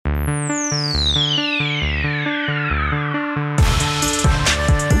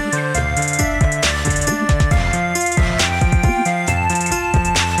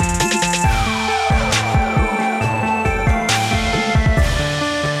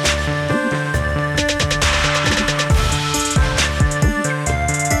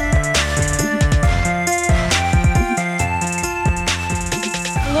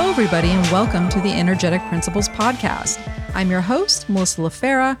everybody, and welcome to the Energetic Principles Podcast. I'm your host, Melissa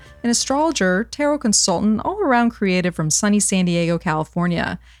LaFera, an astrologer, tarot consultant, all-around creative from sunny San Diego,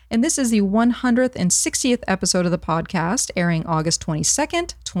 California. And this is the 160th episode of the podcast, airing August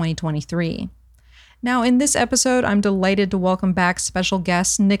 22nd, 2023. Now, in this episode, I'm delighted to welcome back special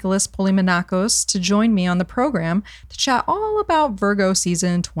guest Nicholas Polimenakos to join me on the program to chat all about Virgo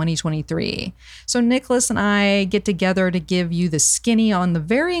season 2023. So Nicholas and I get together to give you the skinny on the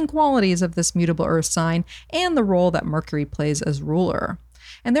varying qualities of this mutable earth sign and the role that Mercury plays as ruler.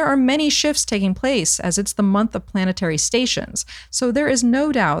 And there are many shifts taking place as it's the month of planetary stations, so there is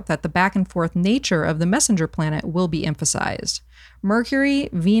no doubt that the back and forth nature of the messenger planet will be emphasized. Mercury,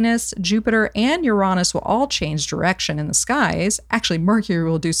 Venus, Jupiter, and Uranus will all change direction in the skies. Actually, Mercury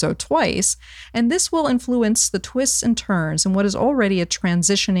will do so twice, and this will influence the twists and turns in what is already a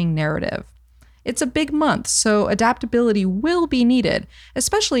transitioning narrative. It's a big month, so adaptability will be needed,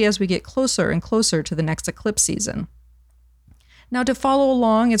 especially as we get closer and closer to the next eclipse season. Now, to follow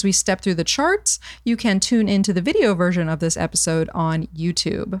along as we step through the charts, you can tune into the video version of this episode on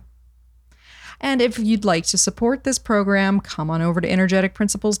YouTube. And if you'd like to support this program, come on over to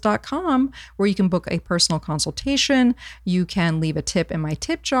energeticprinciples.com, where you can book a personal consultation, you can leave a tip in my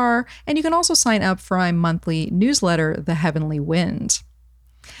tip jar, and you can also sign up for my monthly newsletter, The Heavenly Wind.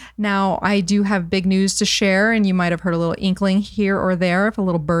 Now, I do have big news to share, and you might have heard a little inkling here or there if a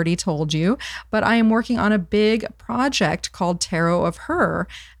little birdie told you, but I am working on a big project called Tarot of Her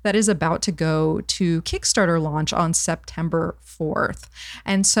that is about to go to Kickstarter launch on September 4th.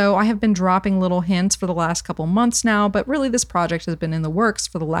 And so I have been dropping little hints for the last couple months now, but really this project has been in the works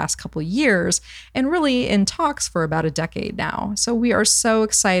for the last couple years and really in talks for about a decade now. So we are so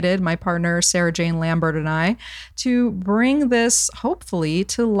excited, my partner Sarah Jane Lambert and I, to bring this hopefully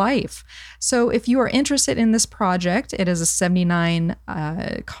to life. So if you are interested in this project, it is a 79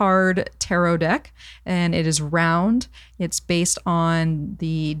 card tarot deck, and it is round. It's based on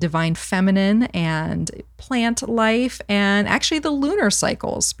the divine feminine and plant life and actually the lunar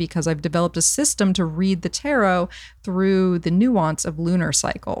cycles, because I've developed a system to read the tarot through the nuance of lunar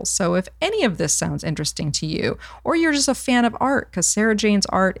cycles. So if any of this sounds interesting to you, or you're just a fan of art, because Sarah Jane's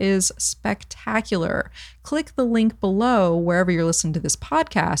art is spectacular, click the link below wherever you're listening to this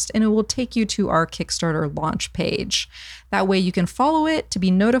podcast, and it will take you to our Kickstarter launch page. That way you can follow it to be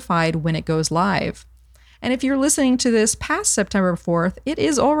notified when it goes live. And if you're listening to this past September 4th, it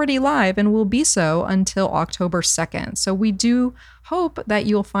is already live and will be so until October 2nd. So we do hope that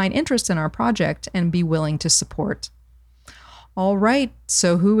you'll find interest in our project and be willing to support. All right,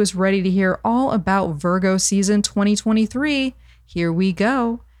 so who is ready to hear all about Virgo season 2023? Here we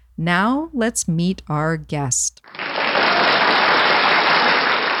go. Now let's meet our guest.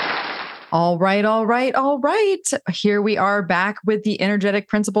 All right. Here we are back with the Energetic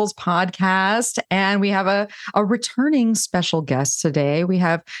Principles podcast, and we have a returning special guest today. We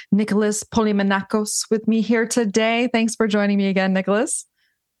have Nicholas Polimenakos with me here today. Thanks for joining me again, Nicholas.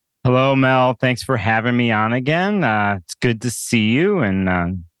 Hello, Mel. Thanks for having me on again. It's good to see you,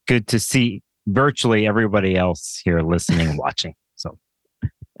 and good to see virtually everybody else here listening and watching. So.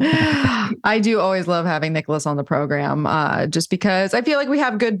 I do always love having Nicholas on the program, just because I feel like we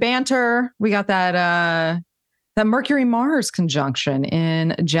have good banter. We got that Mercury-Mars conjunction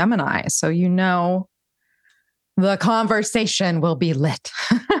in Gemini. So, the conversation will be lit.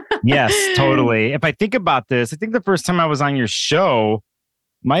 Yes, totally. If I think about this, I think the first time I was on your show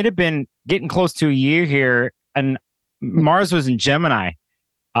might have been getting close to a year here, and Mars was in Gemini.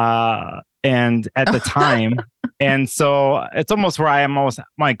 And at the time, and so it's almost where I almost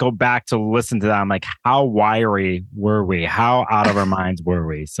might go back to listen to that. I'm like, how wiry were we? How out of our minds were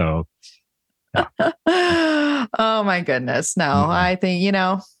we? So, yeah. Oh my goodness. No, I think,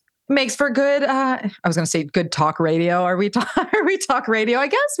 makes for good, I was going to say good talk radio. Are we talk radio? I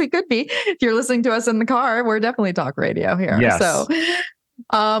guess we could be. If you're listening to us in the car, we're definitely talk radio here. Yes. So,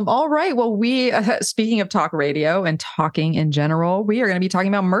 all right. Well, we, speaking of talk radio and talking in general, we are going to be talking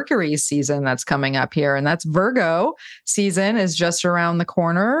about Mercury's season that's coming up here. And that's Virgo season is just around the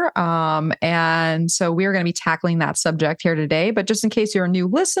corner. And so we are going to be tackling that subject here today. But just in case you're a new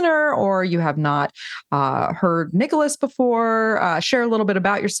listener or you have not heard Nicholas before, share a little bit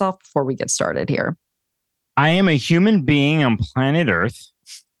about yourself before we get started here. I am a human being on planet Earth.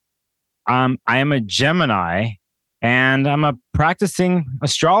 I am a Gemini. And I'm a practicing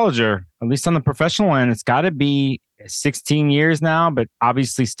astrologer, at least on the professional end. It's got to be 16 years now, but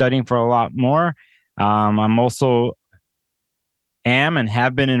obviously studying for a lot more. I'm also am and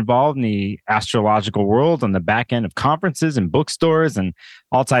have been involved in the astrological world on the back end of conferences and bookstores and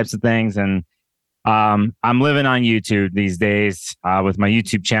all types of things. And I'm living on YouTube these days with my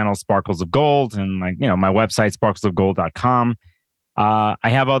YouTube channel, Sparkles of Gold, and my website, sparklesofgold.com. I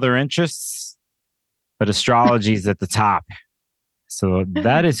have other interests, but astrology is at the top. So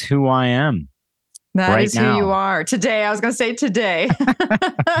that is who I am. That is who you are today. I was going to say today.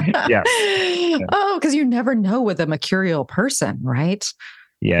 Yeah. Oh, because you never know with a mercurial person, right?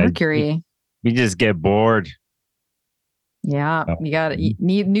 Yeah. Mercury. You just get bored. Yeah, you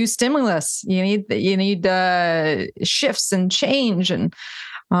need new stimulus. You need shifts and change, and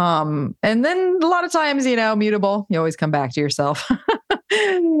then a lot of times, mutable. You always come back to yourself.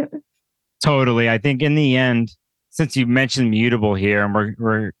 Totally. I think in the end, since you mentioned mutable here, and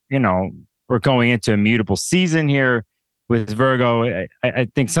we're going into a mutable season here with Virgo. I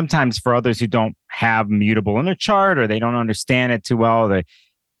think sometimes for others who don't have mutable in their chart or they don't understand it too well,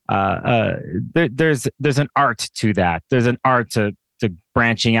 there's an art to that. There's an art to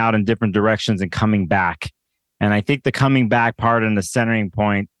branching out in different directions and coming back. And I think the coming back part and the centering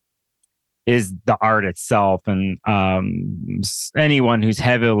point is the art itself. And anyone who's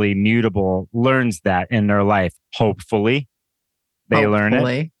heavily mutable learns that in their life. Hopefully, they learn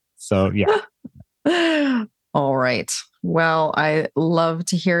it. So, yeah. All right. Well, I love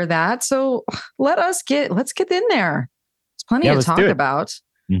to hear that. So let's get in there. There's plenty to talk about.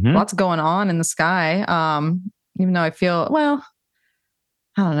 Mm-hmm. Lots going on in the sky. Even though I feel, well,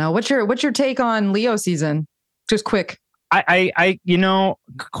 I don't know. What's your take on Leo season? Just quick.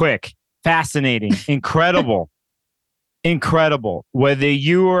 Quick, fascinating, incredible. Incredible. Whether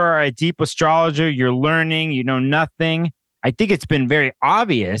you are a deep astrologer, you're learning, you know nothing. I think it's been very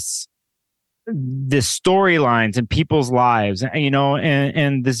obvious the storylines in people's lives,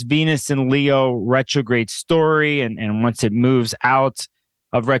 and this Venus in Leo retrograde story. And once it moves out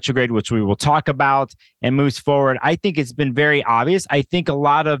of retrograde, which we will talk about, and moves forward, I think it's been very obvious. I think a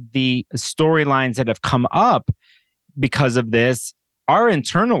lot of the storylines that have come up because of this are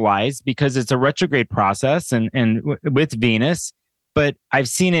internalized because it's a retrograde process and with Venus. But I've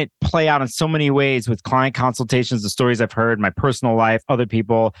seen it play out in so many ways with client consultations, the stories I've heard, my personal life, other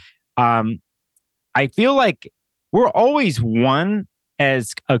people. I feel like we're always one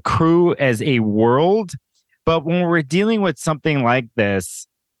as a crew, as a world. But when we're dealing with something like this,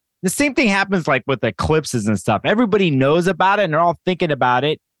 the same thing happens like with eclipses and stuff. Everybody knows about it and they're all thinking about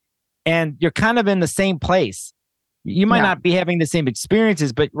it. And you're kind of in the same place. You might not be having the same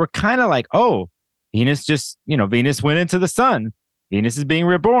experiences, but we're kind of like, oh, Venus Venus went into the sun. Venus is being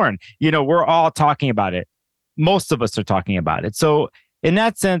reborn. We're all talking about it. Most of us are talking about it. So in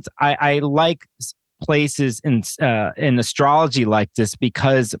that sense, I like places in astrology like this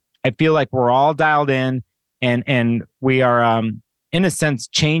because I feel like we're all dialed in and we are, in a sense,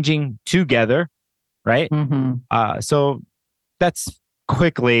 changing together. Right. Mm-hmm. So that's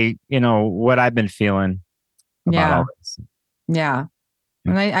quickly, what I've been feeling about all this. Yeah.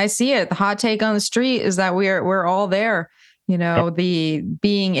 And I see it. The hot take on the street is that we're all there. The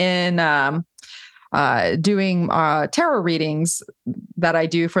being in doing tarot readings that I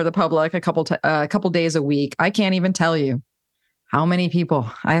do for the public a couple days a week. I can't even tell you how many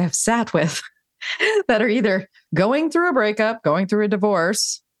people I have sat with that are either going through a breakup, going through a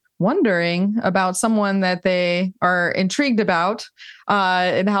divorce, wondering about someone that they are intrigued about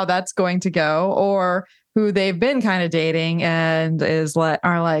and how that's going to go, or who they've been kind of dating and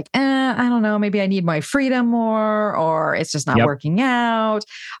are like, I don't know, maybe I need my freedom more, or it's just not working out.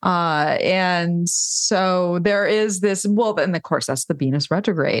 And so there is this, and of course that's the Venus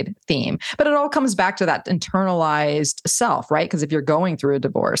retrograde theme, but it all comes back to that internalized self, right? Because if you're going through a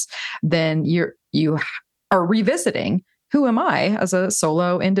divorce, then you are revisiting, who am I as a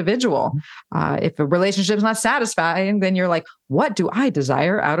solo individual? If a relationship is not satisfying, then you're like, what do I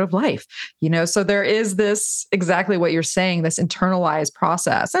desire out of life? So there is this, exactly what you're saying, this internalized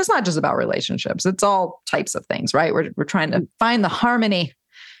process. And it's not just about relationships. It's all types of things, right? We're trying to find the harmony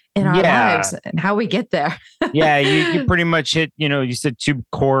in our lives and how we get there. Yeah, you pretty much hit, you said two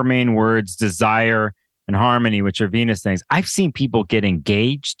core main words, desire and harmony, which are Venus things. I've seen people get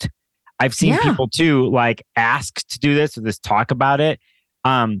engaged. I've seen people too, like ask to do this or this talk about it.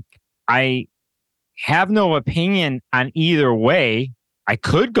 I have no opinion on either way. I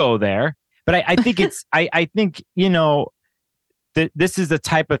could go there, but I think I think, this is the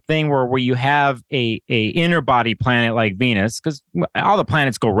type of thing where you have a inner body planet like Venus, because all the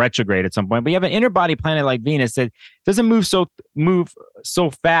planets go retrograde at some point, but you have an inner body planet like Venus that doesn't move so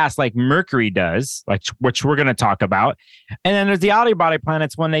fast like Mercury does, which we're going to talk about. And then there's the outer body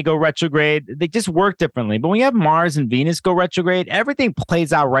planets. When they go retrograde, they just work differently. But when you have Mars and Venus go retrograde, everything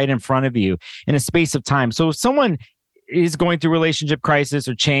plays out right in front of you in a space of time. So if someone is going through relationship crisis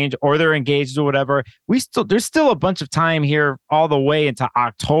or change, or they're engaged or whatever, there's still a bunch of time here all the way into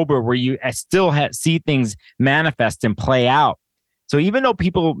October where you still see things manifest and play out. So even though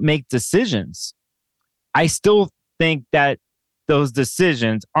people make decisions, I still think that those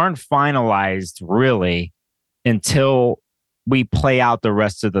decisions aren't finalized really until we play out the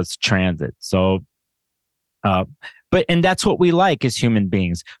rest of this transit. So, and that's what we like as human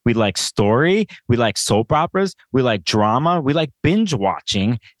beings. We like story, we like soap operas, we like drama, we like binge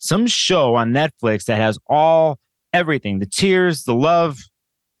watching some show on Netflix that has everything, the tears, the love,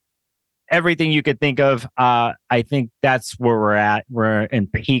 everything you could think of. I think that's where we're at. We're in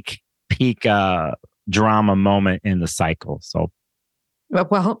peak drama moment in the cycle. So,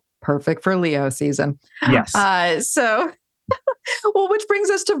 well, perfect for Leo season. Yes. Well, which brings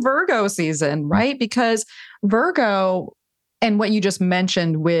us to Virgo season, right? Because Virgo, and what you just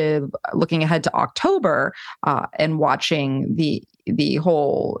mentioned with looking ahead to October and watching the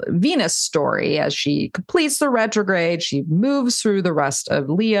whole Venus story as she completes the retrograde, she moves through the rest of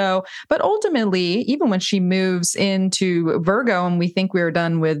Leo. But ultimately, even when she moves into Virgo and we think we're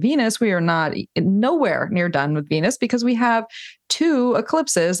done with Venus, we are nowhere near done with Venus, because we have 2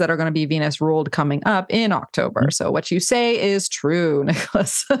 eclipses that are going to be Venus ruled coming up in October. So what you say is true,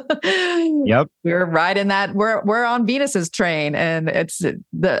 Nicholas. Yep. We're riding that. We're on Venus's train, and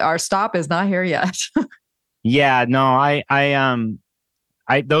our stop is not here yet. Yeah, no,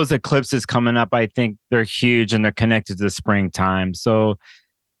 I those eclipses coming up, I think they're huge and they're connected to the springtime. So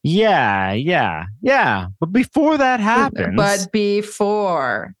yeah. But before that happens.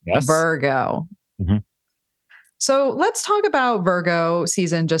 Yes. Virgo. Mm-hmm. So let's talk about Virgo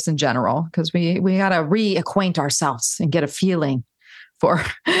season just in general, because we got to reacquaint ourselves and get a feeling for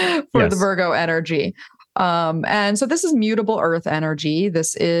the Virgo energy. And so this is mutable earth energy.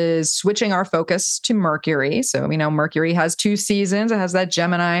 This is switching our focus to Mercury. So we know Mercury has 2 seasons. It has that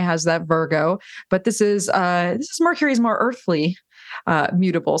Gemini, has that Virgo, but this is Mercury's more earthly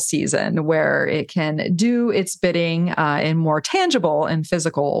mutable season, where it can do its bidding in more tangible and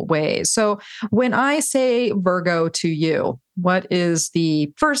physical ways. So when I say Virgo to you, what is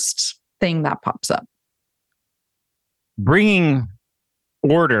the first thing that pops up? Bringing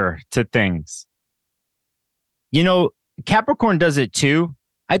order to things. Capricorn does it too.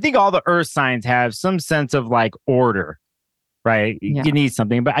 I think all the earth signs have some sense of like order, right? Yeah. You need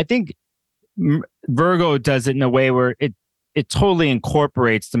something, but I think Virgo does it in a way where it totally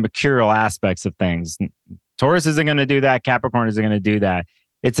incorporates the mercurial aspects of things. Taurus isn't going to do that. Capricorn isn't going to do that.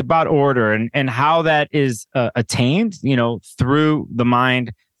 It's about order and how that is attained, through the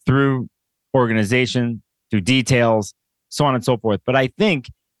mind, through organization, through details, so on and so forth. But I think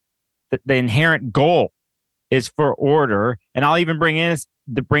that the inherent goal is for order. And I'll even bring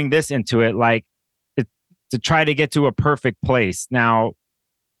this into it, like to try to get to a perfect place. Now,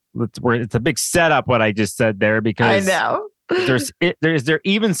 it's a big setup what I just said there, because I know. is there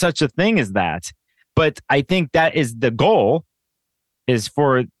even such a thing as that? But I think that is the goal, is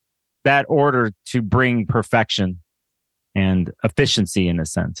for that order to bring perfection and efficiency in a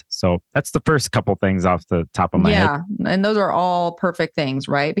sense. So that's the first couple things off the top of my head. Yeah. And those are all perfect things,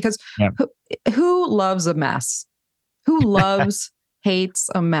 right? Because who loves a mess? Who hates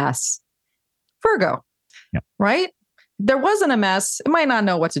a mess? Virgo, right? There wasn't a mess. It might not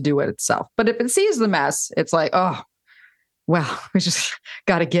know what to do with itself, but if it sees the mess, it's like, oh, well, we just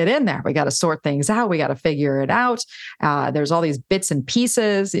got to get in there. We got to sort things out. We got to figure it out. There's all these bits and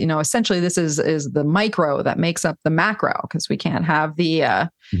pieces. Essentially, this is the micro that makes up the macro, because we can't have the,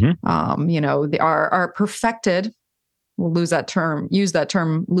 our perfected. We'll use that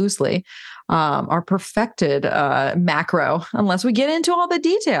term loosely. Our perfected macro, unless we get into all the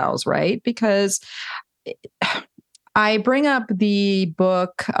details, right? Because I bring up the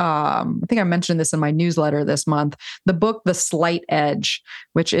book, I think I mentioned this in my newsletter this month, the book, The Slight Edge,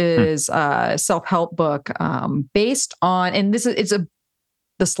 which is a self-help book based on, and The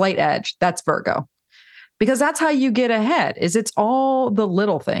Slight Edge, that's Virgo. Because that's how you get ahead, it's all the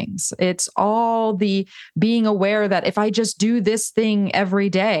little things. It's all the being aware that if I just do this thing every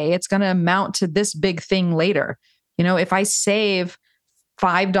day, it's going to amount to this big thing later. If I save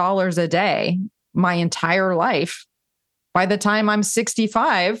 $5 a day, my entire life, by the time I'm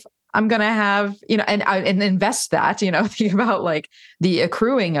 65, I'm going to have, and invest that, think about like the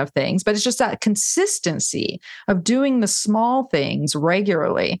accruing of things, but it's just that consistency of doing the small things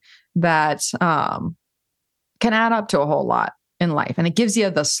regularly that can add up to a whole lot in life. And it gives you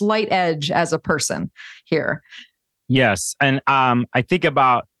the slight edge as a person here. Yes. And I think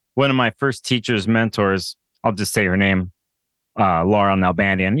about one of my first teachers, mentors, I'll just say her name, Laura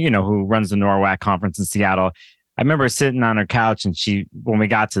Nalbandian, who runs the NORWAC conference in Seattle. I remember sitting on her couch and when we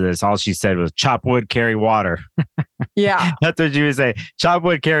got to this, all she said was chop wood, carry water. Yeah. That's what she would say. Chop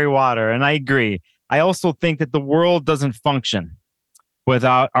wood, carry water. And I agree. I also think that the world doesn't function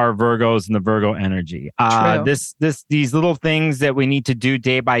without our Virgos and the Virgo energy. True. These little things that we need to do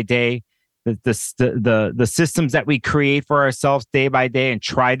day by day, the systems that we create for ourselves day by day and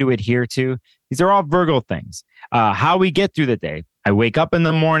try to adhere to. These are all Virgo things. How we get through the day. I wake up in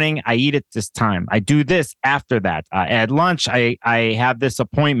the morning. I eat at this time. I do this after that. At lunch, I have this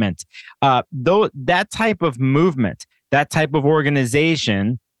appointment. Though that type of movement, that type of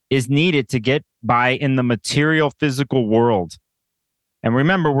organization is needed to get by in the material physical world. And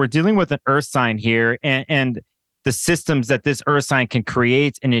remember, we're dealing with an earth sign here, and the systems that this earth sign can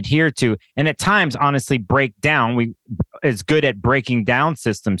create and adhere to, and at times, honestly, break down. We is good at breaking down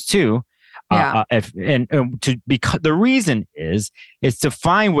systems too. Yeah. Because the reason is to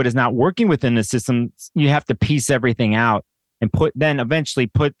find what is not working within the system. You have to piece everything out and eventually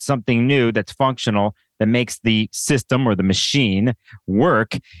put something new that's functional, that makes the system or the machine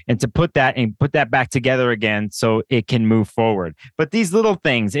work, and to put that back together again so it can move forward. But these little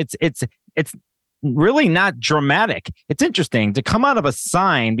things, it's really not dramatic. It's interesting to come out of a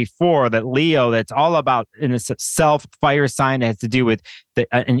sign before that, Leo, that's all about in a self fire sign that has to do with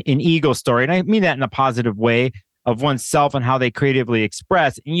an ego story. And I mean that in a positive way of oneself and how they creatively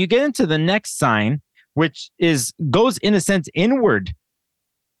express. And you get into the next sign, which goes in a sense inward.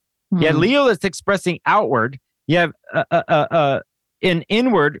 Yeah, Leo that's expressing outward. You have an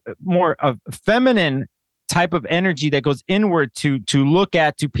inward, more of feminine type of energy that goes inward to look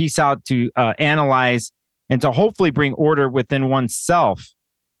at, to piece out, to analyze, and to hopefully bring order within oneself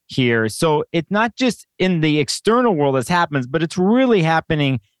here. So it's not just in the external world as happens, but it's really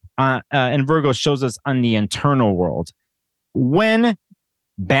happening, and Virgo shows us on the internal world. When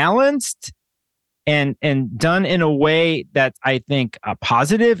balanced and done in a way that's, I think,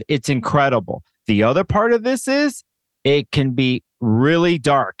 positive, it's incredible. The other part of this is it can be really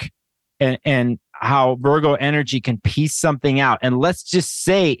dark, and how Virgo energy can piece something out. And let's just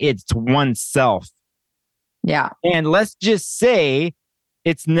say it's oneself. Yeah. And let's just say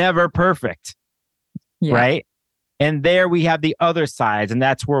it's never perfect. Yeah. Right. And there we have the other sides. And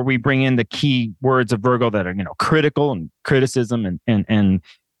that's where we bring in the key words of Virgo that are, critical and criticism and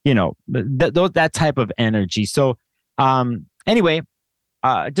that type of energy. So anyway,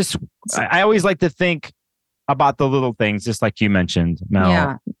 I always like to think about the little things, just like you mentioned, Mel.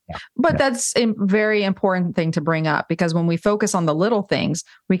 Yeah. But that's a very important thing to bring up, because when we focus on the little things,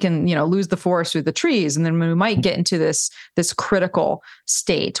 we can, lose the forest through the trees. And then we might get into this critical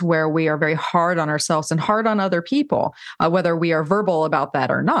state where we are very hard on ourselves and hard on other people, whether we are verbal about that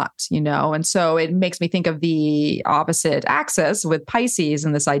or not, And so it makes me think of the opposite axis with Pisces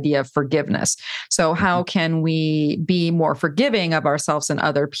and this idea of forgiveness. So how can we be more forgiving of ourselves and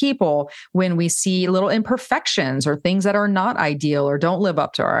other people when we see little imperfections or things that are not ideal or don't live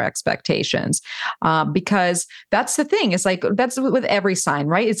up to our expectations? Because that's the thing. It's like, that's with every sign,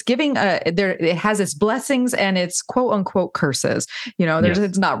 right? It's giving it has its blessings and its quote unquote curses.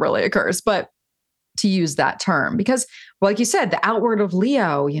 It's not really a curse, but to use that term, because like you said, the outward of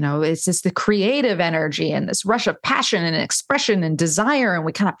Leo, it's just the creative energy and this rush of passion and expression and desire. And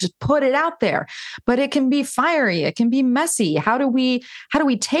we kind of just put it out there, but it can be fiery. It can be messy. How do we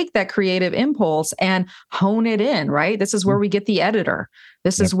take that creative impulse and hone it in, right? This is where we get the editor.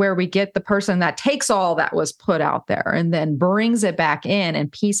 This is where we get the person that takes all that was put out there and then brings it back in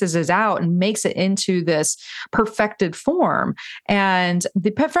and pieces it out and makes it into this perfected form. And the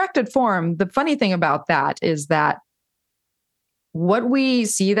perfected form, the funny thing about that is that what we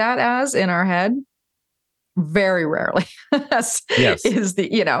see that as in our head very rarely is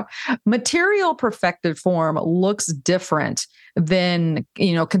the, material perfected form looks different than,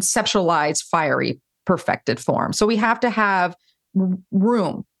 conceptualized fiery perfected form. So we have to have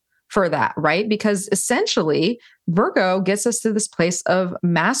room for that, right? Because essentially Virgo gets us to this place of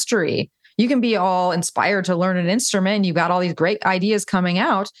mastery. You can be all inspired to learn an instrument. You've got all these great ideas coming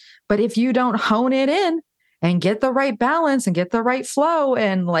out, but if you don't hone it in and get the right balance and get the right flow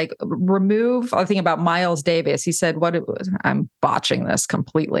and remove, I think about Miles Davis. He said, I'm botching this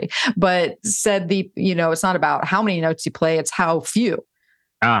completely, but said it's not about how many notes you play, it's how few.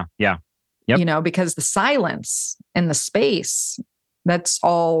 Yeah. Yep. Because the silence and the space, that's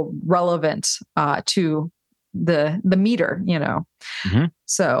all relevant to the meter, Mm-hmm.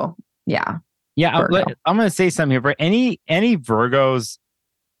 So yeah. Yeah. I'm going to say something here for any Virgos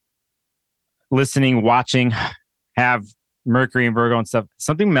listening, watching, have Mercury and Virgo and stuff.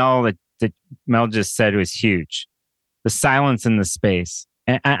 Something that Mel just said was huge. The silence in the space.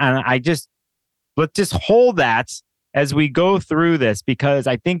 And I just let's just hold that as we go through this, because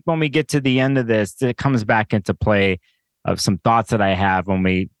I think when we get to the end of this, it comes back into play of some thoughts that I have when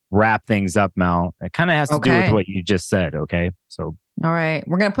we wrap things up, Mel. It kind of has to do with what you just said. Okay. So, all right,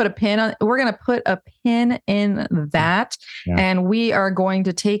 we're going to put a pin in that. Yeah. And we are going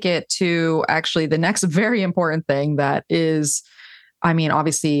to take it to actually the next very important thing that is, I mean,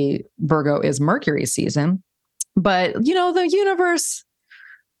 obviously Virgo is Mercury season, but the universe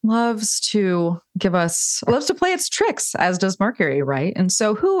loves to play its tricks, as does Mercury, right? And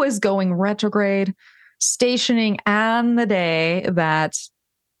so who is going retrograde, stationing on the day that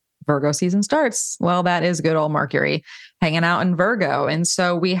Virgo season starts? Well, that is good old Mercury hanging out in Virgo. And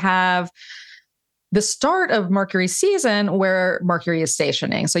so we have the start of Mercury season where Mercury is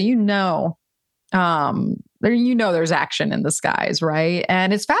stationing. So there's action in the skies, right?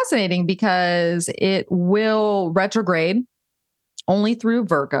 And it's fascinating because it will retrograde only through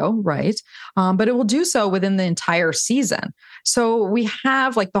Virgo, right? But it will do so within the entire season. So we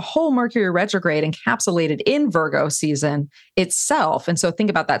have like the whole Mercury retrograde encapsulated in Virgo season itself. And so think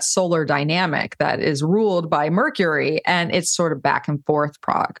about that solar dynamic that is ruled by Mercury, and it's sort of back and forth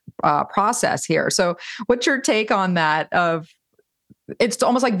process here. So what's your take on that? It's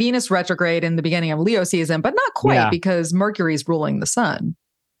almost like Venus retrograde in the beginning of Leo season, but not quite, because Mercury's ruling the sun.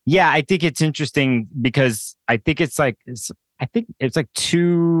 Yeah, I think it's interesting because I think it's like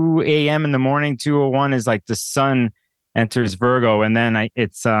 2 a.m. in the morning. 2:01 is like the sun enters Virgo, and then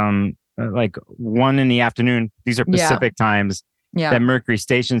it's like 1 in the afternoon. These are Pacific times that Mercury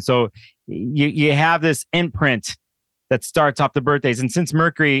stations. So you have this imprint that starts off the birthdays, and since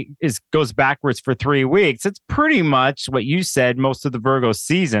Mercury goes backwards for 3 weeks, it's pretty much what you said. Most of the Virgo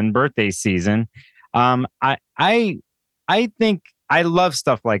season, birthday season. I think I love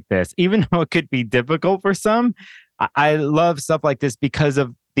stuff like this, even though it could be difficult for some. I love stuff like this because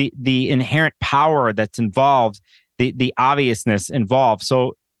of the inherent power that's involved, the obviousness involved.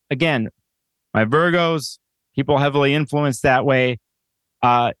 So again, my Virgos, people heavily influenced that way.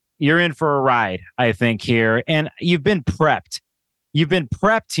 You're in for a ride, I think, here. And you've been prepped. You've been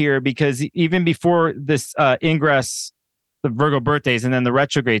prepped here because even before this ingress, the Virgo birthdays, and then the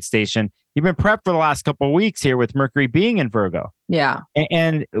retrograde station, you've been prepped for the last couple of weeks here with Mercury being in Virgo. Yeah.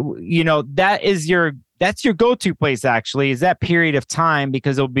 And that's your go-to place, actually, is that period of time,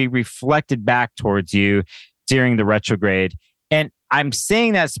 because it'll be reflected back towards you during the retrograde. And I'm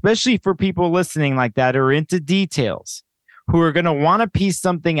saying that especially for people listening like that, who are into details, who are going to want to piece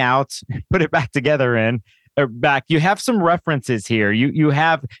something out, put it back together you have some references here. You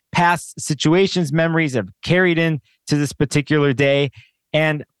have past situations, memories have carried in to this particular day.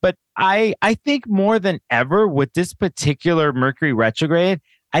 But I think more than ever with this particular Mercury retrograde,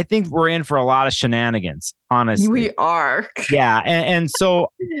 I think we're in for a lot of shenanigans, honestly. We are. Yeah. And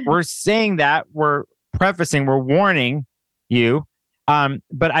so we're saying that, we're warning you.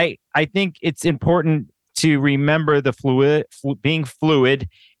 But I think it's important to remember the being fluid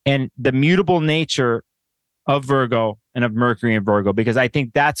and the mutable nature of Virgo and of Mercury and Virgo, because I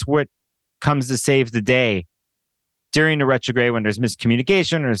think that's what comes to save the day during the retrograde, when there's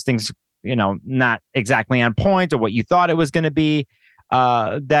miscommunication or there's things, not exactly on point or what you thought it was going to be.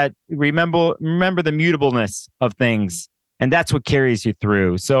 That remember the mutableness of things, and that's what carries you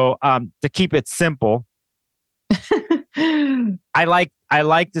through. So to keep it simple, I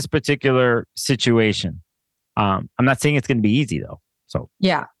like this particular situation. I'm not saying it's going to be easy though. So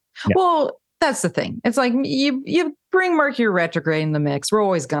yeah. Well, that's the thing. It's like you bring Mercury retrograde in the mix, we're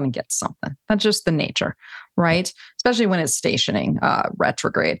always going to get something. That's just the nature, right? Especially when it's stationing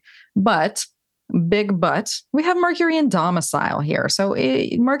retrograde. But we have Mercury in domicile here. So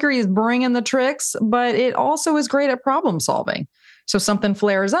Mercury is bringing the tricks, but it also is great at problem solving. So something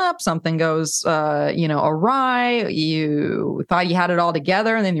flares up, something goes, awry. You thought you had it all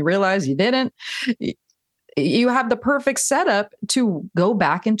together, and then you realize you didn't. You have the perfect setup to go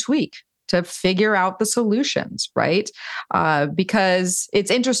back and tweak, to figure out the solutions, right? Because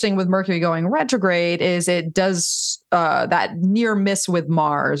it's interesting with Mercury going retrograde is it does that near miss with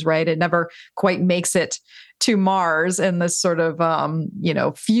Mars, right? It never quite makes it to Mars and this sort of,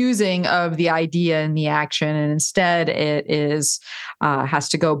 fusing of the idea and the action. And instead it is, has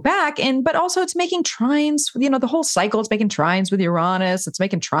to go back but also it's making trines, the whole cycle, it's making trines with Uranus, it's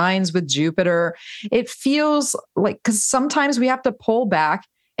making trines with Jupiter. It feels like, because sometimes we have to pull back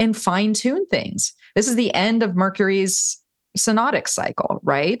and fine tune things. This is the end of Mercury's synodic cycle,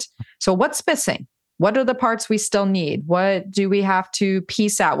 right? So what's missing? What are the parts we still need? What do we have to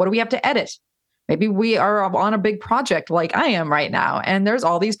piece out? What do we have to edit? Maybe we are on a big project like I am right now, and there's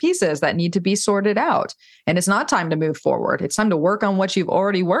all these pieces that need to be sorted out. And it's not time to move forward. It's time to work on what you've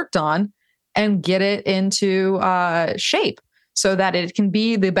already worked on and get it into shape so that it can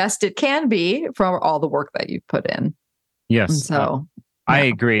be the best it can be for all the work that you've put in. Yes. And so I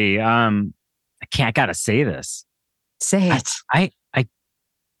agree. I gotta say this. Say it.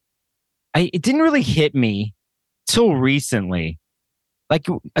 It didn't really hit me till recently. Like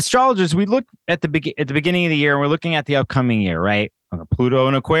astrologers, we look at the beginning of the year, and we're looking at the upcoming year, right? Pluto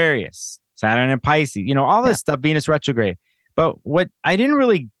in Aquarius, Saturn in Pisces, all this stuff, Venus retrograde. But what I didn't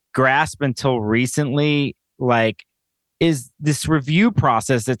really grasp until recently, like, is this review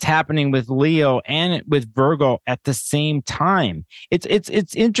process that's happening with Leo and with Virgo at the same time.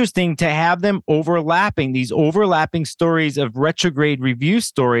 It's interesting to have them overlapping, these overlapping stories of retrograde review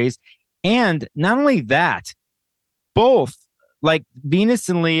stories. And not only that, both like Venus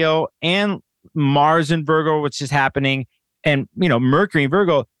and Leo and Mars and Virgo, which is happening, and Mercury and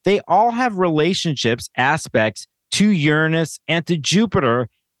Virgo, they all have relationships, aspects to Uranus and to Jupiter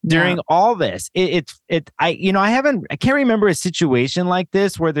during all this. I can't remember a situation like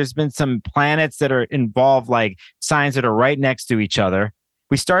this where there's been some planets that are involved, like signs that are right next to each other.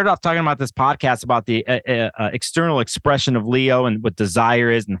 We started off talking about this podcast about the external expression of Leo and what desire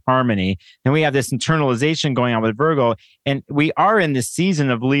is and harmony. And we have this internalization going on with Virgo. And we are in this season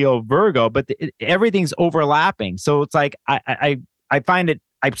of Leo Virgo, but everything's overlapping. So it's like, I find it,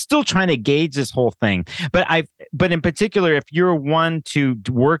 I'm still trying to gauge this whole thing, but in particular, if you're one to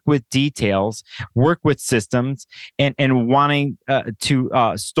work with details, work with systems, and wanting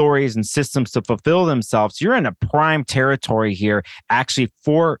stories and systems to fulfill themselves, you're in a prime territory here, actually,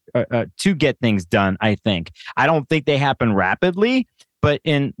 for to get things done. I don't think they happen rapidly, but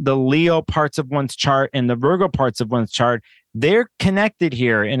in the Leo parts of one's chart and the Virgo parts of one's chart, they're connected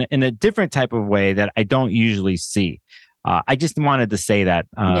here in a different type of way that I don't usually see. I just wanted to say that.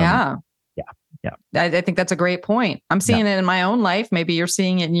 Yeah. I think that's a great point. I'm seeing it in my own life. Maybe you're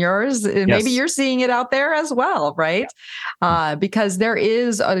seeing it in yours. Yes. Maybe you're seeing it out there as well, right? Yeah. Because there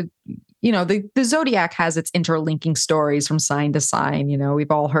is the zodiac has its interlinking stories from sign to sign. We've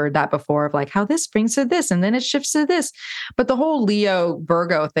all heard that before of like how this brings to this and then it shifts to this. But the whole Leo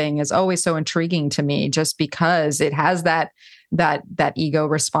Virgo thing is always so intriguing to me just because it has that ego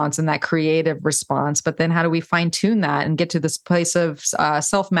response and that creative response. But then how do we fine tune that and get to this place of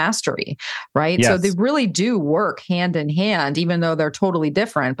self-mastery, right? Yes. So they really do work hand in hand, even though they're totally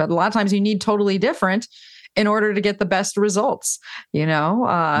different. But a lot of times you need totally different in order to get the best results,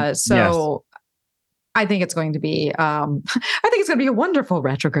 Yes. I think it's going to be, a wonderful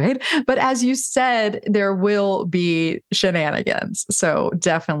retrograde, but as you said, there will be shenanigans. So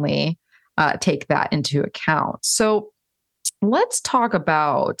definitely take that into account. So let's talk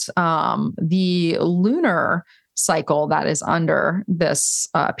about the lunar cycle that is under this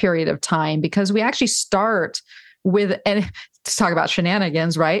period of time, because we actually start with, and to talk about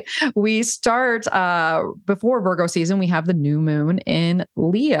shenanigans, right? We start before Virgo season, we have the new moon in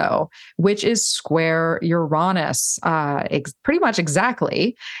Leo, which is square Uranus, pretty much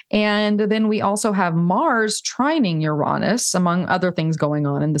exactly. And then we also have Mars trining Uranus, among other things going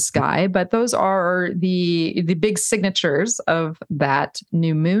on in the sky. But those are the big signatures of that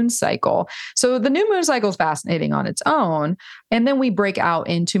new moon cycle. So the new moon cycle is fascinating on its own. And then we break out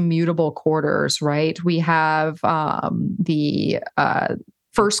into mutable quarters, right? We have the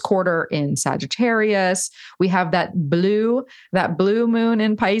first quarter in Sagittarius. We have that blue moon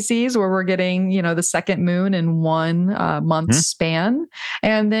in Pisces, where we're getting, the second moon in 1 month span.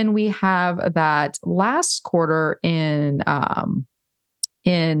 And then we have that last quarter in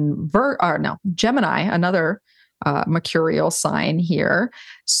Gemini, another mercurial sign here.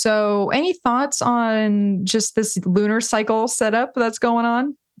 So any thoughts on just this lunar cycle setup that's going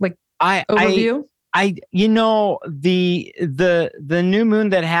on? Like overview? The new moon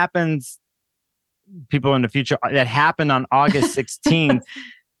that happens, people in the future, that happened on August 16th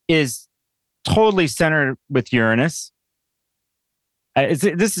is totally centered with Uranus.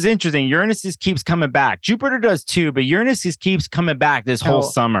 This is interesting. Uranus just keeps coming back. Jupiter does too, but Uranus just keeps coming back this whole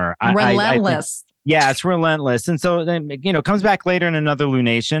summer. Relentless. It's relentless. And so then, comes back later in another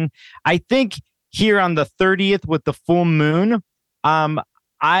lunation. I think here on the 30th with the full moon,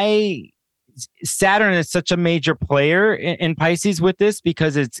 Saturn is such a major player in Pisces with this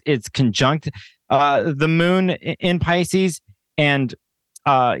because it's conjunct the moon in Pisces, and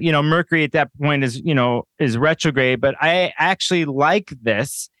Mercury at that point is retrograde. But I actually like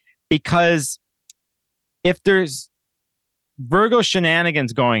this because if there's Virgo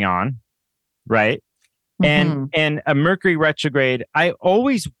shenanigans going on, right, and a Mercury retrograde, I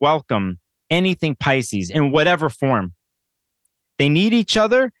always welcome anything Pisces in whatever form. They need each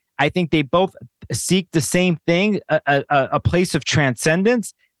other. I think they both seek the same thing, a place of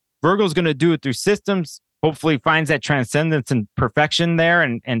transcendence. Virgo's going to do it through systems, hopefully finds that transcendence and perfection there,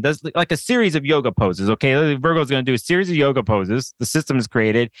 and does like a series of yoga poses. Okay. Virgo's going to do a series of yoga poses. The system is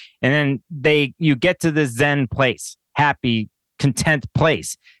created. And then you get to this Zen place, happy, content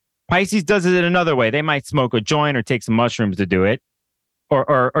place. Pisces does it in another way. They might smoke a joint or take some mushrooms to do it,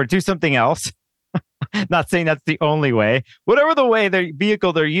 or do something else. Not saying that's the only way. Whatever the way, their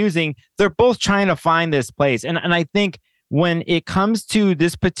vehicle they're using, they're both trying to find this place. And I think when it comes to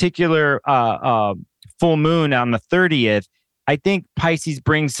this particular full moon on the 30th, I think Pisces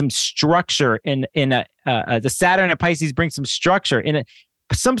brings some structure the Saturn at Pisces brings some structure in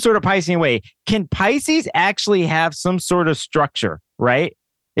some sort of Piscean way. Can Pisces actually have some sort of structure, right?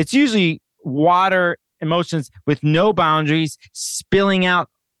 It's usually water emotions with no boundaries, spilling out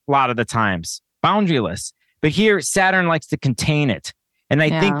a lot of the times, boundaryless. But here, Saturn likes to contain it. And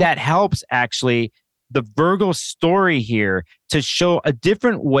I think that helps actually the Virgo story here to show a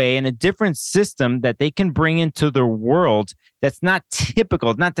different way and a different system that they can bring into their world that's not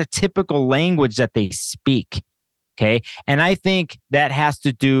typical, not the typical language that they speak. Okay. And I think that has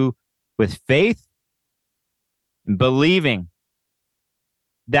to do with faith, believing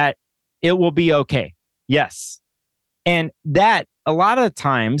that it will be okay. Yes. And that a lot of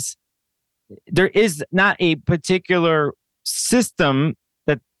times there is not a particular system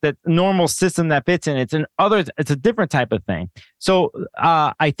that normal system that fits in. It's a different type of thing. So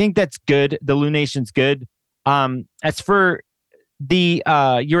I think that's good. The lunation's good. As for the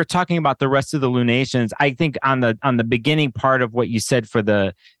you were talking about the rest of the lunations, I think on the beginning part of what you said for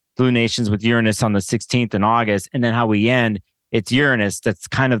the lunations with Uranus on the 16th in August, and then how we end, it's Uranus. That's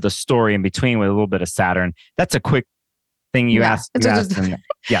kind of the story in between with a little bit of Saturn. That's a quick thing you asked.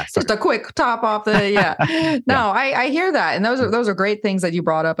 Just a quick top off the No, I hear that, and those are great things that you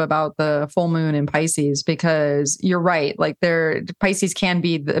brought up about the full moon in Pisces, because you're right. Like Pisces can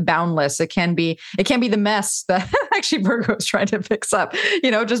be boundless. It can be the mess that actually Virgo is trying to fix up.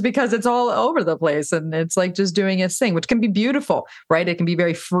 Just because it's all over the place and it's like just doing its thing, which can be beautiful, right? It can be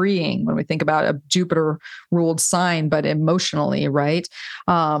very freeing when we think about a Jupiter ruled sign, but emotionally, right?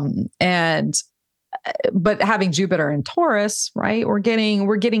 But having Jupiter in Taurus, right? We're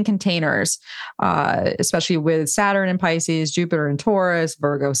getting containers, especially with Saturn in Pisces, Jupiter in Taurus,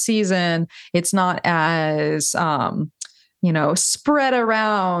 Virgo season. It's not as spread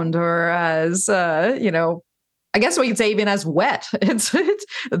around, or as I guess we could say even as wet. It's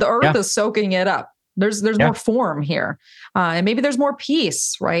the earth is soaking it up. There's more form here, and maybe there's more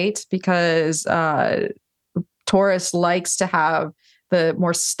peace, right? Because Taurus likes to have the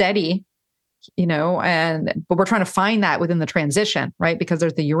more steady. But we're trying to find that within the transition, right? Because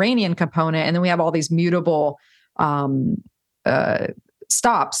there's the Uranian component, and then we have all these mutable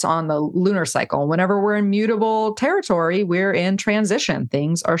stops on the lunar cycle. Whenever we're in mutable territory, we're in transition.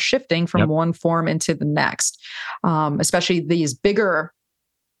 Things are shifting from one form into the next, especially these bigger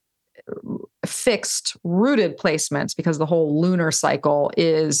fixed rooted placements, because the whole lunar cycle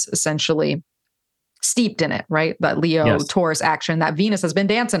is essentially steeped in it, right? That Leo Taurus action that Venus has been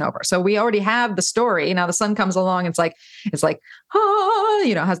dancing over. So we already have the story. Now the sun comes along. It's like, has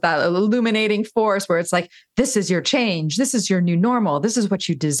that illuminating force where it's like, this is your change. This is your new normal. This is what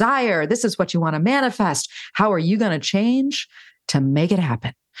you desire. This is what you want to manifest. How are you going to change to make it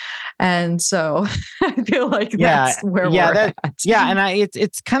happen? And so I feel like that's where we're at. Yeah. And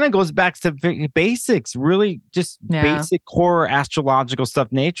it's kind of goes back to basics, really just basic core astrological stuff,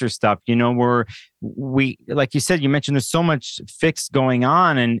 nature stuff, where we, like you said, you mentioned there's so much fixed going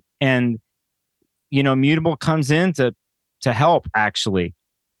on, and mutable comes in to help actually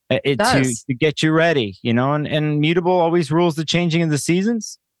to get you ready, and mutable always rules the changing of the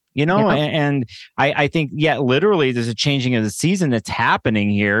seasons. And I think, literally there's a changing of the season that's happening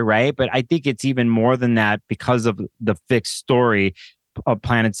here, right? But I think it's even more than that because of the fixed story of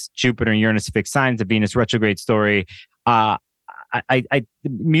planets, Jupiter and Uranus fixed signs, the Venus retrograde story. I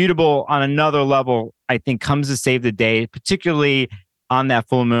mutable on another level, I think, comes to save the day, particularly on that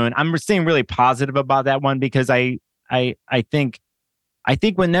full moon. I'm staying really positive about that one because I think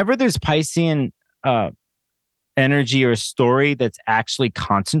whenever there's Piscean energy or story that's actually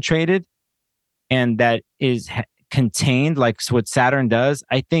concentrated and that is contained, like what Saturn does,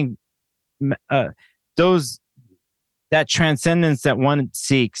 I think that transcendence that one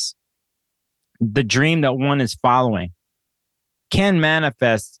seeks, the dream that one is following, can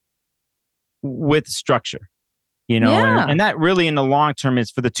manifest with structure, and that really in the long term is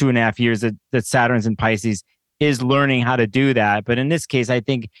for the 2.5 years that Saturn's in Pisces is learning how to do that. But in this case, I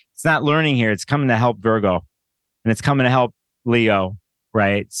think it's not learning here. It's coming to help Virgo. And it's coming to help Leo,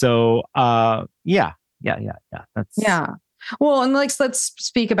 right? So, That's Well, and let's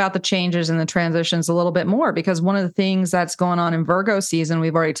speak about the changes and the transitions a little bit more, because one of the things that's going on in Virgo season,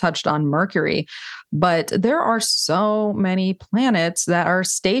 we've already touched on Mercury, but there are so many planets that are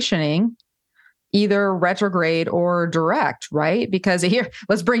stationing either retrograde or direct, right? Because here,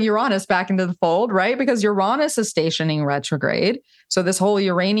 let's bring Uranus back into the fold, right? Because Uranus is stationing retrograde. So this whole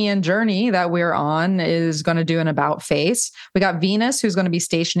Uranian journey that we're on is going to do an about face. We got Venus, who's going to be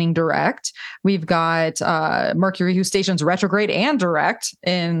stationing direct. We've got Mercury, who stations retrograde and direct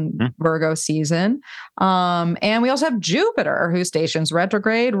in Virgo season. And we also have Jupiter, who stations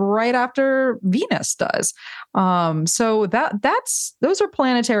retrograde right after Venus does. So those are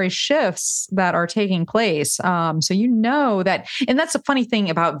planetary shifts that are taking place. So you know that, and that's the funny thing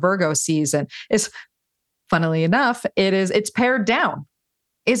about Virgo season is, funnily enough, it's pared down.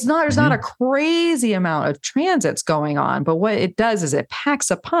 There's not a crazy amount of transits going on, but what it does is it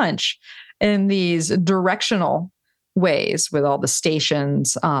packs a punch in these directional ways with all the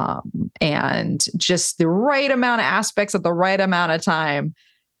stations, and just the right amount of aspects at the right amount of time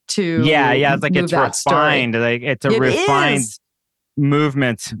to it's like it's refined. Story. Like it's a refined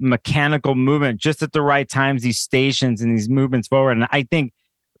movement, mechanical movement, just at the right times, these stations and these movements forward. And I think,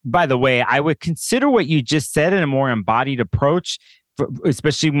 by the way, I would consider what you just said in a more embodied approach,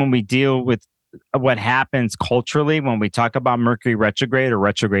 especially when we deal with what happens culturally when we talk about Mercury retrograde or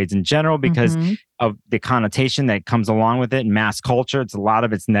retrogrades in general, because of the connotation that comes along with it in mass culture. A lot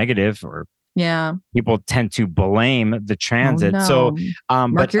of it's negative, or people tend to blame the transit. So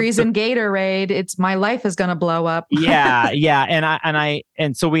Mercury's in Gatorade. It's my life is going to blow up.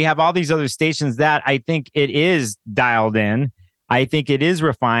 And so we have all these other stations that I think it is dialed in. I think it is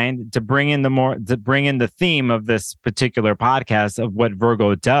refined to bring in the theme of this particular podcast of what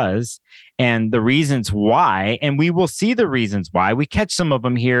Virgo does and the reasons why. And we will see the reasons why. We catch some of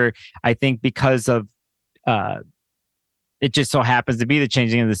them here, I think, because of it just so happens to be the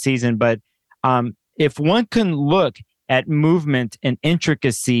changing of the season. But if one can look at movement and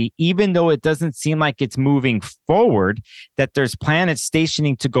intricacy, even though it doesn't seem like it's moving forward, that there's planets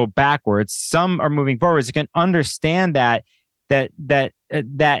stationing to go backwards, some are moving forwards, you can understand that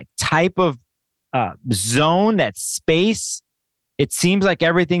type of zone, that space, it seems like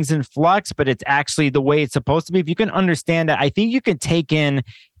everything's in flux, but it's actually the way it's supposed to be. If you can understand that, I think you can take in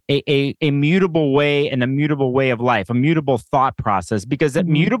a mutable way and a mutable way of life, a mutable thought process, because that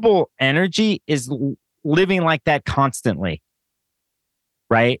mutable energy is living like that constantly,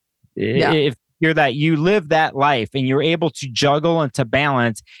 right? Yeah. If you're that, you live that life and you're able to juggle and to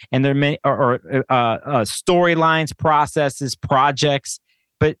balance, and there may storylines, processes, projects,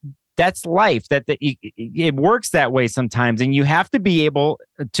 but that's life. It works that way sometimes, and you have to be able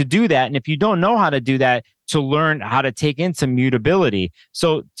to do that. And if you don't know how to do that, to learn how to take in some mutability.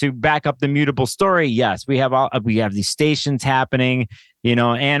 So to back up the mutable story, yes, we have these stations happening,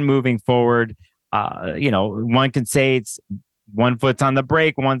 and moving forward. One can say it's one foot's on the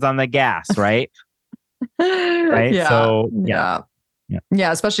brake, one's on the gas, right? Right. Yeah. So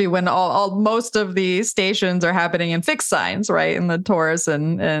yeah, especially when most of the stations are happening in fixed signs, right? In the Taurus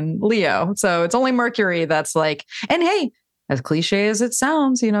and Leo. So it's only Mercury that's like, and hey, as cliche as it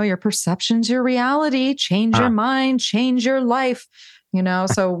sounds, your perception's your reality. Change your mind, change your life.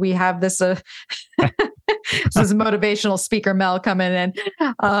 So we have this this is motivational speaker Mel coming in.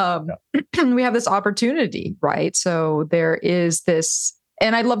 We have this opportunity, right? So there is this,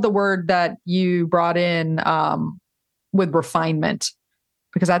 and I love the word that you brought in with refinement,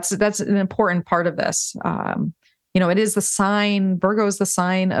 because that's an important part of this. It is the sign, Virgo is the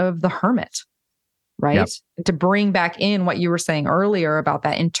sign of the hermit, right? Yep. To bring back in what you were saying earlier about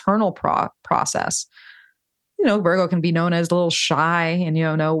that internal process. Virgo can be known as a little shy and,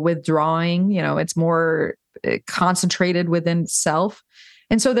 withdrawing, it's more concentrated within itself.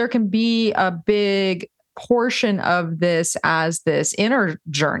 And so there can be a big portion of this as this inner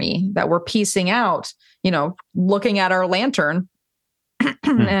journey that we're piecing out, looking at our lantern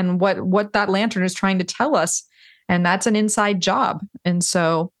and what that lantern is trying to tell us. And that's an inside job. And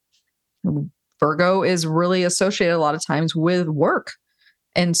so Virgo is really associated a lot of times with work.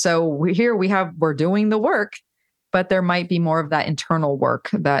 And so we're doing the work, but there might be more of that internal work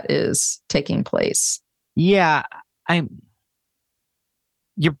that is taking place. Yeah,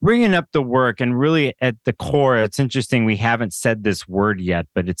 you're bringing up the work, and really at the core, it's interesting. We haven't said this word yet,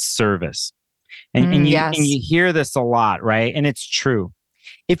 but it's service. And you hear this a lot, right? And it's true.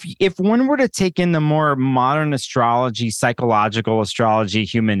 If one were to take in the more modern astrology, psychological astrology,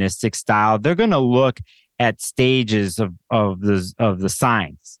 humanistic style, they're going to look at stages of the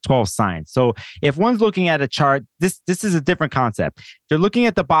signs, 12 signs. So if one's looking at a chart, this is a different concept. They're looking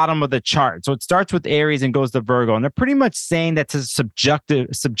at the bottom of the chart. So it starts with Aries and goes to Virgo. And they're pretty much saying that's a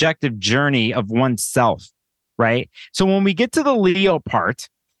subjective journey of oneself, right? So when we get to the Leo part,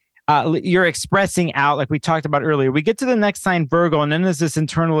 you're expressing out, like we talked about earlier. We get to the next sign, Virgo, and then there's this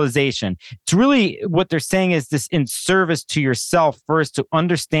internalization. It's really what they're saying is this in service to yourself first, to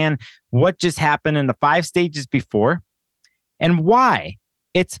understand what just happened in the 5 stages before and why.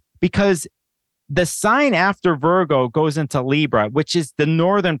 It's because the sign after Virgo goes into Libra, which is the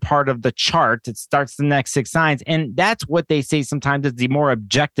northern part of the chart. It starts the next 6 signs. And that's what they say sometimes is the more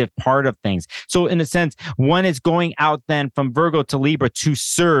objective part of things. So in a sense, one is going out then from Virgo to Libra to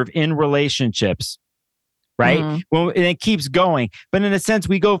serve in relationships, right? Well, and it keeps going. But in a sense,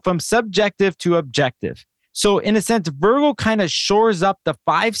 we go from subjective to objective. So in a sense, Virgo kind of shores up the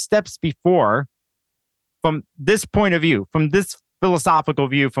 5 steps before from this point of view, from this philosophical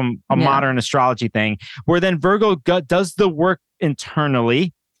view, from a modern astrology thing, where then Virgo does the work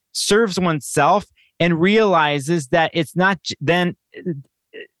internally, serves oneself, and realizes that it's not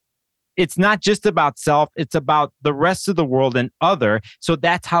just about self, it's about the rest of the world and other. So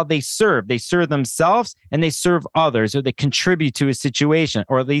that's how they serve. They serve themselves and they serve others, or they contribute to a situation,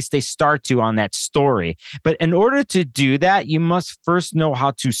 or at least they start to on that story. But in order to do that, you must first know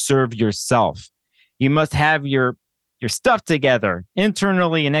how to serve yourself. You must have your stuff together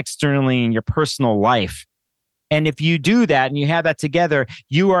internally and externally in your personal life. And if you do that and you have that together,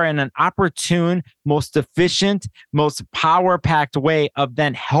 you are in an opportune, most efficient, most power-packed way of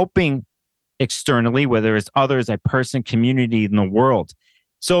then helping externally, whether it's others, a person, community, in the world.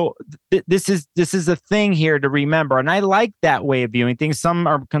 So this is a thing here to remember. And I like that way of viewing things. Some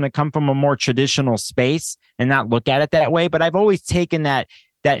are going to come from a more traditional space and not look at it that way. But I've always taken that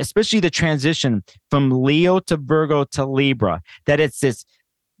especially the transition from Leo to Virgo to Libra, that it's this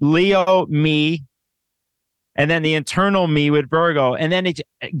Leo me, and then the internal me with Virgo, and then it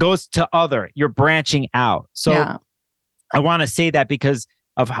goes to other. You're branching out. So I want to say that because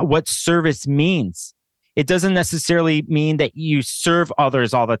of what service means. It doesn't necessarily mean that you serve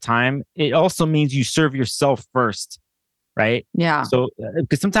others all the time. It also means you serve yourself first, right? Yeah. So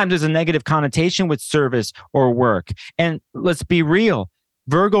because sometimes there's a negative connotation with service or work. And let's be real.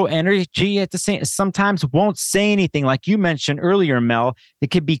 Virgo energy at the same sometimes won't say anything, like you mentioned earlier, Mel.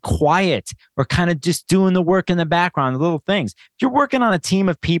 It could be quiet or kind of just doing the work in the background, the little things. If you're working on a team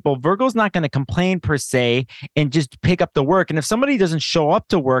of people, Virgo's not going to complain per se and just pick up the work. And if somebody doesn't show up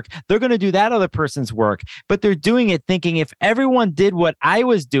to work, they're going to do that other person's work. But they're doing it thinking, if everyone did what I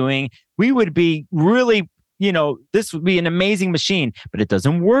was doing, we would be really, this would be an amazing machine, but it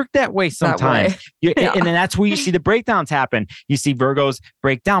doesn't work that way sometimes. And then that's where you see the breakdowns happen. You see Virgos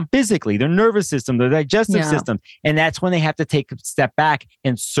break down physically, their nervous system, their digestive system. And that's when they have to take a step back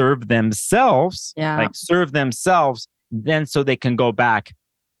and serve themselves, then so they can go back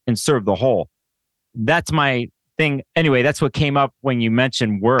and serve the whole. That's my thing. Anyway, that's what came up when you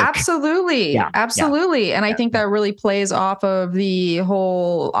mentioned work. Absolutely. Absolutely. And I think that really plays off of the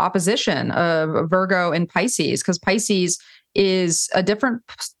whole opposition of Virgo and Pisces, because Pisces is a different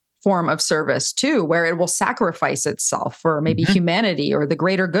form of service too, where it will sacrifice itself for maybe humanity or the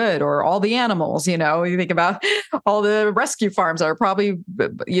greater good or all the animals. You think about all the rescue farms that are probably,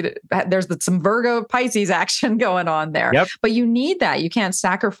 there's some Virgo Pisces action going on there. But you need that. You can't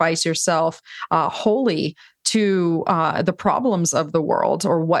sacrifice yourself wholly to the problems of the world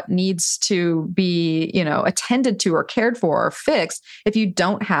or what needs to be, attended to or cared for or fixed if you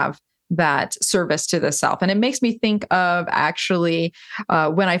don't have that service to the self. And it makes me think of actually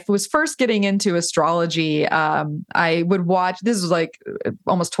when I was first getting into astrology, I would watch, this was like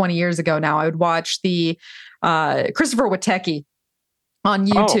almost 20 years ago now, I would watch the Christopher Witecki on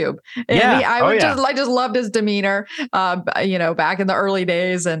YouTube. I just loved his demeanor, back in the early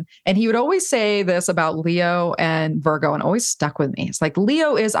days. And he would always say this about Leo and Virgo, and always stuck with me. It's like,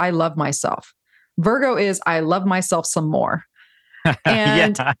 Leo is, I love myself. Virgo is, I love myself some more.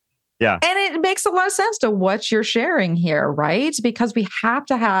 And and it makes a lot of sense to what you're sharing here, right? Because we have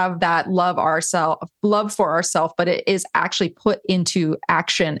to have that love for ourselves, but it is actually put into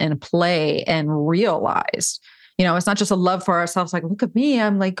action and play and realized. It's not just a love for ourselves, like, look at me,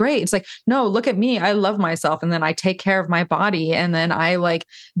 I'm like, great. It's like, no, look at me, I love myself. And then I take care of my body. And then I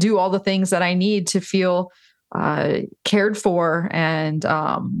do all the things that I need to feel cared for and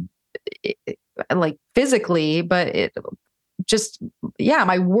physically, but it just,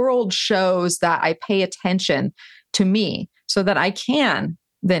 my world shows that I pay attention to me so that I can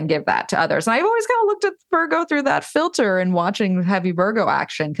then give that to others. And I've always kind of looked at Virgo through that filter and watching heavy Virgo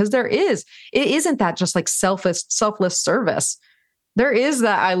action, because it isn't that just like selfless service. There is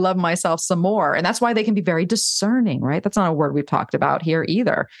that I love myself some more. And that's why they can be very discerning, right? That's not a word we've talked about here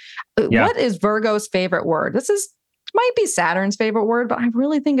either. Yeah. What is Virgo's favorite word? Might be Saturn's favorite word, but I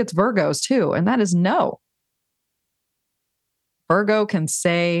really think it's Virgo's too. And that is no. Virgo can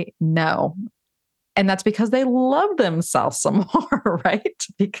say no. And that's because they love themselves some more, right?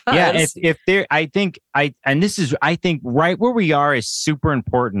 Because if they're, I think right where we are is super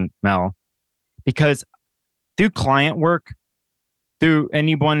important, Mel, because through client work, through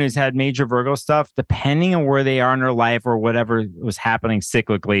anyone who's had major Virgo stuff, depending on where they are in their life or whatever was happening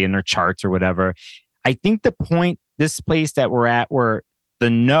cyclically in their charts or whatever, I think this place that we're at, where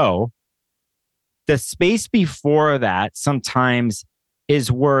the space before that sometimes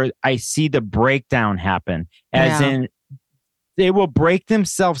is where I see the breakdown happen, as in they will break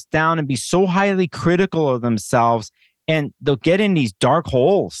themselves down and be so highly critical of themselves, and they'll get in these dark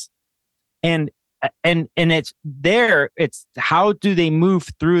holes. And it's how do they move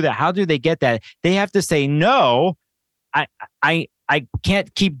through that? How do they get that? They have to say, no, I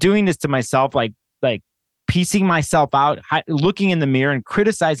can't keep doing this to myself, like piecing myself out, looking in the mirror and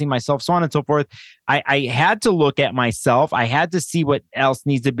criticizing myself, so on and so forth. I had to look at myself. I had to see what else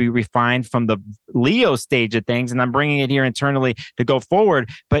needs to be refined from the Leo stage of things. And I'm bringing it here internally to go forward.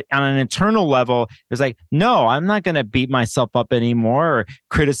 But on an internal level, it's like, no, I'm not going to beat myself up anymore or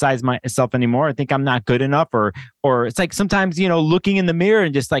criticize myself anymore. I think I'm not good enough. Or it's like sometimes, looking in the mirror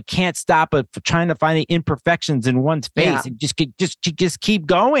and just like can't stop trying to find the imperfections in one's face and just keep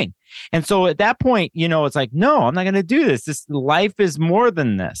going. And so at that point, it's like, no, I'm not going to do this. This life is more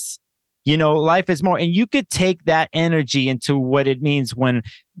than this. Life is more. And you could take that energy into what it means when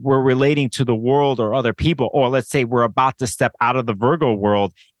we're relating to the world or other people, or let's say we're about to step out of the Virgo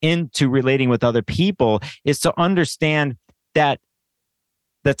world into relating with other people, is to understand that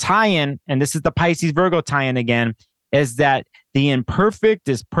the tie-in, and this is the Pisces Virgo tie-in again, is that the imperfect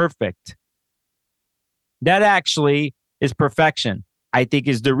is perfect. That actually is perfection. I think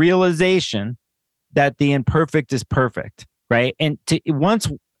is the realization that the imperfect is perfect, right? And once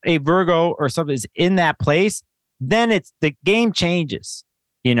a Virgo or something is in that place, then the game changes,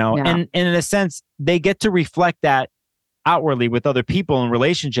 and in a sense, they get to reflect that outwardly with other people and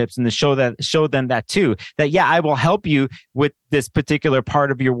relationships, and to show them that too, that, I will help you with this particular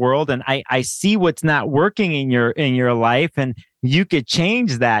part of your world. And I see what's not working in your life, and you could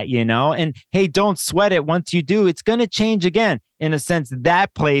change that, and hey, don't sweat it. Once you do, it's going to change again. In a sense,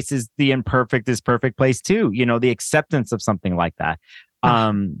 that place is the imperfect is perfect place too, the acceptance of something like that.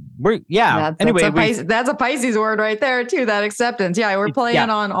 That's a Pisces word right there too. That acceptance. Yeah. We're playing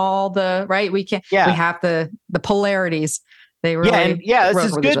on all the, right. We have the polarities. They really, this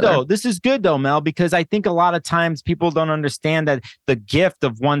is good though. This is good though, Mel, because I think a lot of times people don't understand that the gift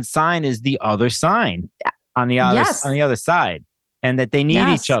of one sign is the other sign on the other side, and that they need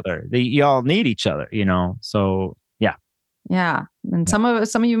each other. You all need each other, so yeah. Yeah. And some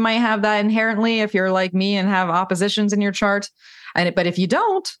of you might have that inherently if you're like me and have oppositions in your chart. But if you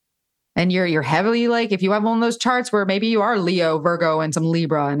don't, and you're heavily like, if you have one of those charts where maybe you are Leo, Virgo, and some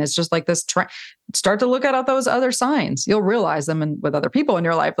Libra, and it's just like this, start to look at those other signs. You'll realize them, and with other people in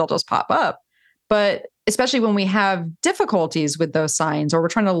your life, they'll just pop up. But especially when we have difficulties with those signs, or we're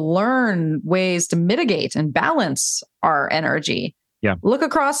trying to learn ways to mitigate and balance our energy, look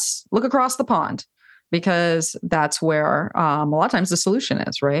across the pond. Because that's where a lot of times the solution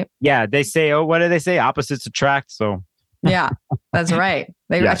is, right? Yeah, they say, what do they say? Opposites attract. So yeah, that's right.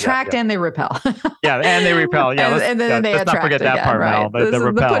 They attract and they repel. And they repel. Yeah, and then they attract. Let's not forget that part, right? Mel. The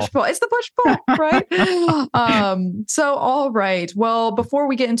repel. The push-pull. It's the push-pull, right? So, all right. Well, before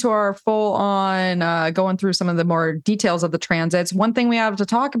we get into our full-on going through some of the more details of the transits, one thing we have to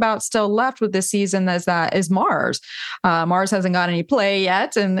talk about still left with this season is Mars. Mars hasn't got any play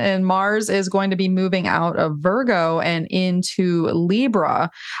yet, and Mars is going to be moving out of Virgo and into Libra.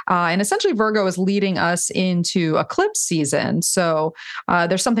 And essentially, Virgo is leading us into eclipse season. So,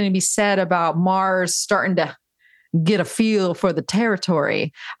 there's something to be said about Mars starting to get a feel for the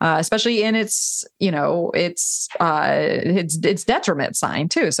territory, especially in its detriment sign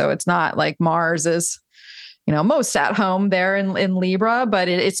too. So it's not like Mars is, most at home there in Libra, but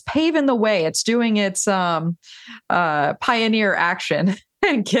it's paving the way. It's doing its pioneer action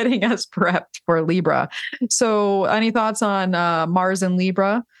and getting us prepped for Libra. So any thoughts on Mars and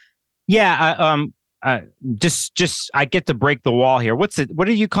Libra? Yeah. Just I get to break the wall here. What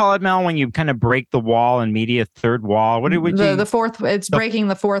do you call it, Mel, when you kind of break the wall in media, third wall? What do we the fourth? It's breaking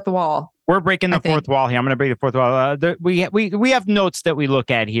the fourth wall. We're breaking the fourth wall here. I'm going to break the fourth wall. We have notes that we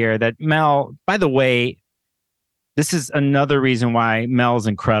look at here that Mel, by the way, this is another reason why Mel's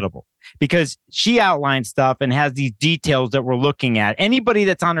incredible, because she outlines stuff and has these details that we're looking at. Anybody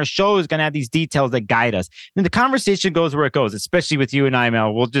that's on her show is going to have these details that guide us. And the conversation goes where it goes, especially with you and I,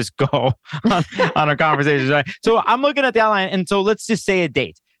 Mel. We'll just go on our conversations. Right? So I'm looking at the outline. And so let's just say a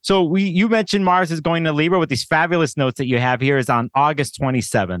date. So you mentioned Mars is going to Libra with these fabulous notes that you have here is on August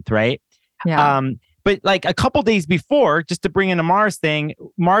 27th, right? Yeah. But like a couple days before, just to bring in a Mars thing,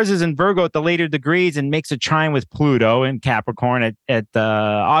 Mars is in Virgo at the later degrees and makes a trine with Pluto in Capricorn at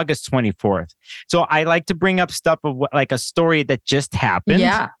August 24th. So I like to bring up stuff of like a story that just happened.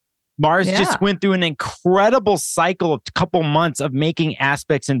 Yeah. Mars just went through an incredible cycle of a couple months of making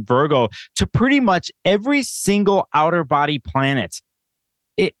aspects in Virgo to pretty much every single outer body planet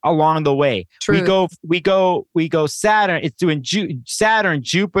along the way. True. We go Saturn. It's doing Saturn,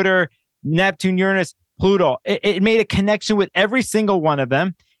 Jupiter, Neptune, Uranus, Pluto. It made a connection with every single one of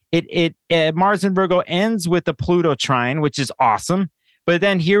them. Mars in Virgo ends with the Pluto trine, which is awesome. But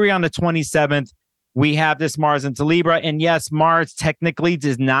then here on the 27th, we have this Mars into Libra. And yes, Mars technically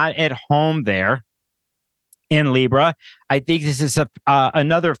is not at home there in Libra. I think this is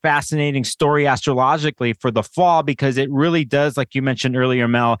another fascinating story astrologically for the fall, because it really does, like you mentioned earlier,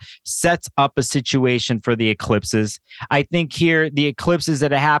 Mel, sets up a situation for the eclipses. I think here, the eclipses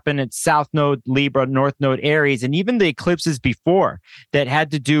that happen at South Node Libra, North Node Aries, and even the eclipses before that had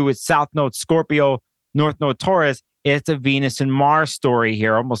to do with South Node Scorpio, North Node Taurus, it's a Venus and Mars story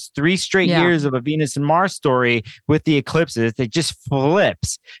here. Almost 3 straight years of a Venus and Mars story with the eclipses. It just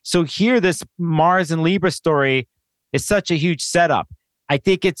flips. So here, this Mars and Libra story is such a huge setup. I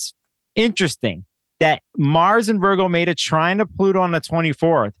think it's interesting that Mars and Virgo made a trine to Pluto on the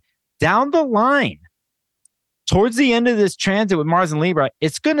 24th. Down the line, towards the end of this transit with Mars and Libra,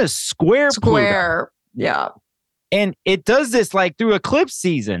 it's going to square Pluto. Yeah. And it does this like through eclipse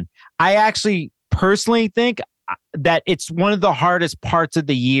season. I actually personally think that it's one of the hardest parts of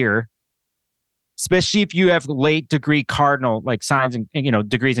the year, especially if you have late degree cardinal like signs and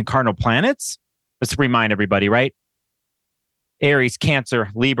degrees in cardinal planets. Let's remind everybody, right? Aries, Cancer,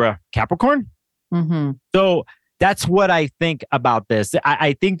 Libra, Capricorn. Mm-hmm. So that's what I think about this.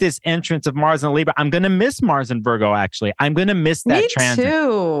 I think this entrance of Mars and Libra, I'm going to miss Mars and Virgo, actually. I'm going to miss that transit. Me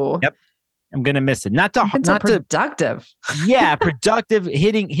too. Yep. I'm going to miss it. Not productive. Yeah, productive,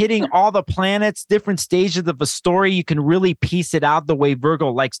 hitting all the planets, different stages of a story. You can really piece it out the way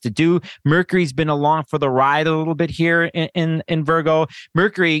Virgo likes to do. Mercury's been along for the ride a little bit here in Virgo.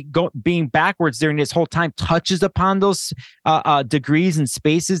 Mercury being backwards during this whole time touches upon those degrees and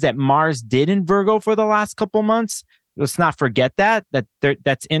spaces that Mars did in Virgo for the last couple months. Let's not forget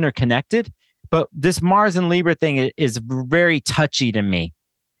that's interconnected. But this Mars and Libra thing is very touchy to me.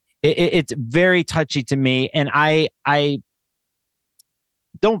 It's very touchy to me, and I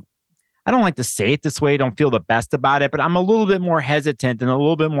don't like to say it this way. Don't feel the best about it, but I'm a little bit more hesitant and a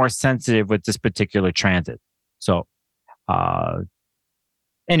little bit more sensitive with this particular transit. So,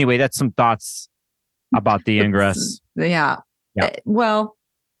 anyway, that's some thoughts about the ingress. Yeah. Well,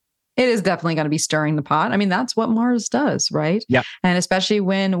 it is definitely going to be stirring the pot. I mean, that's what Mars does, right? Yeah. And especially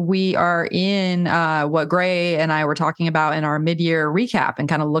when we are in what Gray and I were talking about in our mid-year recap and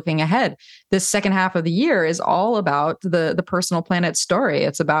kind of looking ahead. This second half of the year is all about the personal planet story.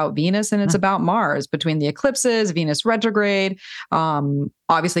 It's about Venus and it's about Mars between the eclipses, Venus retrograde,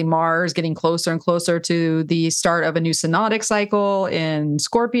 obviously Mars getting closer and closer to the start of a new synodic cycle in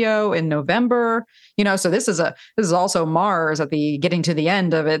Scorpio in November. So this is also Mars at the getting to the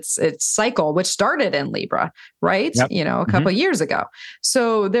end of its cycle, which started in Libra, right? Yep. A couple of years ago.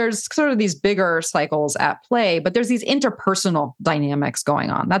 So there's sort of these bigger cycles at play, but there's these interpersonal dynamics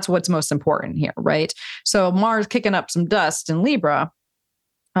going on. That's what's most important here, right? So Mars kicking up some dust in Libra.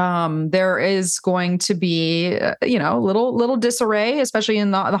 There is going to be, little disarray, especially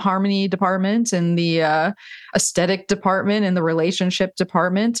in the harmony department and the aesthetic department and the relationship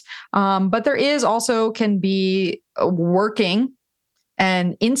department. But there is also can be working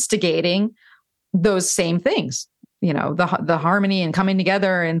and instigating those same things, the harmony and coming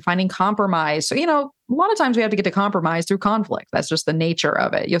together and finding compromise. So, a lot of times we have to get to compromise through conflict. That's just the nature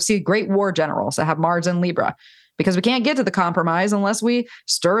of it. You'll see great war generals that have Mars and Libra, because we can't get to the compromise unless we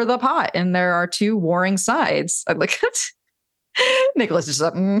stir the pot and there are two warring sides. I look at Nicholas just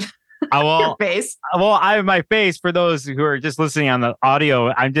up your face. Well, I have my face for those who are just listening on the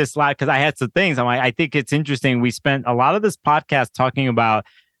audio. I'm just like, because I had some things. I'm like, I think it's interesting. We spent a lot of this podcast talking about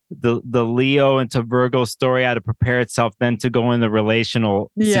the Leo into Virgo story, how to prepare itself then to go in the relational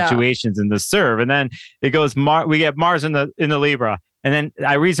situations and the serve. And then it goes, we get Mars in the Libra. And then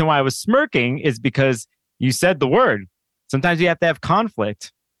the reason why I was smirking is because you said the word. Sometimes you have to have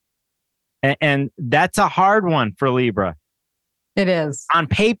conflict. And that's a hard one for Libra. It is. On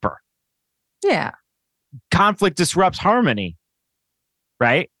paper. Yeah. Conflict disrupts harmony,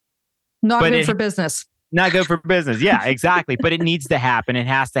 right? Not good for business. Not good for business. Yeah, exactly. But it needs to happen. It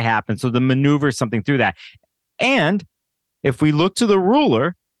has to happen. So the maneuver something through that. And if we look to the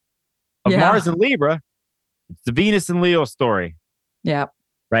ruler of Mars and Libra, it's the Venus and Leo story. Yeah.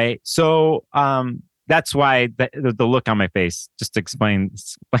 Right. So that's why the look on my face, just to explain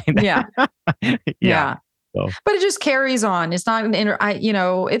that. Yeah. Yeah. So. But it just carries on. It's not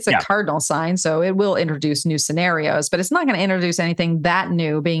it's a cardinal sign, so it will introduce new scenarios, but it's not going to introduce anything that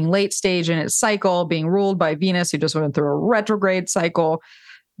new, being late stage in its cycle, being ruled by Venus, who just went through a retrograde cycle.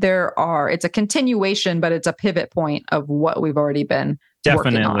 It's a continuation, but it's a pivot point of what we've already been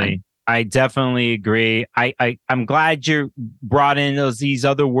working on. I definitely agree. I'm glad you brought in these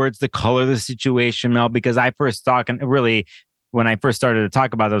other words to color the situation, Mel, because when I first started to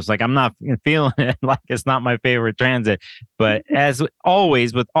talk about it, I was like, I'm not feeling it. Like, it's not my favorite transit. But as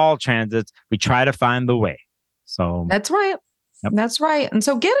always, with all transits, we try to find the way. So that's right. Yep. That's right. And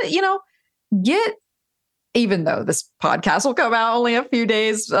so even though this podcast will come out only a few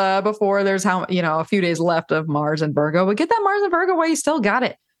days before there's a few days left of Mars and Virgo, but get that Mars and Virgo while you still got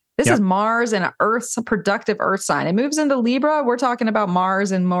it. This is Mars and a productive Earth sign. It moves into Libra. We're talking about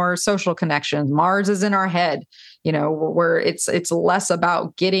Mars and more social connections. Mars is in our head, where it's less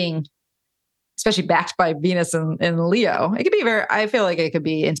about getting, especially backed by Venus and Leo. It could be I feel like it could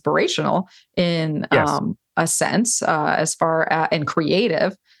be inspirational in a sense, as far as and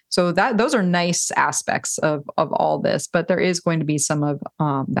creative. So those are nice aspects of all this, but there is going to be some of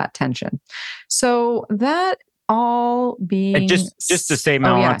that tension. So that all being and just to say,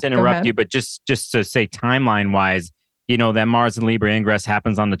 Mel, not to interrupt you, but just to say timeline wise, that Mars and Libra ingress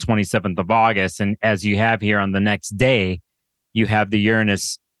happens on the 27th of August. And as you have here on the next day, you have the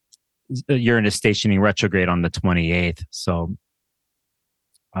Uranus stationing retrograde on the 28th. So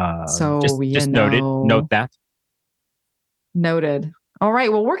just note that. Noted. All right.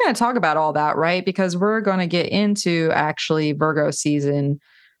 Well, we're going to talk about all that, right? Because we're going to get into actually Virgo season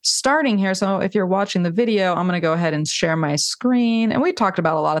starting here. So if you're watching the video, I'm going to go ahead and share my screen. And we talked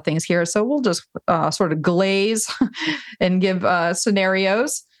about a lot of things here. So we'll just sort of glaze and give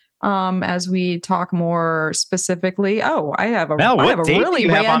scenarios as we talk more specifically. Oh, I have a really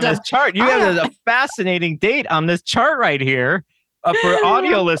random on this chart. You have a fascinating date on this chart right here. For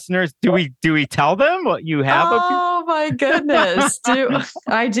audio listeners, do we tell them what you have? Oh my goodness.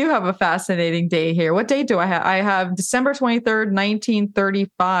 I do have a fascinating day here. What date do I have? I have December 23rd,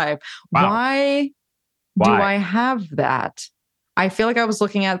 1935. Wow. Why do I have that? I feel like I was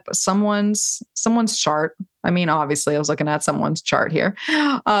looking at someone's chart. I mean, obviously I was looking at someone's chart here.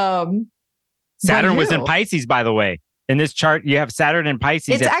 Saturn was in Pisces, by the way. In this chart, you have Saturn and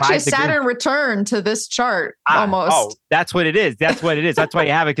Pisces. It's actually Saturn return to this chart almost. Oh, that's what it is. That's what it is. That's why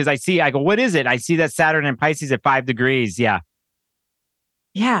you have it. Because I go, what is it? I see that Saturn and Pisces at 5 degrees. Yeah.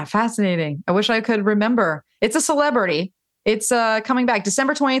 Yeah. Fascinating. I wish I could remember. It's a celebrity. It's coming back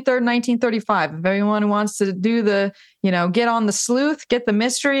December 23rd, 1935. If anyone wants to do the, get on the sleuth, get the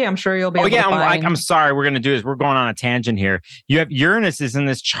mystery, I'm sure you'll be able to find. I'm sorry. We're going to do this. We're going on a tangent here. You have Uranus is in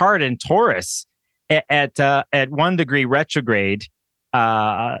this chart in Taurus at 1 degree retrograde.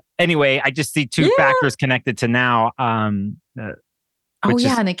 Anyway, I just see two factors connected to now. And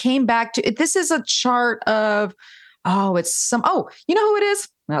it came back to this is a chart of you know who it is?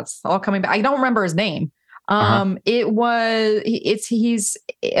 That's all coming back. I don't remember his name. He's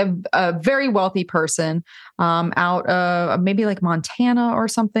a very wealthy person out of maybe like Montana or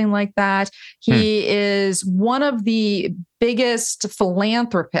something like that. He is one of the biggest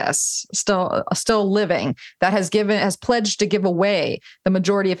philanthropists still living that has pledged to give away the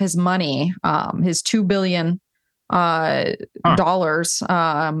majority of his money, his $2 billion dollars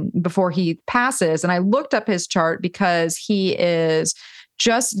before he passes. And I looked up his chart because he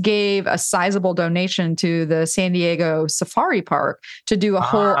just gave a sizable donation to the San Diego Safari Park to do a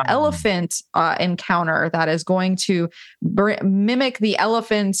whole elephant encounter that is going to mimic the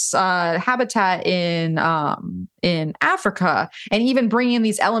elephant's habitat in Africa, and even bring in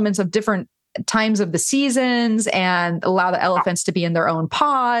these elements of different times of the seasons and allow the elephants to be in their own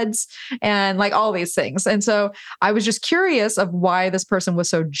pods and like all these things. And so I was just curious of why this person was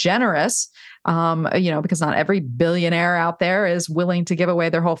so generous, because not every billionaire out there is willing to give away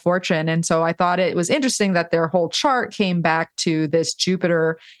their whole fortune. And so I thought it was interesting that their whole chart came back to this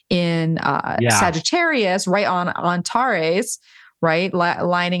Jupiter in Sagittarius, right on Antares, right?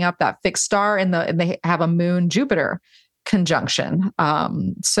 Lining up that fixed star, and they have a moon Jupiter conjunction.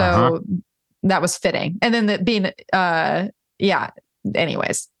 So that was fitting. And then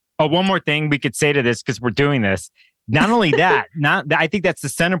anyways. Oh, one more thing we could say to this, because we're doing this. Not only that, I think that's the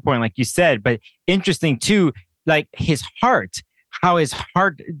center point, like you said, but interesting too, like his heart, how his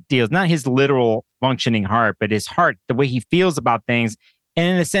heart deals, not his literal functioning heart, but his heart, the way he feels about things.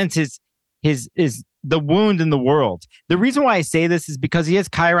 And in a sense, his the wound in the world. The reason why I say this is because he has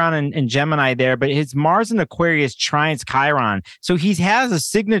Chiron and Gemini there, but his Mars in Aquarius trines Chiron. So he has a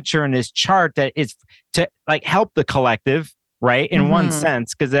signature in his chart that is to like help the collective, right? In one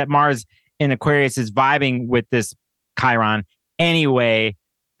sense, because that Mars in Aquarius is vibing with this Chiron. Anyway,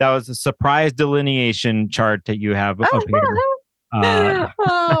 that was a surprise delineation chart that you have up here.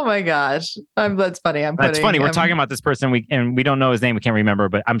 Oh my gosh. That's funny. That's funny. We're talking about this person we don't know his name. We can't remember,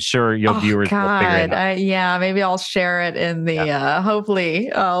 but I'm sure your viewers will figure it out. Maybe I'll share it in the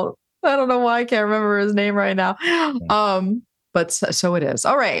hopefully. I don't know why I can't remember his name right now. But so it is.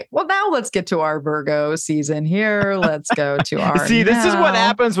 All right. Well, now let's get to our Virgo season here. Let's go to our See, this is what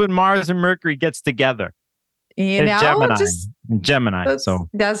happens when Mars and Mercury gets together. Gemini.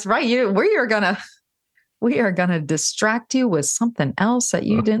 That's right. We are gonna distract you with something else that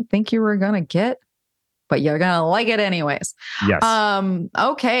you didn't think you were gonna get, but you're gonna like it anyways. Yes.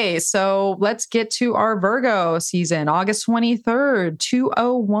 Okay, so let's get to our Virgo season, August 23rd,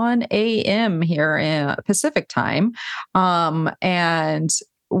 2:01 a.m. here in Pacific time. And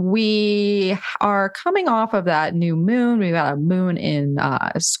we are coming off of that new moon. We've got a moon in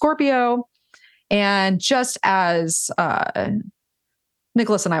Scorpio. And just as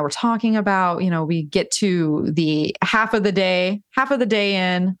Nicholas and I were talking about, we get to the half of the day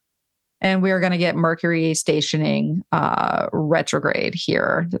in, and we are going to get Mercury stationing retrograde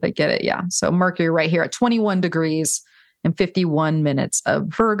here. Did I get it? Yeah. So Mercury right here at 21 degrees and 51 minutes of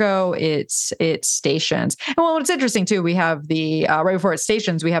Virgo, it stations. And well, what's interesting too, we have the right before it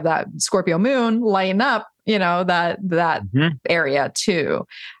stations, we have that Scorpio moon lighting up, that area too.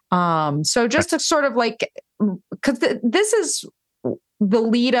 So just to sort of like, because this is the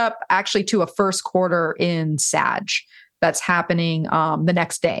lead up actually to a first quarter in Sag that's happening the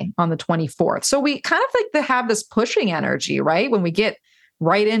next day on the 24th. So we kind of like to have this pushing energy, right? When we get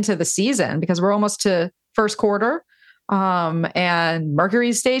right into the season, because we're almost to first quarter. And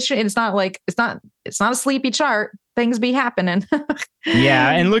Mercury's station, it's not a sleepy chart. Things be happening.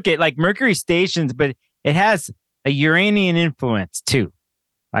 Yeah. And look at like Mercury stations, but it has a Uranian influence too.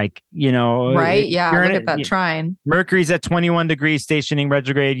 Like, right. Yeah. Look at that trine. Mercury's at 21 degrees stationing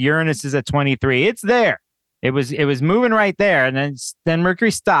retrograde. Uranus is at 23. It's there. It was moving right there. And then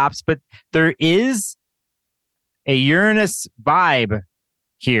Mercury stops, but there is a Uranus vibe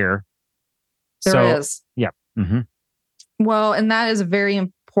here. There is. Yeah. Mm-hmm. Well, and that is very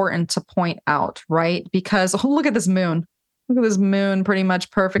important to point out, right? Because look at this moon. Look at this moon pretty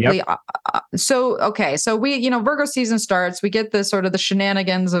much perfectly. Yep. So we, Virgo season starts, we get the sort of the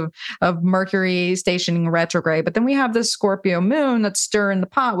shenanigans of Mercury stationing retrograde, but then we have this Scorpio moon that's stirring the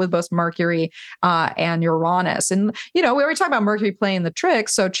pot with both Mercury and Uranus. And, we already talked about Mercury playing the trick.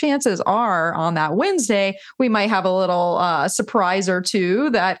 So chances are on that Wednesday, we might have a little surprise or two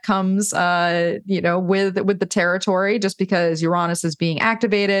that comes, with the territory, just because Uranus is being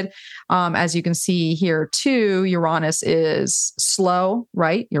activated. As you can see here too, Uranus is slow,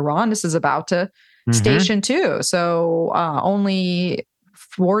 right? Uranus is about to station too. So only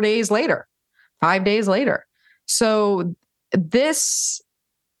 5 days later. So this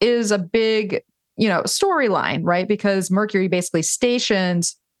is a big, storyline, right? Because Mercury basically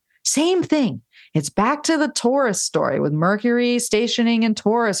stations, same thing. It's back to the Taurus story with Mercury stationing in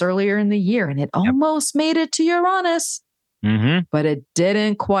Taurus earlier in the year. And it almost made it to Uranus, but it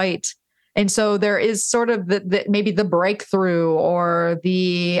didn't quite. And so there is sort of maybe the breakthrough or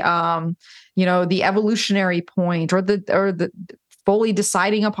the, the evolutionary point or the fully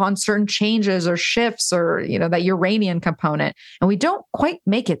deciding upon certain changes or shifts or, that Uranian component. And we don't quite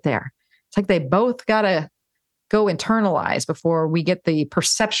make it there. It's like they both got to go internalize before we get the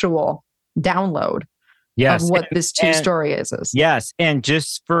perceptual download of what this story is. Yes. And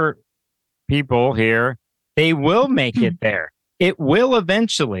just for people here, they will make it there. It will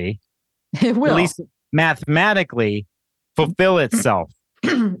eventually. It will. At least mathematically fulfill itself.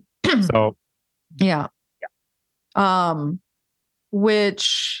 So, yeah.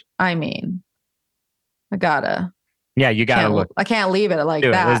 Which I mean, you gotta look. I can't leave it like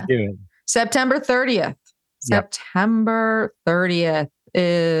that. Let's do it. September 30th. Yep. September 30th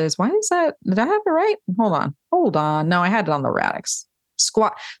is, why is that? Did I have it right? Hold on. No, I had it on the radix.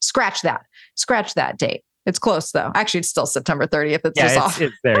 Scratch that date. It's close though. Actually, it's still September 30th. It's just off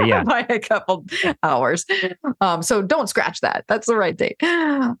it's there. Yeah. by a couple hours. So don't scratch that. That's the right date.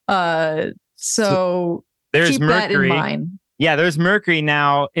 So there's keep Mercury. that in mind. Yeah, there's Mercury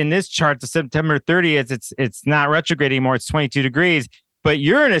now in this chart. The September 30th, it's not retrograde anymore. It's 22 degrees. But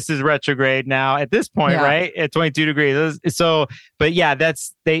Uranus is retrograde now at this point, right? At 22 degrees. So, but yeah,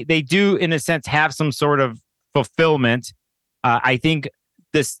 they do in a sense have some sort of fulfillment. I think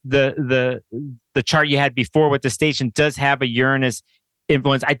the chart you had before with the station does have a Uranus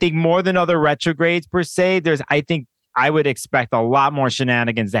influence. I think more than other retrogrades per se. I think I would expect a lot more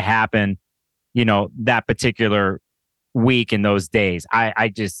shenanigans to happen, that particular week in those days.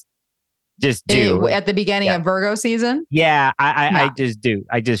 I just do at the beginning of Virgo season. Yeah, I just do.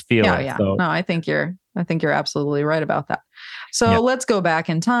 I just feel it. Yeah. So. No, I think you're absolutely right about that. So let's go back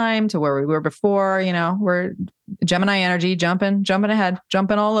in time to where we were before. We're Gemini energy, jumping ahead,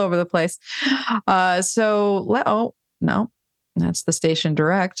 jumping all over the place. No, that's the station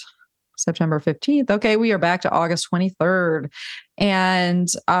direct. September 15th. Okay, we are back to August 23rd. And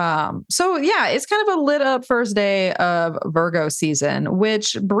it's kind of a lit up first day of Virgo season,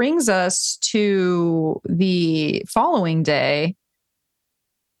 which brings us to the following day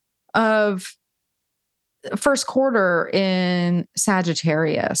of first quarter in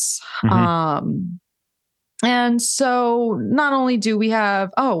Sagittarius. Mm-hmm. And so not only do we have,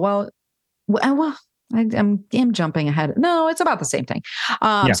 I'm jumping ahead. No, it's about the same thing.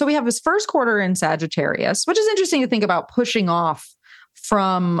 So we have this first quarter in Sagittarius, which is interesting to think about pushing off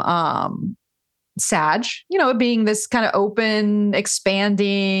from Sag, being this kind of open,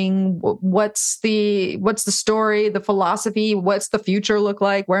 expanding. What's the story, the philosophy? What's the future look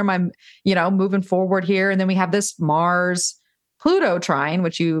like? Where am I, moving forward here? And then we have this Mars Pluto trine,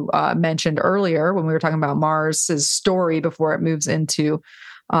 which you mentioned earlier when we were talking about Mars's story before it moves into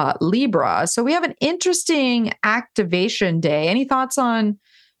Libra. So we have an interesting activation day. Any thoughts on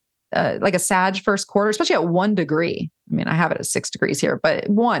like a Sag first quarter, especially at 1 degree? I mean, I have it at 6 degrees here, but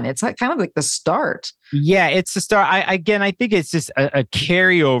it's like kind of like the start. Yeah, it's the start. I think it's just a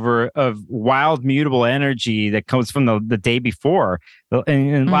carryover of wild mutable energy that comes from the day before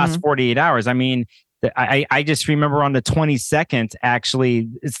in the last 48 hours. I mean, I just remember on the 22nd, actually,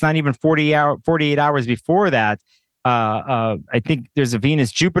 it's not even 48 hours before that. I think there's a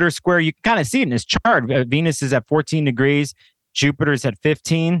Venus-Jupiter square. You can kind of see it in this chart. Venus is at 14 degrees. Jupiter's at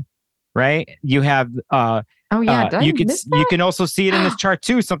 15, right? You have, you can also see it in this chart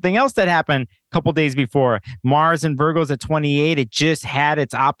too. Something else that happened a couple days before. Mars and Virgo's at 28. It just had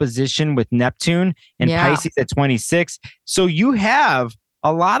its opposition with Neptune and Pisces at 26. So you have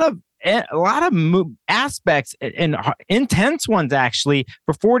a lot of aspects and intense ones actually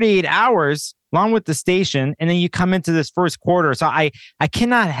for 48 hours along with the station. And then you come into this first quarter. So I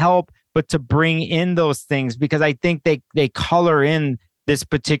cannot help but to bring in those things because I think they color in this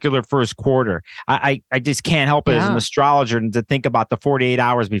particular first quarter. I just can't help it as an astrologer to think about the 48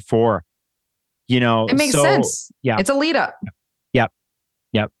 hours before, It makes sense. Yeah. It's a lead up. Yep.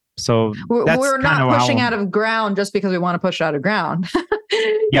 So we're not pushing out of ground just because we want to push out of ground.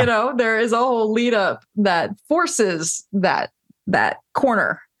 There is a whole lead up that forces that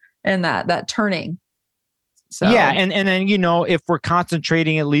corner and that turning. So and then if we're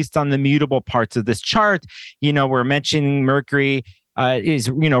concentrating at least on the mutable parts of this chart, we're mentioning Mercury is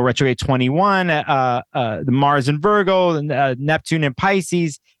retrograde 21, the Mars in Virgo, Neptune in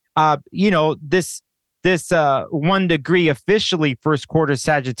Pisces. This 1 degree officially first quarter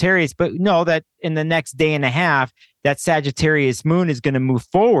Sagittarius, but know that in the next day and a half, that Sagittarius moon is going to move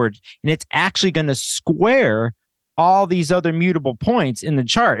forward and it's actually going to square all these other mutable points in the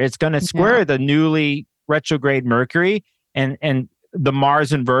chart. It's going to square the newly retrograde Mercury and the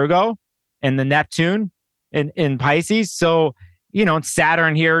Mars in Virgo and the Neptune in Pisces. So,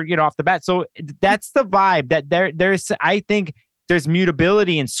 Saturn here, off the bat. So that's the vibe that there's, I think, there's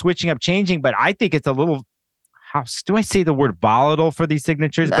mutability and switching up, changing, but I think it's a little, how do I say the word volatile for these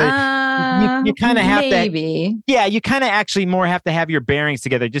signatures? But you kind of have to, you kind of actually more have to have your bearings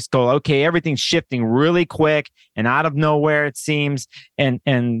together. Just go, okay, everything's shifting really quick and out of nowhere, it seems, and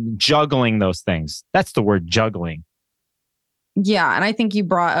juggling those things. That's the word, juggling. Yeah. And I think you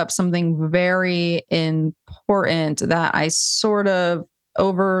brought up something very important that I sort of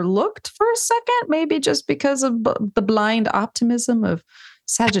overlooked for a second, maybe just because of the blind optimism of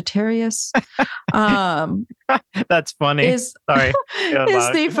Sagittarius. That's funny. Is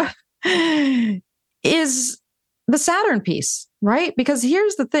the Saturn piece, right? Because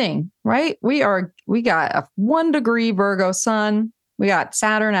here's the thing, right? We got a 1 degree Virgo sun. We got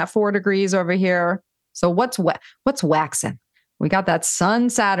Saturn at 4 degrees over here. So what's waxing? we got that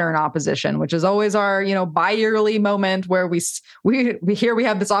Sun-Saturn opposition, which is always our, bi-yearly moment where we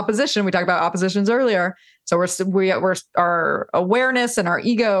have this opposition. We talked about oppositions earlier. So we're our awareness and our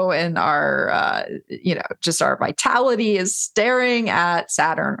ego and our, just our vitality is staring at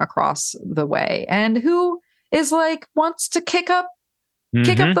Saturn across the way. And who is wants to kick up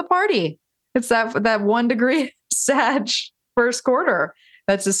the party? It's that 1 degree Sag first quarter.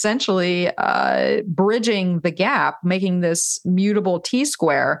 That's essentially bridging the gap, making this mutable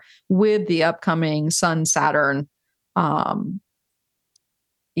T-square with the upcoming Sun-Saturn,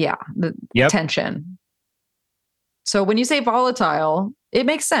 tension. So when you say volatile, it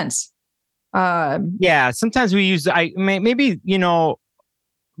makes sense. Sometimes we use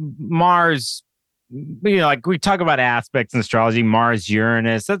Mars. We talk about aspects in astrology, Mars,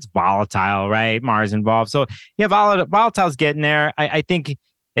 Uranus, that's volatile, right? Mars involved. So volatile's getting there. I think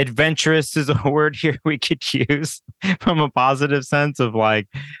adventurous is a word here we could use from a positive sense of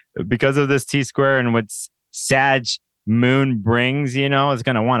because of this T-square and what Sag moon brings, is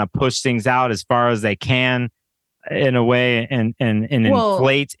going to want to push things out as far as they can in a way and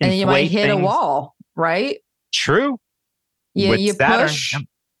inflate and you might hit things. A wall, right? True. Yeah, you push.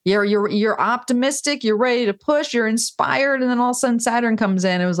 You're optimistic. You're ready to push. You're inspired, and then all of a sudden Saturn comes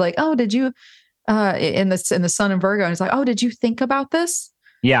in. It was like, oh, did you? In the Sun and Virgo, and it's like, oh, did you think about this?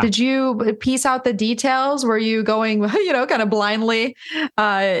 Yeah. Did you piece out the details? Were you going, kind of blindly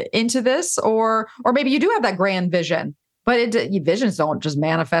into this, or maybe you do have that grand vision, but visions don't just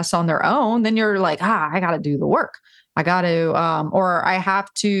manifest on their own. Then you're like, I got to do the work. I got to, or I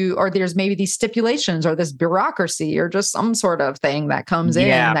have to, or there's maybe these stipulations or this bureaucracy or just some sort of thing that comes in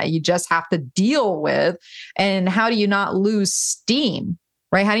that you just have to deal with. And how do you not lose steam,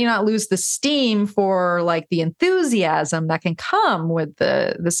 right? How do you not lose the steam for the enthusiasm that can come with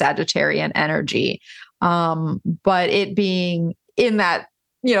the Sagittarian energy? But it being in that,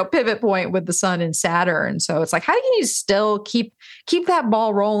 pivot point with the Sun and Saturn. So it's like, how do you still keep that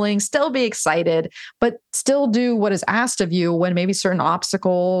ball rolling, still be excited, but still do what is asked of you when maybe certain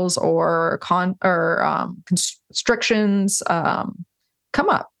obstacles or constrictions come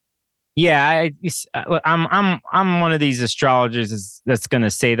up? Yeah, I'm one of these astrologers that's going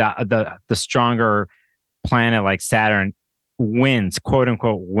to say that the stronger planet like Saturn wins, quote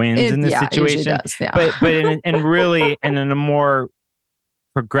unquote, wins in this situation. Does, yeah. But in a more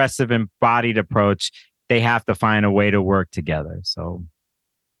progressive embodied approach, they have to find a way to work together. So,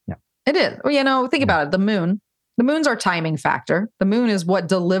 yeah, it is. Well, think about it. The moon's our timing factor. The moon is what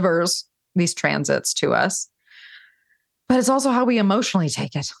delivers these transits to us, but it's also how we emotionally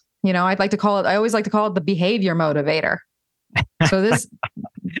take it. I always like to call it the behavior motivator. So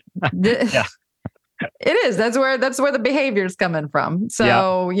yeah. It is. That's where the behavior is coming from.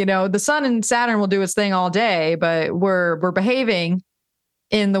 So, the Sun and Saturn will do its thing all day, but we're behaving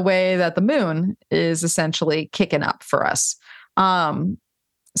in the way that the moon is essentially kicking up for us.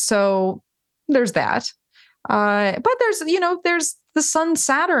 So there's that. But there's the Sun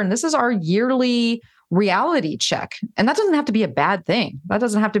Saturn. This is our yearly reality check. And that doesn't have to be a bad thing. That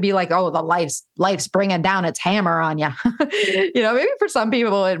doesn't have to be like, oh, the life's bringing down its hammer on you. Maybe for some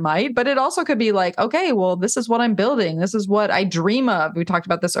people it might, but it also could be like, okay, well, this is what I'm building. This is what I dream of. We talked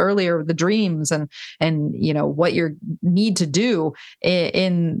about this earlier, the dreams and what you need to do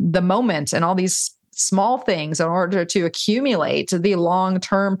in the moment and all these small things in order to accumulate the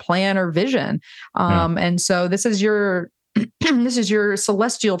long-term plan or vision. And so this is your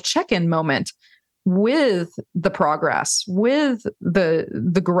celestial check-in moment with the progress, with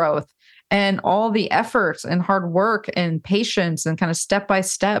the growth and all the efforts and hard work and patience and kind of step by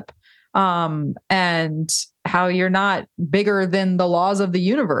step, and how you're not bigger than the laws of the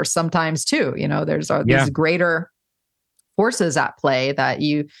universe sometimes too. There's these greater forces at play that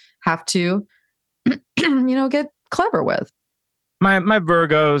you have to, get clever with. My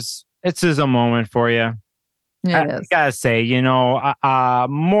Virgos, it's just a moment for you. Yeah, it is. I gotta say,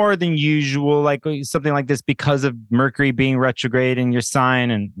 more than usual, like something like this, because of Mercury being retrograde in your sign,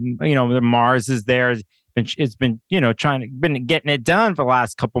 and the Mars is there. It's been been getting it done for the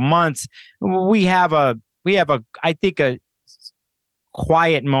last couple months. We have I think a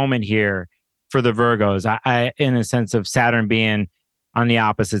quiet moment here for the Virgos. I in a sense of Saturn being on the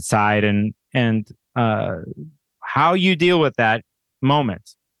opposite side, and how you deal with that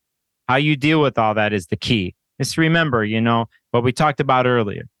moment, how you deal with all that is the key. Just remember, what we talked about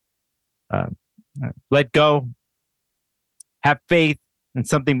earlier. Let go. Have faith in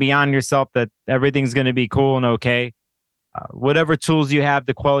something beyond yourself, that everything's going to be cool and okay. Whatever tools you have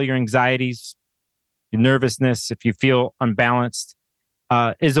to quell your anxieties, your nervousness, if you feel unbalanced,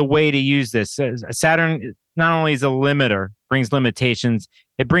 is a way to use this. Saturn, not only is a limiter, brings limitations,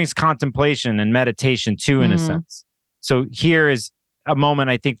 it brings contemplation and meditation too, in a sense. So here is a moment,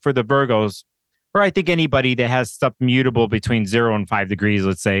 I think, for the Virgos, or I think anybody that has stuff mutable between 0 and 5 degrees,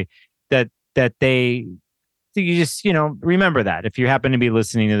 let's say, that you just, remember that if you happen to be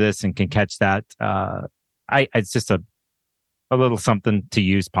listening to this and can catch that, it's just a little something to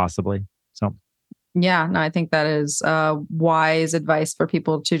use possibly. So. Yeah, no, I think that is wise advice for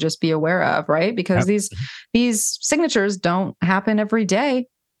people to just be aware of, right? Because these signatures don't happen every day.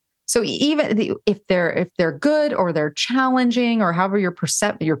 So even if they're good or they're challenging or however you're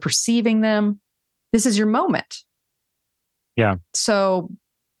perceiving them, this is your moment. Yeah. So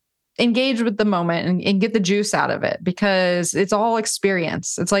engage with the moment and get the juice out of it, because it's all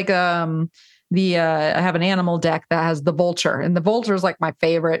experience. It's like I have an animal deck that has the vulture, and the vulture is like my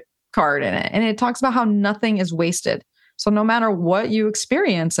favorite card in it. And it talks about how nothing is wasted. So no matter what you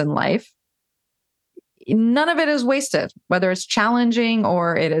experience in life, none of it is wasted, whether it's challenging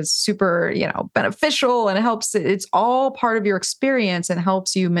or it is super, beneficial, and it's all part of your experience and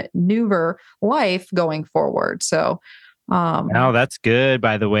helps you maneuver life going forward. So, oh, that's good.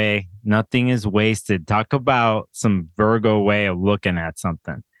 By the way, nothing is wasted. Talk about some Virgo way of looking at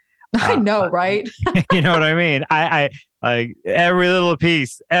something. I know, right? You know what I mean? I like every little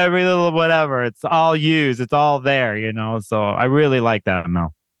piece, every little whatever. It's all used. It's all there. So I really like that,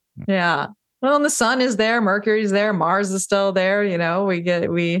 Mel. Yeah. Well, and the sun is there, Mercury's there, Mars is still there.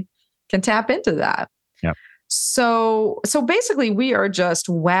 We can tap into that. Yeah. So basically, we are just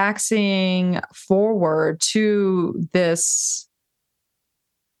waxing forward to this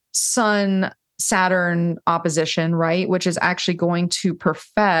Sun Saturn opposition, right? Which is actually going to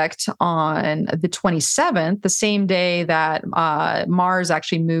perfect on the 27th, the same day that Mars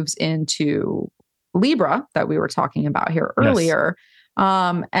actually moves into Libra that we were talking about here earlier.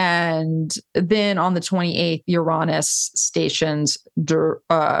 Yes. And then on the 28th, Uranus stations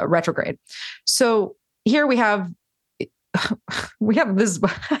retrograde. So here we have this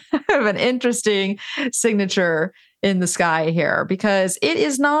an interesting signature in the sky here, because it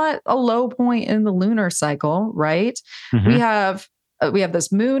is not a low point in the lunar cycle, right? Mm-hmm. We have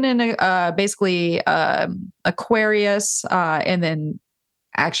this moon in basically Aquarius, and then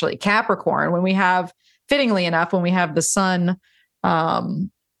actually Capricorn. When we have, fittingly enough, when we have the Sun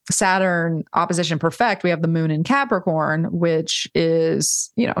Saturn opposition perfect, we have the moon in Capricorn, which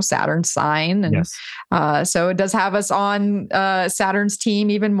is, Saturn's sign. And yes. So it does have us on Saturn's team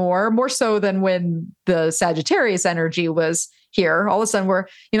even more so than when the Sagittarius energy was here. All of a sudden we're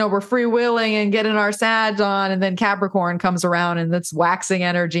freewheeling and getting our Sag on, and then Capricorn comes around and it's waxing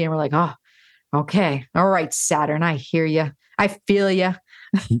energy. And we're like, oh, okay. All right, Saturn, I hear you. I feel you.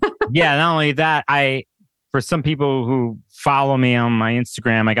 Yeah. Not only that, for some people who follow me on my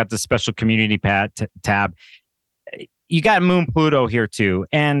Instagram, I got the special community tab. You got Moon Pluto here too.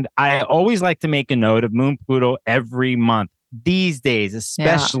 And I always like to make a note of Moon Pluto every month these days,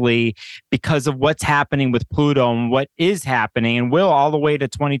 especially because of what's happening with Pluto and what is happening and will all the way to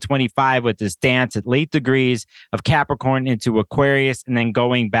 2025 with this dance at late degrees of Capricorn into Aquarius and then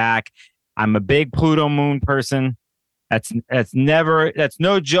going back. I'm a big Pluto Moon person. That's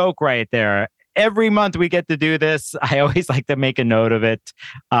no joke right there. Every month we get to do this. I always like to make a note of it.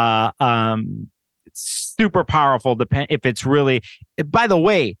 It's super powerful. If it's really, by the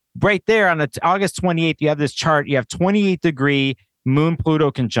way, right there on August 28th, you have this chart. You have 28-degree Moon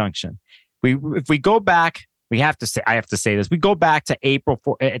Pluto conjunction. If we go back, I have to say this. We go back to April.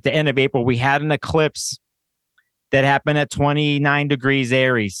 At the end of April, we had an eclipse that happened at 29 degrees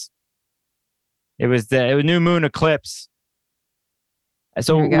Aries. It was the new moon eclipse.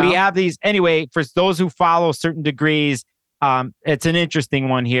 So we have these anyway. For those who follow certain degrees, it's an interesting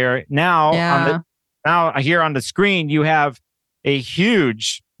one here. Now, here on the screen, you have a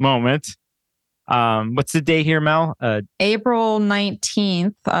huge moment. What's the day here, Mel? April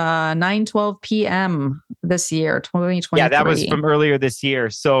 19th, 9:12 p.m. this year, 2023. Yeah, that was from earlier this year.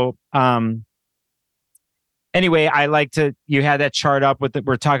 So, anyway, you had that chart up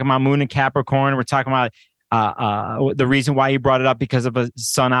we're talking about Moon and Capricorn. We're talking about the reason why you brought it up because of a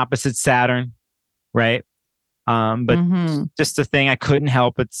Sun opposite Saturn, right? But just the thing, I couldn't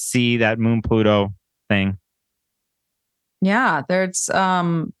help but see that Moon Pluto thing. Yeah, there's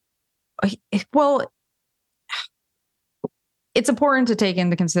it's important to take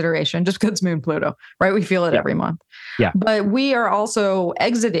into consideration just because Moon Pluto, right? We feel it every month. Yeah. But we are also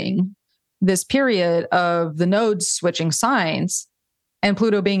exiting this period of the nodes switching signs and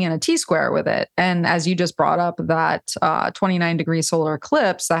Pluto being in a T-square with it. And as you just brought up, that 29-degree solar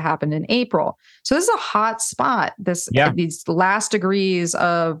eclipse that happened in April. So this is a hot spot, these last degrees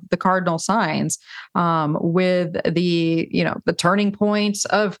of the cardinal signs, with the turning points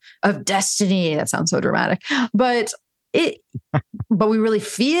of destiny. That sounds so dramatic, but we really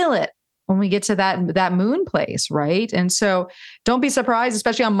feel it when we get to that moon place, right? And so don't be surprised,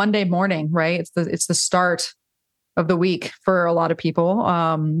 especially on Monday morning, right? It's the start of the week for a lot of people,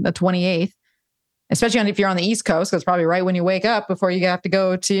 the 28th, especially if you're on the East Coast, because probably right when you wake up before you have to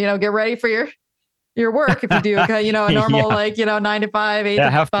go to, get ready for your work. If you do, a normal, 9 to 5, 8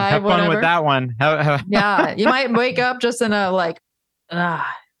 to 5, have whatever. fun with that one. Yeah. You might wake up just in a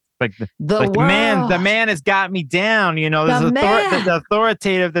the man has got me down. There's the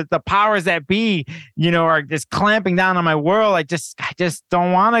authoritative, that the powers that be, are just clamping down on my world. I just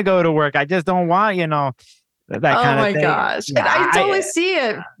don't want to go to work. I just don't want, that kind of thing. Oh my gosh. Yeah, I totally see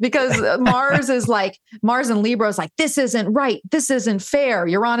it, because Mars and Libra is like, this isn't right. This isn't fair.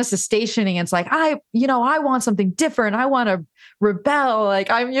 Uranus is stationing. It's like, I want something different. I want to rebel.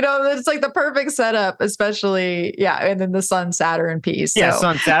 It's like the perfect setup, especially, and then the Sun Saturn piece. Yeah.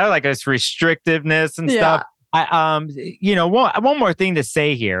 Sun Saturn, like this restrictiveness and stuff. One more thing to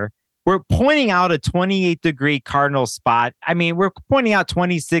say here. We're pointing out a 28-degree cardinal spot. I mean, we're pointing out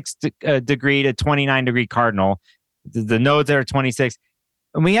 26-degree to 29-degree cardinal. The nodes that are 26.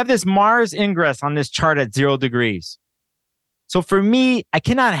 And we have this Mars ingress on this chart at 0 degrees. So for me, I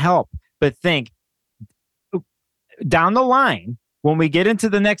cannot help but think down the line, when we get into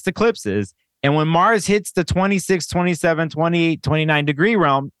the next eclipses, and when Mars hits the 26, 27, 28, 29-degree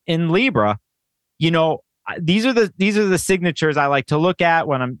realm in Libra, these are the signatures I like to look at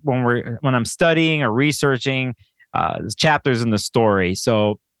when I'm studying or researching chapters in the story.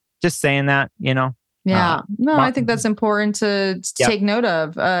 So just saying that, Yeah. No, I think that's important to take note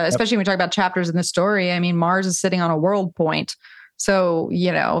of, especially when we talk about chapters in the story. I mean, Mars is sitting on a world point. So,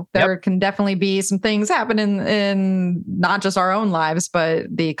 there can definitely be some things happening in not just our own lives, but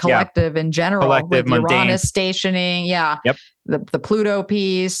the collective in general, with Uranus stationing. Yeah. Yep. The Pluto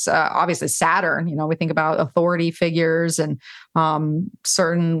piece, obviously Saturn, we think about authority figures and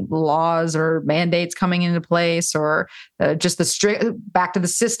certain laws or mandates coming into place, or just back to the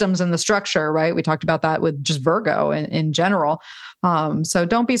systems and the structure, right? We talked about that with just Virgo in general. So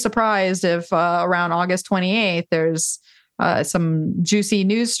don't be surprised if around August 28th, there's some juicy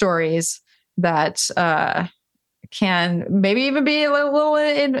news stories that can maybe even be a little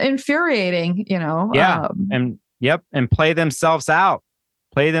infuriating, Yeah. And play themselves out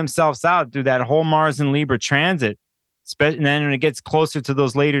through that whole Mars and Libra transit. And then when it gets closer to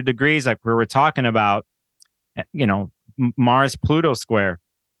those later degrees, like we were talking about, Mars Pluto square.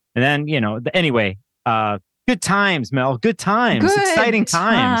 And then, anyway, good times, Mel. Good times. Exciting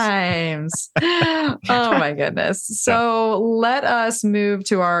times. Oh my goodness. So let us move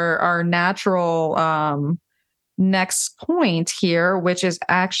to our natural next point here, which is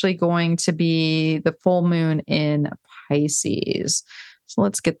actually going to be the full moon in Pisces. So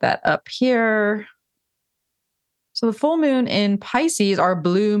let's get that up here. So the full moon in Pisces, our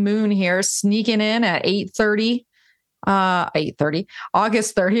blue moon here, sneaking in at 8:30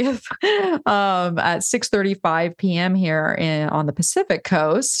 August 30th, at 6:35 p.m. here on the Pacific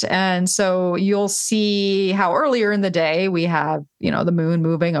coast. And so you'll see how earlier in the day we have, the moon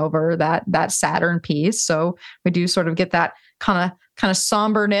moving over that Saturn piece. So we do sort of get that kind of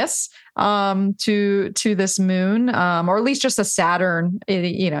somberness to this moon, or at least just a Saturn.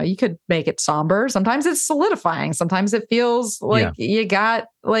 You could make it somber. Sometimes it's solidifying. Sometimes it feels like you got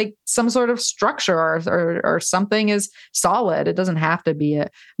like some sort of structure or something is solid. It doesn't have to be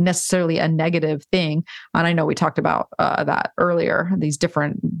necessarily a negative thing. And I know we talked about that earlier, these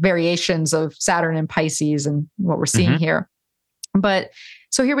different variations of Saturn and Pisces and what we're seeing here. But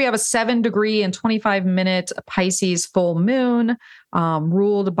so here we have a 7-degree and 25-minute Pisces full moon,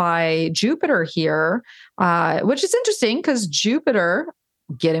 ruled by Jupiter here, which is interesting because Jupiter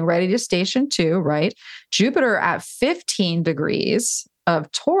getting ready to station 2, right? Jupiter at 15 degrees of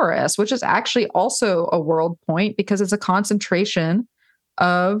Taurus, which is actually also a world point because it's a concentration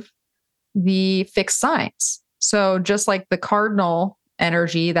of the fixed signs. So just like the cardinal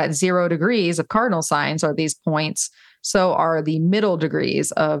energy, that 0 degrees of cardinal signs are these points, so are the middle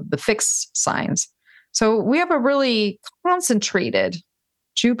degrees of the fixed signs. So we have a really concentrated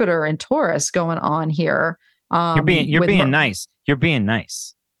Jupiter and Taurus going on here. You're being nice. You're being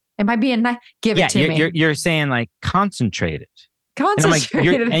nice. Am I being nice? Give it to me. You're saying like concentrated.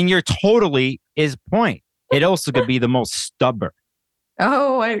 Concentrated. And you're totally is point. It also could be the most stubborn.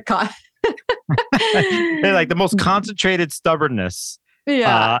 Oh, They're like the most concentrated stubbornness.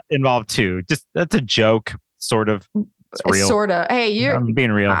 Yeah. involved too. Just that's a joke, sort of. It's real. Sort of. Hey, I'm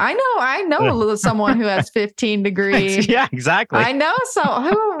being real. I know someone who has 15 degree. Yeah, exactly. I know. So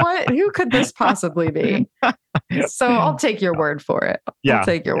who could this possibly be? So I'll take your word for it. I'll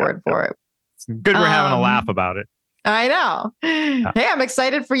take your word for it. It's good we're having a laugh about it. I know. Hey, I'm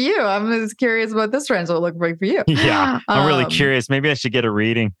excited for you. I'm just curious about this trends will look like for you. Yeah, I'm really curious. Maybe I should get a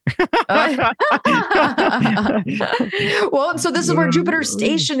reading. Well, so this is where Jupiter's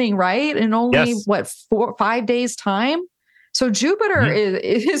stationing, right? In only 5 days time. So Jupiter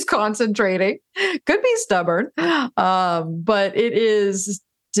is concentrating. Could be stubborn, but it is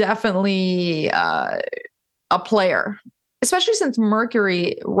definitely a player. Especially since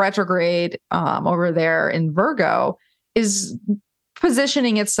Mercury retrograde over there in Virgo is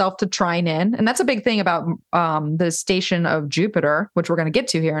positioning itself to trine in. And that's a big thing about the station of Jupiter, which we're going to get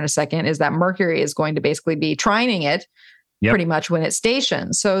to here in a second, is that Mercury is going to basically be trining it pretty much when it's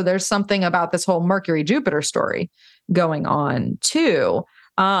stationed. So there's something about this whole Mercury-Jupiter story going on too.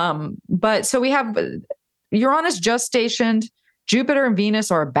 But so we have Uranus just stationed, Jupiter and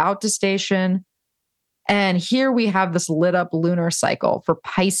Venus are about to station. And here we have this lit up lunar cycle for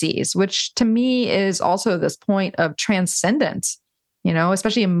Pisces, which to me is also this point of transcendence,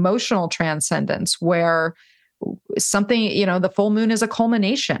 especially emotional transcendence, where something, the full moon is a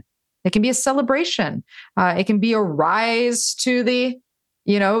culmination. It can be a celebration. It can be a rise to the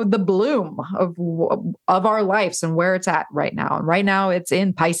bloom of our lives and where it's at right now. And right now it's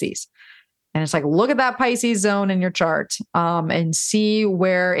in Pisces. And it's like, look at that Pisces zone in your chart and see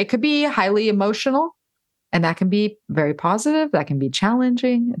where it could be highly emotional. And that can be very positive. That can be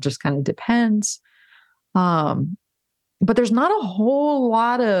challenging. It just kind of depends. But there's not a whole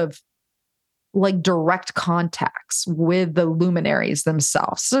lot of direct contacts with the luminaries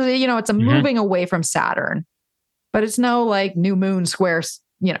themselves. So, it's a moving away from Saturn, but it's no new moon squares,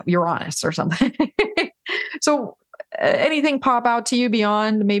 Uranus or something. So anything pop out to you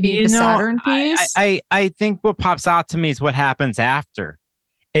beyond maybe the Saturn piece? I think what pops out to me is what happens after.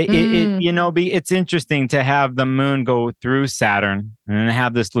 It's interesting to have the moon go through Saturn and then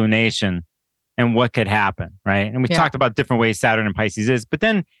have this lunation and what could happen, right? And we talked about different ways Saturn and Pisces is, but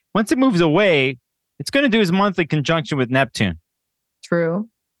then once it moves away, it's going to do its monthly conjunction with Neptune. True.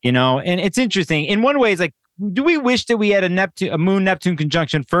 And it's interesting. In one way, it's like, do we wish that we had a moon Neptune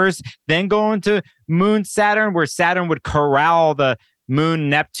conjunction first, then go into moon Saturn, where Saturn would corral the moon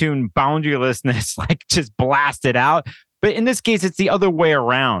Neptune boundarylessness, just blast it out? But in this case, it's the other way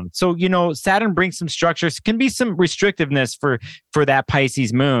around. So, Saturn brings some structures, can be some restrictiveness for that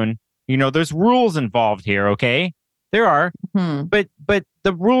Pisces moon. There's rules involved here, okay? There are. But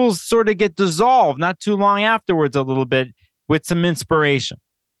the rules sort of get dissolved not too long afterwards a little bit with some inspiration,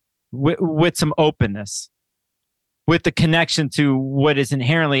 with some openness, with the connection to what is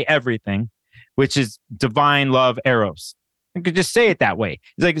inherently everything, which is divine love, eros. I could just say it that way.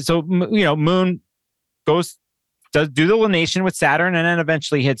 It's like, so, moon does do the lunation with Saturn and then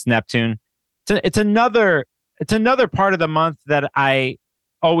eventually hits Neptune. It's another part of the month that I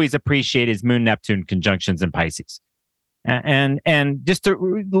always appreciate is moon Neptune conjunctions in Pisces, and just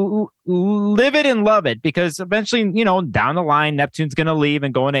to live it and love it, because eventually, down the line, Neptune's going to leave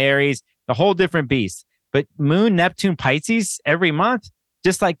and go into Aries, a whole different beast. But moon Neptune Pisces every month,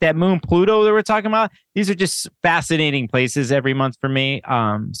 just like that moon Pluto that we're talking about, these are just fascinating places every month for me.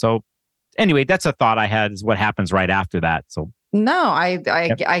 So anyway, that's a thought I had, is what happens right after that. So no, I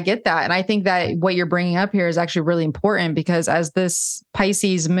get that. And I think that what you're bringing up here is actually really important, because as this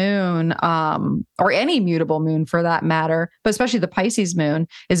Pisces moon, or any mutable moon for that matter, but especially the Pisces moon,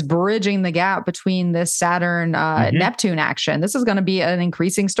 is bridging the gap between this Saturn Neptune action. This is going to be an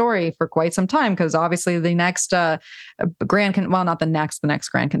increasing story for quite some time, because obviously the next the next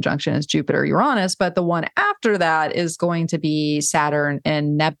grand conjunction is Jupiter Uranus, but the one after that is going to be Saturn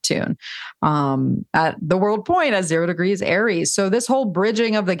and Neptune at the world point at 0 degrees Aries. So this whole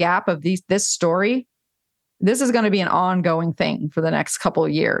bridging of the gap of this story, this is going to be an ongoing thing for the next couple of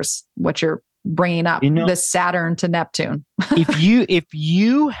years. What you're bringing up, this Saturn to Neptune. if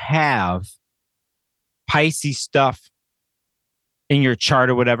you have Pisces stuff in your chart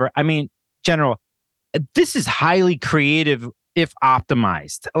or whatever, I mean, general, this is highly creative if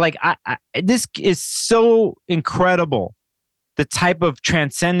optimized. This is so incredible. The type of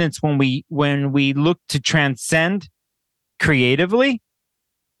transcendence when we look to transcend creatively.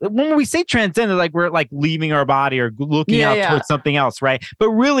 When we say transcend, we're leaving our body or looking out towards something else, right?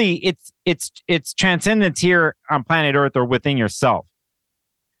 But really, it's transcendence here on planet Earth or within yourself.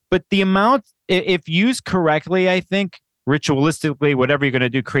 But the amount, if used correctly, I think ritualistically, whatever you're going to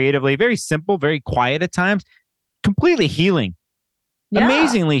do creatively, very simple, very quiet at times, completely healing.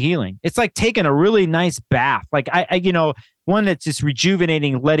 Amazingly healing. It's like taking a really nice bath. Like one that's just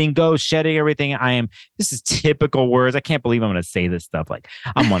rejuvenating, letting go, shedding everything. This is typical words. I can't believe I'm going to say this stuff. Like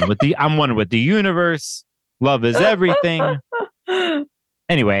I'm one with the universe. Love is everything.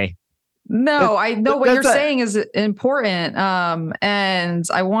 Anyway. No, I know what you're saying is important. And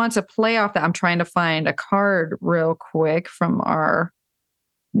I want to play off that. I'm trying to find a card real quick from our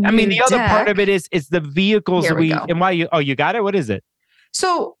the other part of it is the vehicles and why you got it? What is it?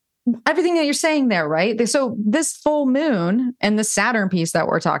 So everything that you're saying there, right? So this full moon and the Saturn piece that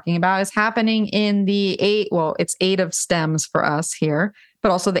we're talking about is happening in the it's 8 of stems for us here,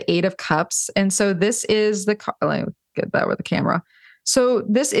 but also the 8 of cups. And so this is let me get that with the camera. So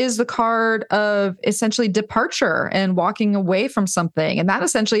this is the card of essentially departure and walking away from something. And that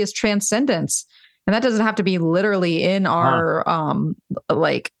essentially is transcendence. And that doesn't have to be literally in our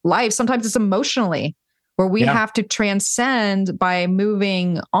life. Sometimes it's emotionally where we have to transcend by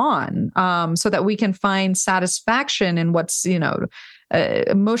moving on so that we can find satisfaction in what's,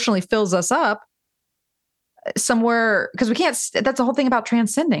 emotionally fills us up somewhere. Because we can't, that's the whole thing about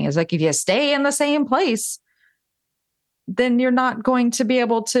transcending is like if you stay in the same place, then you're not going to be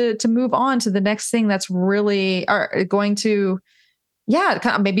able to move on to the next thing that's really going to,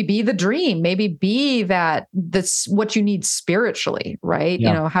 maybe be the dream, maybe be that's what you need spiritually, right?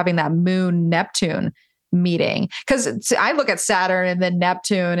 Yeah. Having that moon Neptune meeting. Because I look at Saturn and then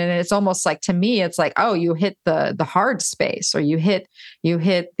Neptune, and it's almost like, to me, it's like, oh, you hit the hard space, or you hit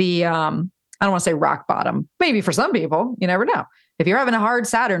the I don't want to say rock bottom. Maybe for some people, you never know. If you're having a hard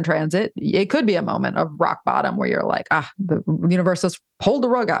Saturn transit, it could be a moment of rock bottom where you're like, the universe has pulled the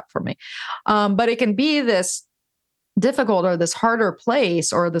rug out for me. But it can be this difficult or this harder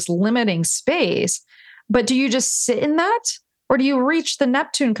place or this limiting space. But do you just sit in that? Or do you reach the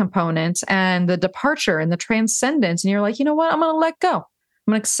Neptune component and the departure and the transcendence? And you're like, you know what? I'm going to let go.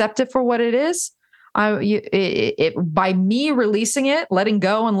 I'm going to accept it for what it is. By me releasing it, letting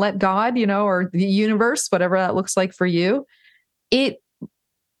go and let God, or the universe, whatever that looks like for you, it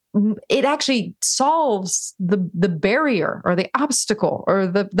actually solves the barrier or the obstacle or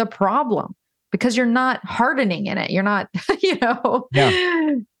the problem because you're not hardening in it. You're not,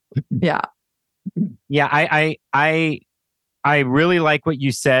 Yeah. Yeah. I really like what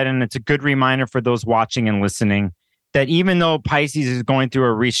you said. And it's a good reminder for those watching and listening that even though Pisces is going through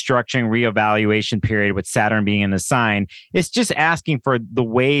a restructuring, reevaluation period with Saturn being in the sign, it's just asking for the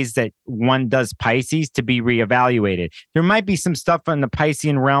ways that one does Pisces to be reevaluated. There might be some stuff in the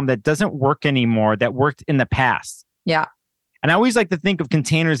Piscean realm that doesn't work anymore that worked in the past. Yeah. And I always like to think of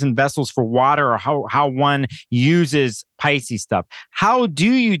containers and vessels for water or how one uses Pisces stuff. How do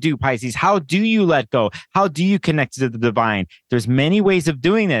you do Pisces? How do you let go? How do you connect to the divine? There's many ways of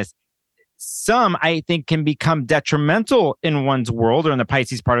doing this. Some, I think, can become detrimental in one's world or in the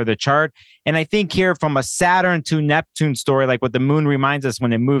Pisces part of the chart. And I think here from a Saturn to Neptune story, like what the moon reminds us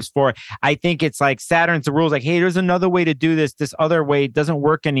when it moves forward, I think it's like Saturn's the rules like, hey, there's another way to do this. This other way doesn't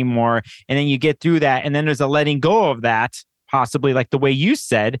work anymore. And then you get through that. And then there's a letting go of that, possibly like the way you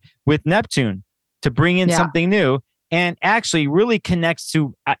said with Neptune to bring in something new. And actually really connects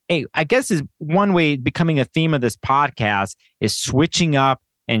to, I guess is one way becoming a theme of this podcast is switching up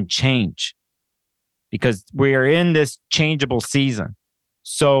and change, because we are in this changeable season.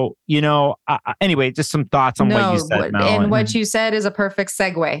 So, anyway, just some thoughts on what you said, Mel. And what you said is a perfect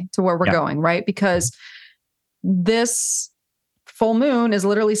segue to where we're going, right? Because this full moon is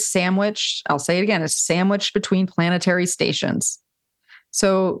literally sandwiched. I'll say it again, it's sandwiched between planetary stations.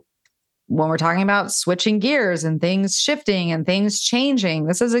 So when we're talking about switching gears and things shifting and things changing,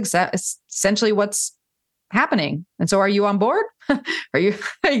 this is essentially what's happening. And so are you on board? Are you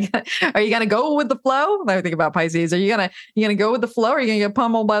going to go with the flow? I think about Pisces. Are you going to go with the flow, or are you going to get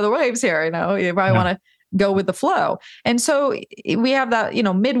pummeled by the waves here? You probably want to go with the flow. And so we have that,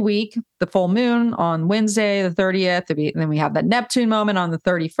 midweek, the full moon on Wednesday, the 30th, and then we have that Neptune moment on the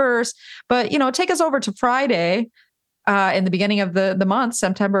 31st. But, take us over to Friday, in the beginning of the month,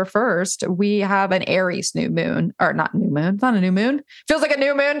 September 1st, we have an Aries new moon, or not new moon. It's not a new moon. Feels like a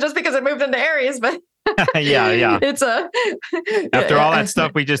new moon just because it moved into Aries, but yeah. It's after all that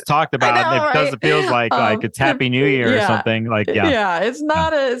stuff we just talked about, it feels like it's Happy New Year or something. It's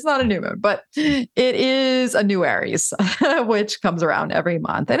not a new moon, but it is a new Aries, which comes around every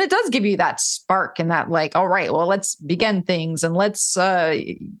month, and it does give you that spark and that all right, well, let's begin things and let's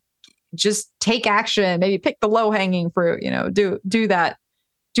just take action. Maybe pick the low hanging fruit. Do that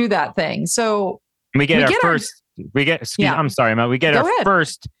thing. So I'm sorry, Matt. We get our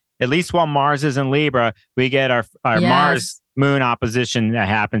first. At least while Mars is in Libra, we get our Mars moon opposition that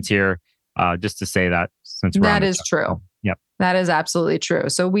happens here. Just to say that, since that is true. Yep. That is absolutely true.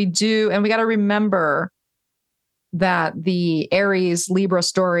 So we do, and we got to remember that the Aries Libra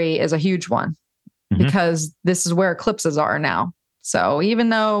story is a huge one because this is where eclipses are now. So even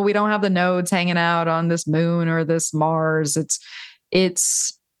though we don't have the nodes hanging out on this moon or this Mars,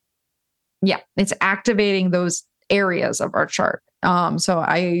 it's activating those areas of our chart. So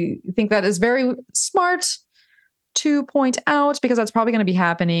I think that is very smart to point out because that's probably going to be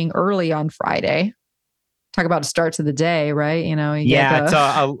happening early on Friday. Talk about starts of the day, right? You know, it's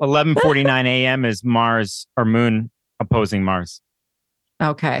 11:49 a.m. is Mars or Moon opposing Mars.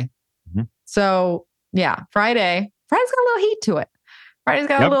 Okay. So Friday's got a little heat to it. Friday's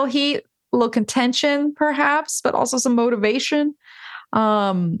got a little heat, a little contention perhaps, but also some motivation.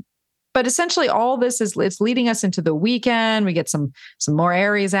 But essentially all this it's leading us into the weekend. We get some more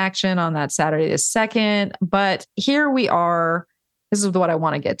Aries action on that Saturday the 2nd. But here we are. This is what I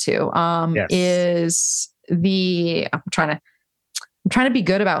want to get to. I'm trying to be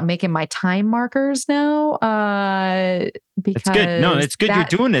good about making my time markers now. Because it's good. No, it's good you're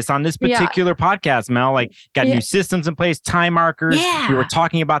doing this on this particular podcast, Mel. Like, got new systems in place, time markers. Yeah. We were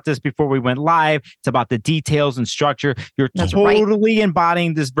talking about this before we went live. It's about the details and structure. You're totally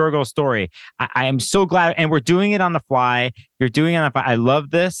embodying this Virgo story. I am so glad. And we're doing it on the fly. You're doing it on the fly. I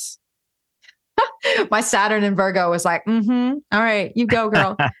love this. My Saturn in Virgo was like, all right, you go,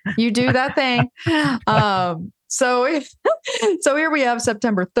 girl. You do that thing. So here we have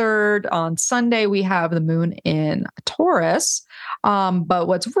September 3rd. On Sunday, we have the moon in Taurus. But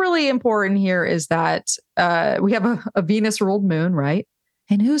what's really important here is that we have a Venus-ruled moon, right?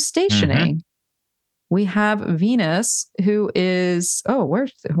 And who's stationing? We have Venus, who is,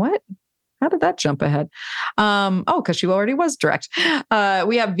 what? How did that jump ahead? Because she already was direct.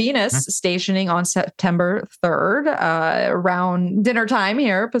 We have Venus stationing on September 3rd, around dinner time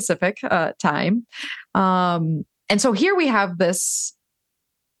here, Pacific time. And so here we have this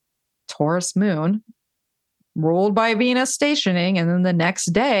Taurus moon ruled by Venus stationing. And then the next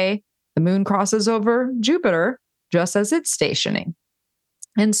day, the moon crosses over Jupiter just as it's stationing.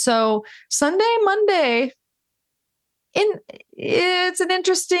 And so Sunday, Monday, it's an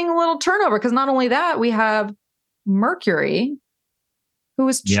interesting little turnover because not only that, we have Mercury, who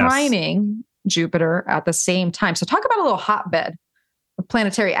is trining Jupiter at the same time. So talk about a little hotbed of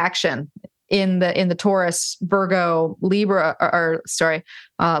planetary action in the Taurus, Virgo, Libra,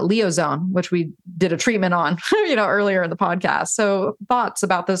 Leo zone, which we did a treatment on, earlier in the podcast. So thoughts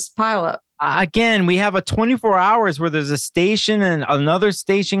about this pileup? Again, we have a 24 hours where there's a station and another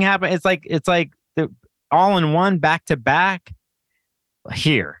station happen. It's like all in one, back to back.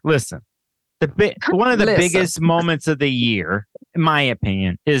 Here, listen. One of the biggest moments of the year, in my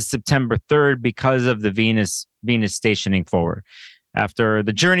opinion, is September 3rd because of the Venus stationing forward. After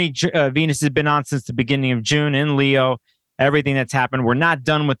the journey Venus has been on since the beginning of June in Leo, everything that's happened, we're not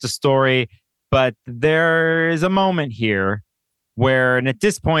done with the story, but there is a moment here where, and at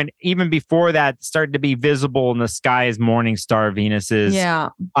this point, even before that, started to be visible in the sky as morning star Venus is. Yeah.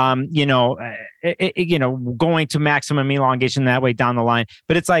 Going to maximum elongation that way down the line.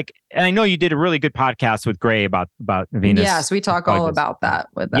 But it's like, and I know you did a really good podcast with Gray about Venus. Yes, we talk all about that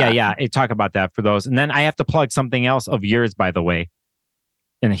with that. Yeah, talk about that for those. And then I have to plug something else of yours, by the way,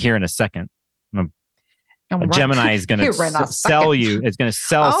 in a second. Gemini is going to sell you. It's going to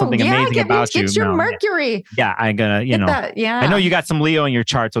sell something amazing about you. It's your Mercury. Yeah, I'm going to, I know you got some Leo in your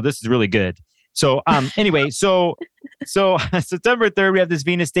chart, so this is really good. So anyway, so September 3rd, we have this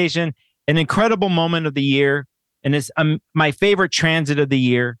Venus station, an incredible moment of the year. And it's my favorite transit of the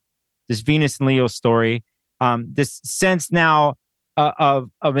year, this Venus and Leo story. This sense now of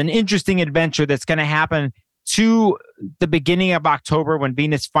an interesting adventure that's going to happen to the beginning of October when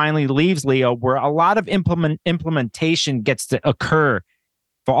Venus finally leaves Leo, where a lot of implementation gets to occur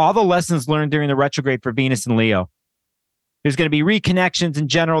for all the lessons learned during the retrograde for Venus and Leo. There's going to be reconnections in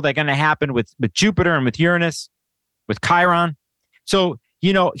general that are going to happen with Jupiter and with Uranus, with Chiron. So,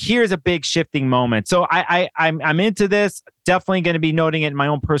 here's a big shifting moment. So I'm into this, definitely going to be noting it in my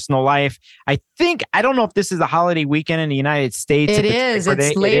own personal life. I don't know if this is a holiday weekend in the United States. It is.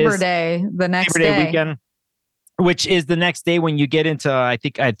 It's Labor Day, the next Labor Day weekend, which is the next day when you get into, I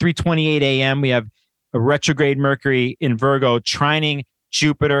think at 3:28 a.m., we have a retrograde Mercury in Virgo trining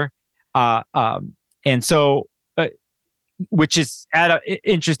Jupiter. And so, which is at an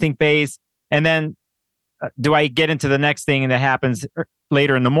interesting phase. And then do I get into the next thing that happens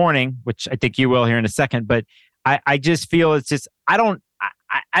later in the morning, which I think you will here in a second. But I just feel it's just, I don't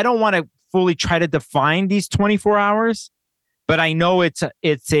want to fully try to define these 24 hours, but I know it's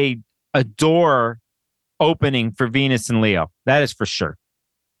a door opening for Venus and Leo. That is for sure.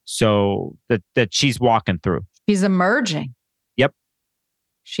 So that she's walking through. She's emerging. Yep.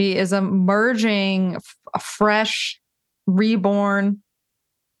 She is emerging, fresh, reborn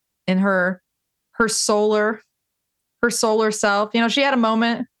in her solar self. She had a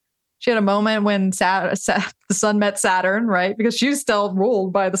moment. She had a moment when the sun met Saturn, right? Because she's still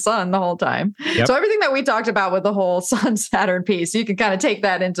ruled by the sun the whole time. Yep. So everything that we talked about with the whole sun Saturn piece, you can kind of take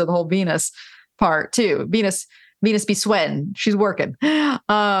that into the whole Venus part too. Venus be sweating. She's working.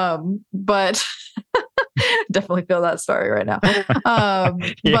 But definitely feel that story right now. But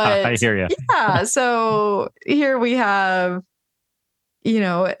I hear you. Yeah. So here we have,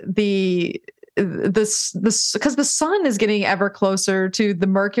 this because the sun is getting ever closer to the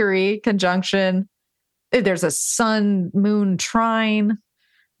Mercury conjunction. There's a sun moon trine.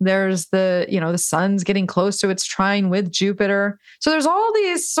 There's the sun's getting close to its trine with Jupiter. So there's all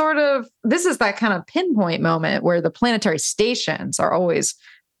these this is that kind of pinpoint moment where the planetary stations are always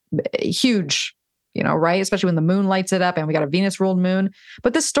huge, right? Especially when the moon lights it up and we got a Venus ruled moon.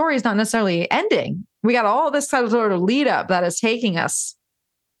 But this story is not necessarily ending. We got all this kind of sort of lead up that is taking us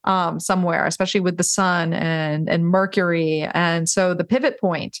somewhere, especially with the sun and Mercury. And so the pivot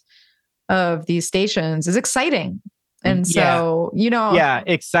point of these stations is exciting. And so,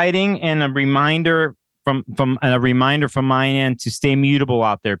 exciting, and a reminder from my end to stay mutable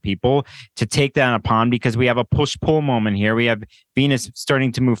out there, people, to take that upon, because we have a push-pull moment here. We have Venus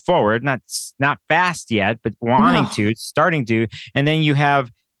starting to move forward, not fast yet, but wanting to, starting to. And then you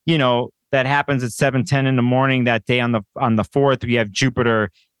have, that happens at 7:10 in the morning that day on the 4th, we have Jupiter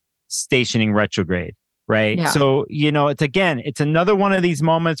stationing retrograde, right? Yeah. So, it's another one of these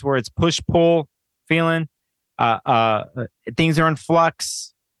moments where it's push-pull feeling. Things are in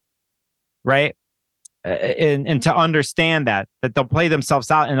flux, right? And to understand that they'll play themselves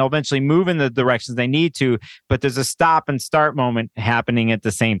out and they'll eventually move in the directions they need to, but there's a stop and start moment happening at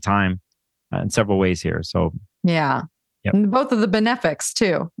the same time in several ways here. So yeah, yep. And both of the benefics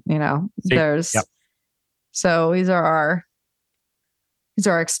too. There's so these are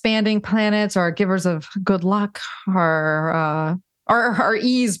our expanding planets, our givers of good luck, our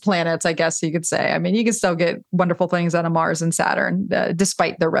ease planets, I guess you could say. I mean, you can still get wonderful things out of Mars and Saturn,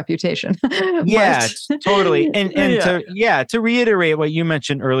 despite their reputation. Yeah, totally. And to reiterate what you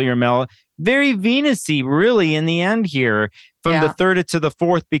mentioned earlier, Mel, very Venus-y really in the end here, from the 3rd to the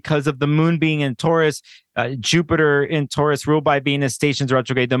 4th, because of the moon being in Taurus, Jupiter in Taurus, ruled by Venus, stations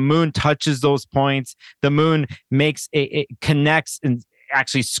retrograde. The moon touches those points. The moon it connects and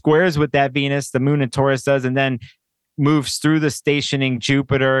actually squares with that Venus. The moon in Taurus does, and then moves through the stationing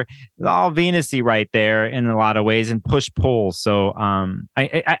Jupiter, all Venus-y right there in a lot of ways, and push-pull. So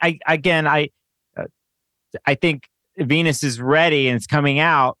I think Venus is ready and it's coming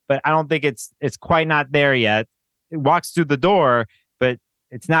out, but I don't think it's quite not there yet. It walks through the door, but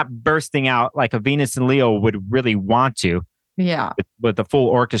it's not bursting out like a Venus and Leo would really want to. Yeah. With the full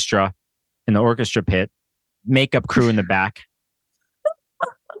orchestra in the orchestra pit, makeup crew in the back.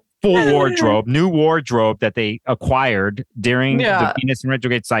 Full wardrobe, new wardrobe that they acquired during the Venus and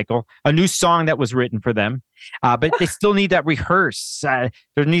retrograde cycle. A new song that was written for them, but they still need that rehearse. There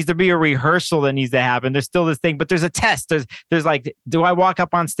needs to be a rehearsal that needs to happen. There's still this thing, but there's a test. There's like, do I walk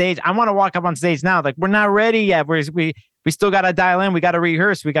up on stage? I want to walk up on stage now. Like, we're not ready yet. We still got to dial in. We got to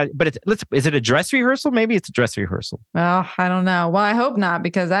rehearse. Is it a dress rehearsal? Maybe it's a dress rehearsal. Well, I don't know. Well, I hope not,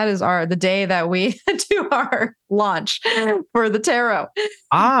 because that is the day that we do our launch for the tarot.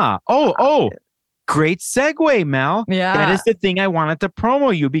 Great segue, Mel. Yeah. That is the thing I wanted to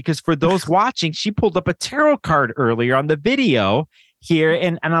promo you, because for those watching, she pulled up a tarot card earlier on the video here.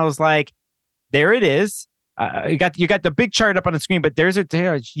 And I was like, there it is. You got the big chart up on the screen, but there's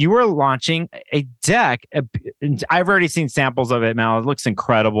you are launching a deck. I've already seen samples of it, Mel. It looks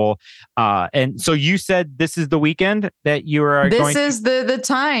incredible. And so you said this is the weekend that you are going. This is the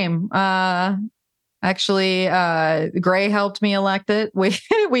time. Actually, Gray helped me elect it. We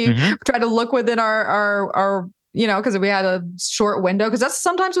tried to look within our because we had a short window, because that's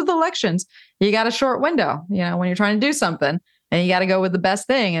sometimes with elections, you got a short window, when you're trying to do something. And you got to go with the best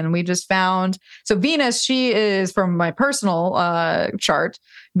thing. And we just found, so Venus, she is, from my personal chart,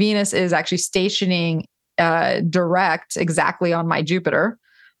 Venus is actually stationing direct exactly on my Jupiter.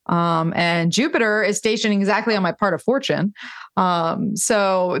 And Jupiter is stationing exactly on my part of fortune.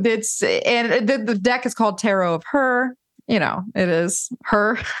 So the deck is called Tarot of Her. It is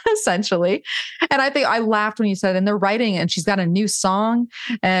her essentially. And I think I laughed when you said, and they're writing, and she's got a new song,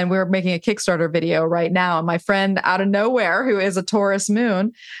 and we're making a Kickstarter video right now. And my friend out of nowhere, who is a Taurus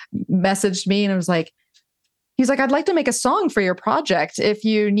moon, messaged me and it was like, he's like, I'd like to make a song for your project if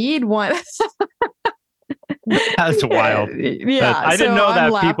you need one. That's wild. Yeah. I didn't So know I'm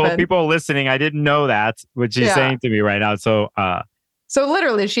that laughing. people listening. I didn't know that what she's saying to me right now. So, so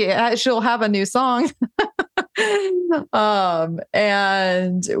literally she'll have a new song.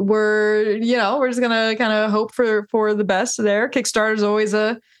 And we're just gonna kind of hope for the best there. Kickstarter is always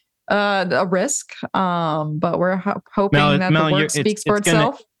a risk. But we're hoping that the work speaks for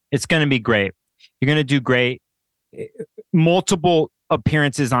itself. It's gonna be great. You're gonna do great. Multiple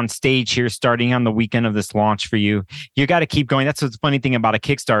appearances on stage here starting on the weekend of this launch for you. You got to keep going. That's what's the funny thing about a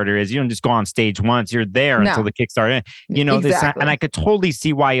Kickstarter is you don't just go on stage once. You're there until the Kickstarter. Exactly. And I could totally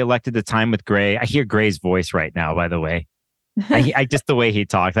see why you elected the time with Gray. I hear Gray's voice right now, by the way. I just the way he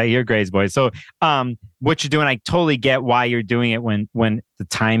talks, I hear Gray's voice. So what you're doing, I totally get why you're doing it when the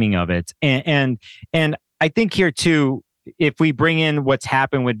timing of it. And I think here too, if we bring in what's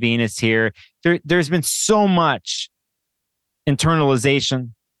happened with Venus here, there's been so much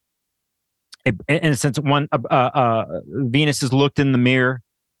internalization. In a sense, Venus has looked in the mirror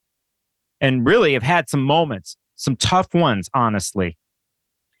and really have had some moments, some tough ones, honestly.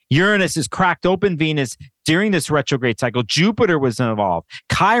 Uranus has cracked open Venus during this retrograde cycle. Jupiter was involved.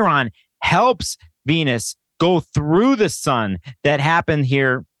 Chiron helps Venus go through the sun that happened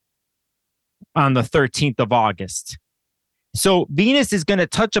here on the 13th of August. So Venus is going to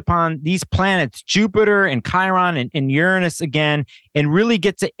touch upon these planets, Jupiter and Chiron and Uranus again, and really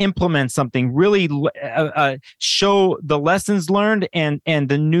get to implement something, really show the lessons learned and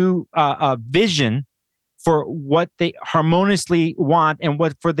the new vision for what they harmoniously want and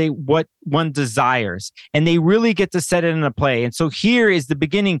what one desires. And they really get to set it into play. And so here is the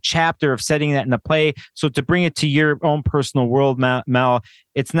beginning chapter of setting that into play. So to bring it to your own personal world, Mel,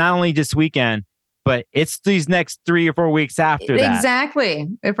 it's not only this weekend, but it's these next 3 or 4 weeks after that. Exactly.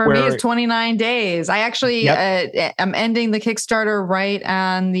 For me, it's 29 days. I actually am ending the Kickstarter right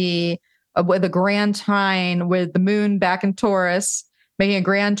on with a grand trine with the moon back in Taurus, making a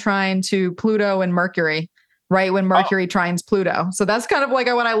grand trine to Pluto and Mercury, right when Mercury trines Pluto. So that's kind of like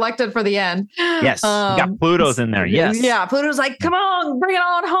what I elected for the end. Yes, you got Pluto's in there. Yes. Yeah, Pluto's like, come on, bring it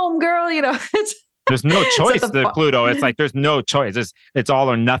on home, girl. There's no choice to Pluto. It's like there's no choice. It's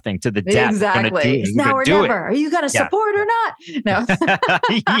all or nothing to the death. Exactly. It's now or never. Are you going to support or not? No.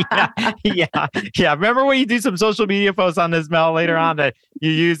 yeah. Remember when you do some social media posts on this, Mel, later on that you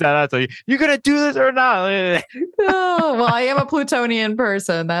use that? So you're going to do this or not? Oh, well, I am a Plutonian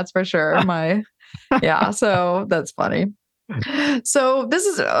person. That's for sure. So that's funny. So this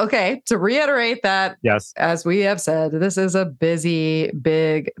is okay to reiterate that. Yes, as we have said, this is a busy,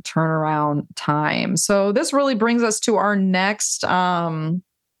 big turnaround time. So this really brings us to our next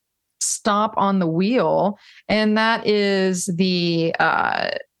stop on the wheel, and that is the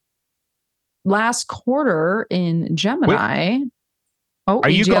last quarter in Gemini. Are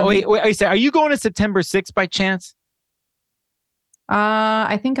you going? Wait, are you going to September 6th by chance?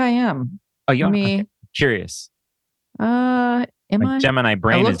 I think I am. Oh, you are? Okay. Curious. Am I? Gemini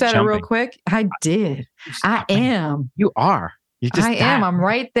brain. I looked at it real quick. I did. I am. You are. I am. I'm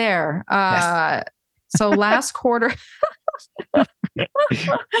right there. Yes. So last quarter,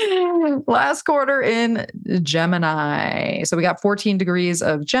 last quarter in Gemini. So we got 14 degrees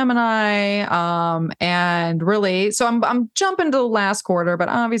of Gemini. And really, so I'm jumping to the last quarter, but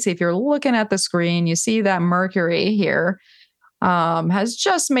obviously if you're looking at the screen, you see that Mercury here has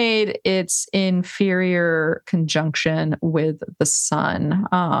just made its inferior conjunction with the sun.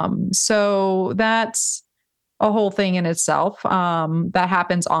 So that's a whole thing in itself. That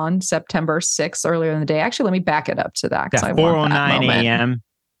happens on September 6th, earlier in the day. Actually, let me back it up to that. At 4:09 a.m.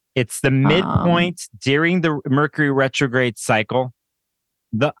 It's the midpoint during the Mercury retrograde cycle.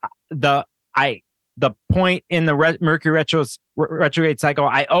 The point in the Mercury retrograde cycle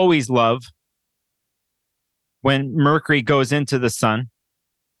I always love when Mercury goes into the sun.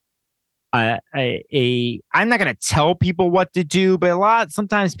 I'm not going to tell people what to do, but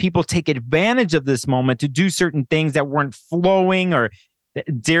sometimes people take advantage of this moment to do certain things that weren't flowing or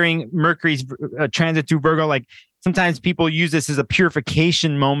during Mercury's transit through Virgo. Like sometimes people use this as a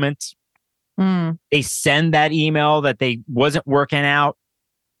purification moment. They send that email that they wasn't working out.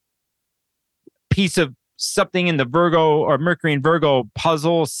 Piece of something in the Virgo or Mercury and Virgo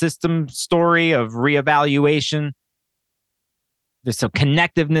puzzle system story of reevaluation. There's some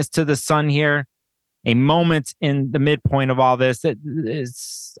connectiveness to the sun here, a moment in the midpoint of all this.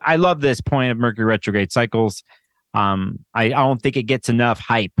 I love this point of Mercury retrograde cycles. I don't think it gets enough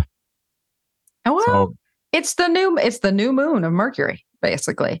hype. Well, it's the new moon of Mercury,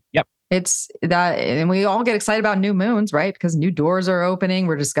 basically. Yep. It's that, and we all get excited about new moons, right? Because new doors are opening.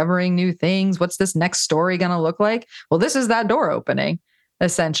 We're discovering new things. What's this next story going to look like? Well, this is that door opening.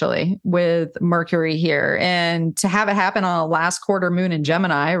 essentially, with Mercury here. And to have it happen on a last quarter moon in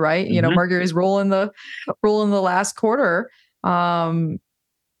Gemini, right? Mercury's ruling the last quarter.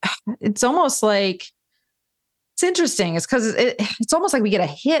 It's almost like, it's interesting. It's because it's almost like we get a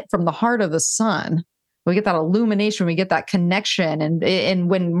hit from the heart of the sun. We get that illumination, we get that connection. And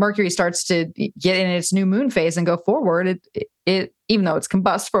when Mercury starts to get in its new moon phase and go forward, it even though it's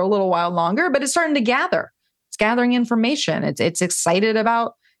combust for a little while longer, but it's starting to gather. It's gathering information. It's excited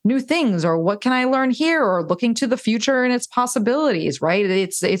about new things, or what can I learn here, or looking to the future and its possibilities, right?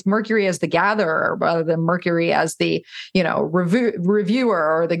 It's Mercury as the gatherer rather than Mercury as the,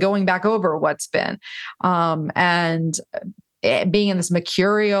 reviewer, or the going back over what's been. And being in this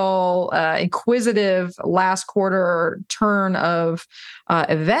mercurial, inquisitive last quarter turn of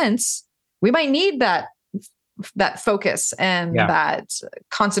events, we might need that focus and that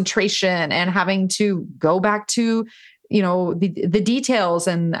concentration, and having to go back to the details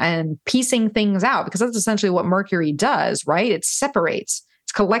and piecing things out, because that's essentially what Mercury does, right? It separates.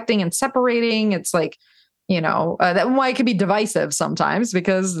 It's collecting and separating. It's like, that's why it can be divisive sometimes,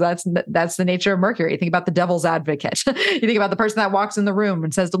 because that's the nature of Mercury. Think about the devil's advocate. You think about the person that walks in the room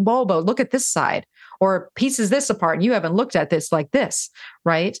and says to Bulbo, look at this side, or pieces this apart, and you haven't looked at this like this,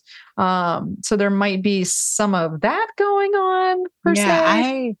 right? So there might be some of that going on per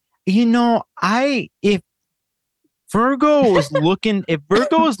se. If Virgo is looking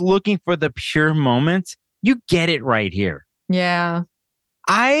for the pure moment, you get it right here. Yeah.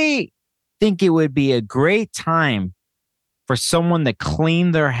 I think it would be a great time for someone to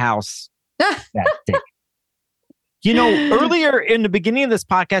clean their house that day. Earlier in the beginning of this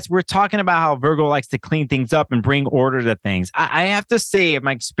podcast, we're talking about how Virgo likes to clean things up and bring order to things. I have to say,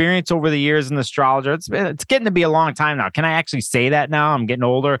 my experience over the years in astrologer, it's getting to be a long time now. Can I actually say that now? I'm getting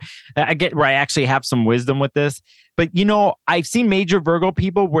older. I actually have some wisdom with this. But, I've seen major Virgo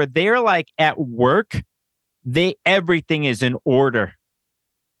people where they're like at work, everything is in order.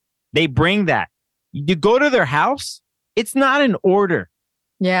 They bring that. You go to their house, it's not in order.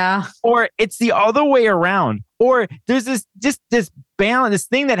 Yeah. Or it's the other way around. Or there's this balance, this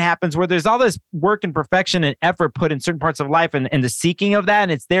thing that happens where there's all this work and perfection and effort put in certain parts of life, and the seeking of that,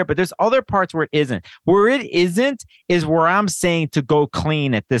 and it's there, but there's other parts where it isn't. Where it isn't is where I'm saying to go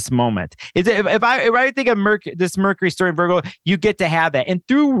clean at this moment. If I think of this Mercury story in Virgo, you get to have that. And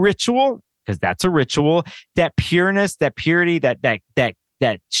through ritual, because that's a ritual, that pureness, that purity,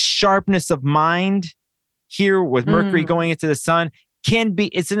 that sharpness of mind here with Mercury going into the sun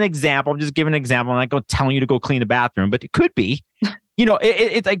it's an example. I'm just giving an example. I'm not going telling you to go clean the bathroom, but it could be,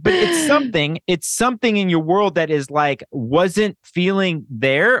 it's like, but it's something in your world that is like, wasn't feeling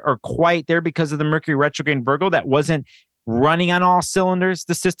there or quite there because of the Mercury retrograde in Virgo, that wasn't running on all cylinders.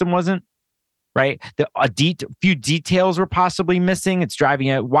 The system wasn't, right? A few details were possibly missing. It's driving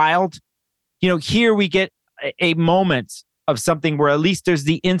it wild. Here we get a moment of something where at least there's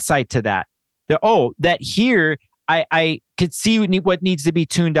the insight to that here I could see what needs to be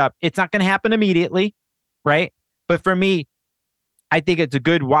tuned up. It's not going to happen immediately, right? But for me, I think it's a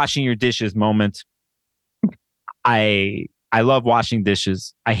good washing your dishes moment. I love washing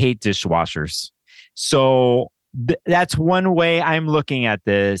dishes. I hate dishwashers. So that's one way I'm looking at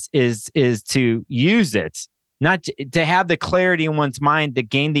this is to use it, not to have the clarity in one's mind to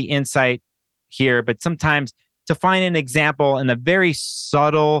gain the insight here, but sometimes to find an example in a very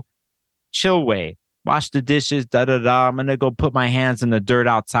subtle, chill way. Wash the dishes, da-da-da. I'm going to go put my hands in the dirt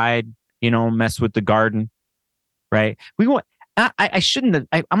outside, mess with the garden, right? I shouldn't have,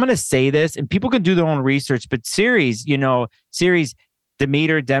 I'm going to say this, and people can do their own research, but Ceres, Demeter,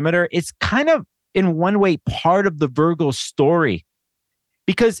 it's kind of, in one way, part of the Virgo story.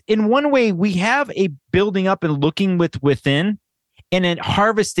 Because in one way, we have a building up and looking within, and a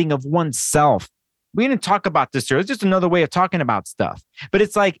harvesting of oneself. We didn't talk about this earlier. It's just another way of talking about stuff. But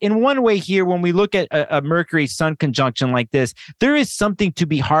it's like, in one way here, when we look at a Mercury Sun conjunction like this, there is something to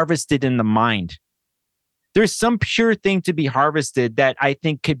be harvested in the mind. There's some pure thing to be harvested that I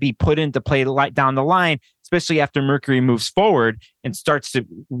think could be put into play down the line, especially after Mercury moves forward and starts to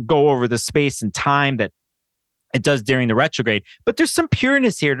go over the space and time that it does during the retrograde. But there's some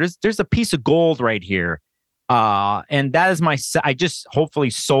pureness here. There's a piece of gold right here. And that is I just hopefully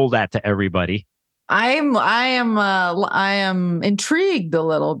sold that to everybody. I am intrigued a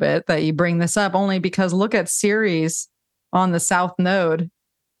little bit that you bring this up, only because look at Ceres on the South Node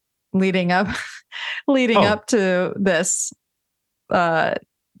leading up to this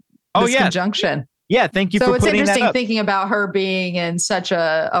conjunction. Yeah, thank you for putting that up. So it's interesting thinking about her being in such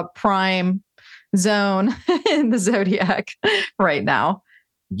a prime zone in the zodiac right now.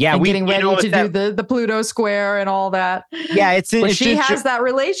 Yeah, and getting ready to do the Pluto square and all that. Yeah, she has that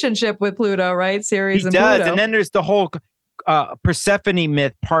relationship with Pluto, right? Ceres and does. Pluto. And then there's the whole Persephone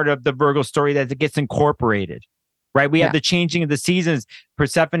myth part of the Virgo story that gets incorporated, right? We have the changing of the seasons.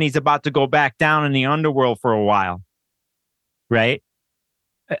 Persephone's about to go back down in the underworld for a while, right?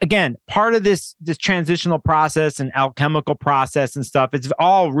 Again, part of this transitional process and alchemical process and stuff, it's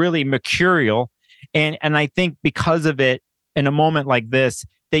all really mercurial. And I think because of it, in a moment like this,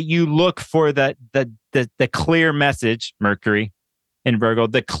 that you look for the clear message, Mercury in Virgo,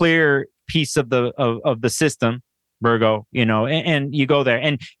 the clear piece of the system, Virgo, and you go there.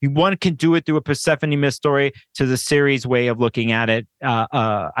 And one can do it through a Persephone myth story to the Ceres way of looking at it.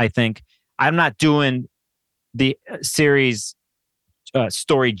 I think I'm not doing the Ceres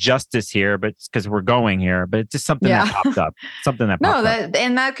story justice here, but it's because we're going here, but it's just something that popped up. Something that popped up.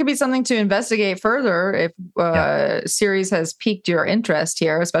 And that could be something to investigate further if Ceres has piqued your interest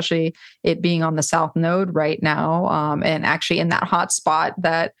here, especially it being on the South Node right now, and actually in that hot spot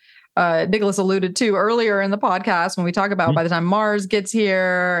that Nicholas alluded to earlier in the podcast when we talk about by the time Mars gets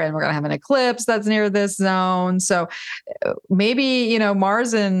here and we're going to have an eclipse that's near this zone. So maybe,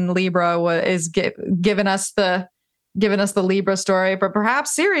 Mars in Libra is giving us the Libra story, but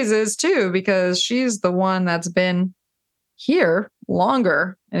perhaps Ceres is too, because she's the one that's been here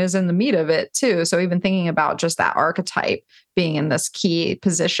longer and is in the meat of it too. So even thinking about just that archetype being in this key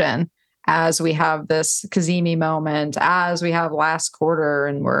position as we have this Kazemi moment, as we have last quarter,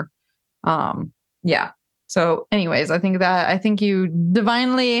 and we're, So anyways, I think you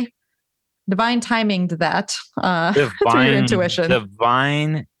divine timinged that through your intuition.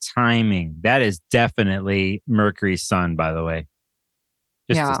 Divine timing. That is definitely Mercury's sun, by the way.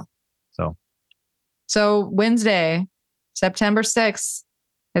 So Wednesday, September 6th,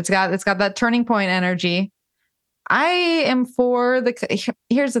 it's got that turning point energy. I am for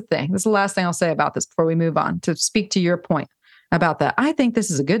here's the thing. This is the last thing I'll say about this before we move on to speak to your point about that. I think this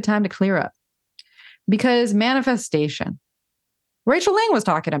is a good time to clear up because manifestation. Rachel Ling was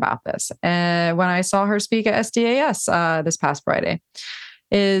talking about this when I saw her speak at SDAS this past Friday.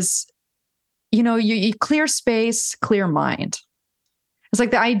 Is, you clear space, clear mind. It's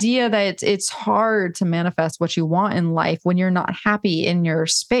like the idea that it's hard to manifest what you want in life when you're not happy in your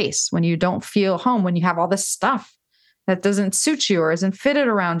space, when you don't feel home, when you have all this stuff that doesn't suit you or isn't fitted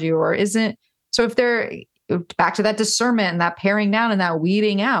around you or isn't. So if they're back to that discernment and that paring down and that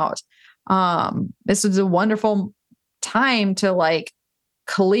weeding out, this is a wonderful time to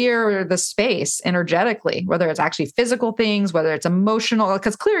clear the space energetically, whether it's actually physical things, whether it's emotional,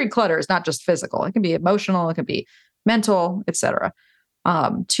 because clearing clutter is not just physical. It can be emotional, it can be mental, etc.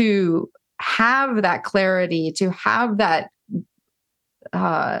 To have that clarity, to have that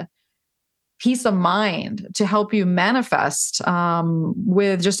peace of mind to help you manifest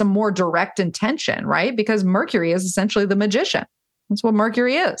with just a more direct intention, right? Because Mercury is essentially the magician. That's what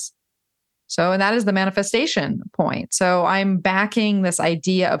Mercury is. So, and that is the manifestation point. So I'm backing this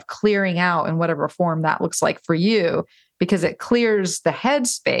idea of clearing out in whatever form that looks like for you, because it clears the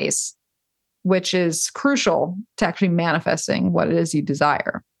headspace, which is crucial to actually manifesting what it is you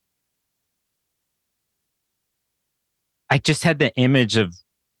desire. I just had the image of,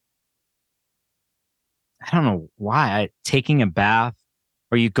 I don't know why, taking a bath,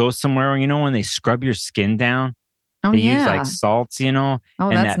 or you go somewhere, when they scrub your skin down, they use salts, Oh, and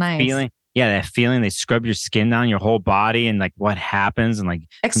that's that nice. feeling. Yeah, that feeling, they scrub your skin down, your whole body, and what happens, and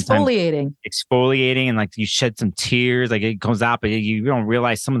exfoliating, and you shed some tears, it comes out, but you don't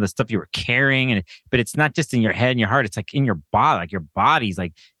realize some of the stuff you were carrying, but it's not just in your head and your heart, it's in your body, your body's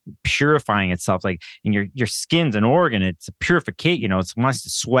purifying itself, and your skin's an organ, it's a purification, it wants to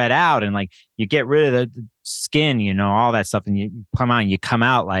sweat out, and you get rid of the skin, all that stuff, and you come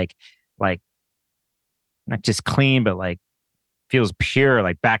out not just clean, but feels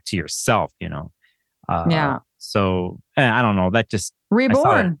pure, back to yourself, So I don't know. That just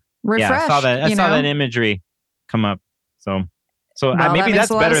reborn, refreshed. I saw that imagery come up. So maybe that's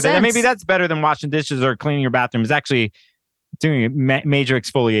better. Maybe that's better than washing dishes or cleaning your bathroom. Is actually doing a major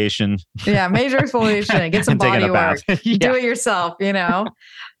exfoliation. Yeah, major exfoliation. Get some body work. Do it yourself.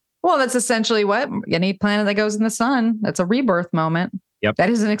 Well, that's essentially what any planet that goes in the sun. That's a rebirth moment. Yep.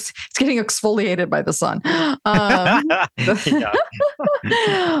 That is it's getting exfoliated by the sun.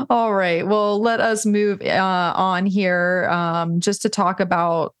 All right. Well, let us move on here just to talk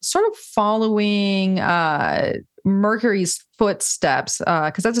about sort of following Mercury's footsteps,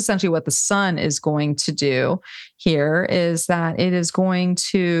 because that's essentially what the sun is going to do here, is that it is going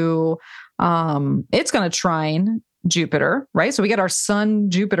to, it's going to trine Jupiter, right? So we get our sun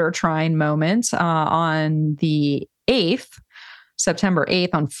Jupiter trine moment on the 8th. September 8th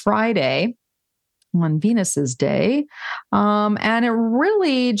on Friday, on Venus's day. And it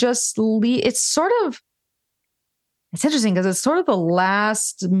really just it's interesting because it's sort of the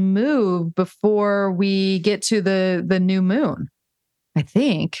last move before we get to the new moon, I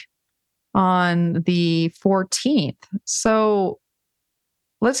think, on the 14th. So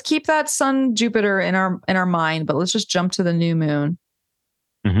let's keep that Sun Jupiter in our mind, but let's just jump to the new moon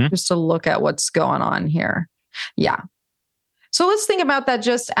just to look at what's going on here. Yeah. So let's think about that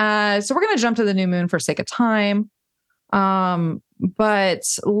so we're going to jump to the new moon for sake of time. But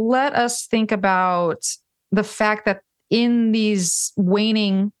let us think about the fact that in these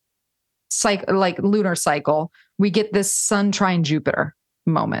waning lunar cycle, we get this Sun trine Jupiter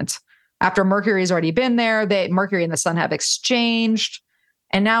moment. After Mercury's already been there, Mercury and the Sun have exchanged,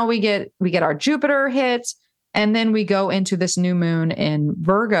 and now we get our Jupiter hit, and then we go into this new moon in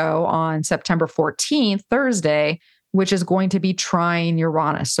Virgo on September 14th, Thursday, which is going to be trine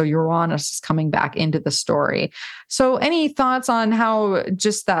Uranus. So Uranus is coming back into the story. So any thoughts on how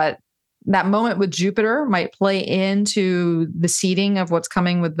just that moment with Jupiter might play into the seeding of what's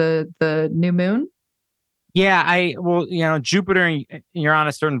coming with the new moon? Yeah, Jupiter and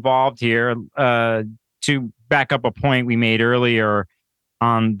Uranus are involved here. To back up a point we made earlier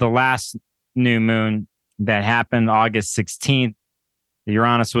on the last new moon that happened August 16th,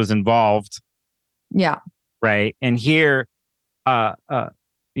 Uranus was involved. Yeah. Right. And here,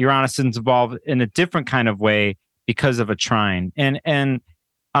 Uranus is involved in a different kind of way because of a trine. And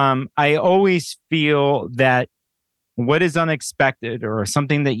I always feel that what is unexpected or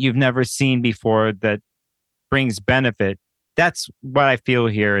something that you've never seen before that brings benefit, that's what I feel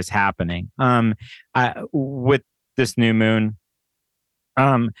here is happening. With this new moon,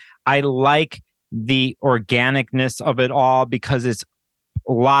 I like the organicness of it all because it's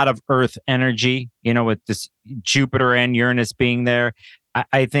a lot of Earth energy, with this Jupiter and Uranus being there.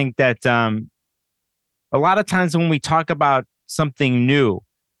 I think that a lot of times when we talk about something new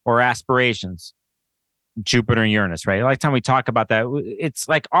or aspirations, Jupiter and Uranus, right? A lot of time we talk about that, it's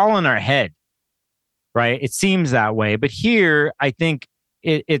like all in our head, right? It seems that way. But here, I think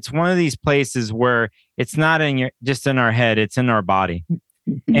it's one of these places where it's not just in our head, it's in our body.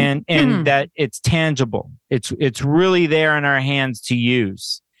 And that it's tangible. It's really there in our hands to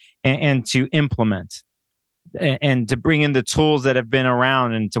use and to implement and to bring in the tools that have been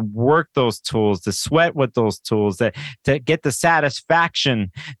around and to work those tools, to sweat with those tools, to get the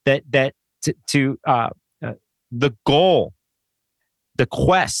satisfaction that the goal, the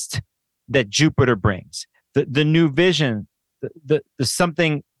quest that Jupiter brings, the new vision, the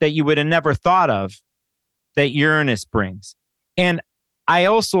something that you would have never thought of that Uranus brings. And I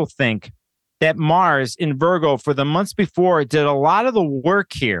also think that Mars in Virgo for the months before did a lot of the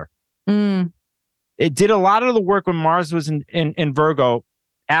work here. It did a lot of the work when Mars was in Virgo,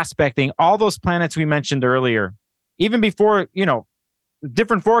 aspecting all those planets we mentioned earlier, even before,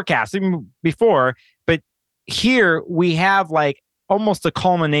 different forecasts, even before. But here we have like almost a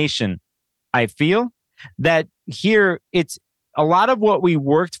culmination. I feel that here it's a lot of what we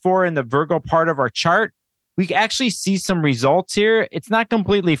worked for in the Virgo part of our chart. We actually see some results here. It's not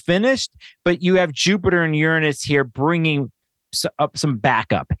completely finished, but you have Jupiter and Uranus here bringing up some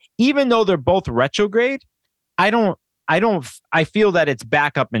backup. Even though they're both retrograde, I feel that it's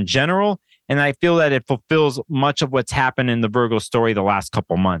backup in general. And I feel that it fulfills much of what's happened in the Virgo story the last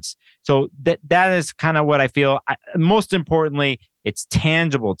couple months. So that is kind of what I feel. Most importantly, it's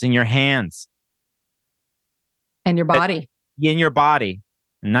tangible. It's in your hands. And your body. In your body,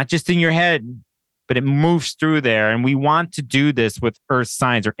 not just in your head, but it moves through there. And we want to do this with Earth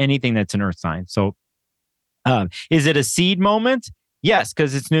signs or anything that's an Earth sign. So is it a seed moment? Yes,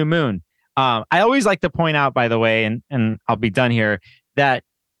 because it's new moon. I always like to point out, by the way, and I'll be done here, that,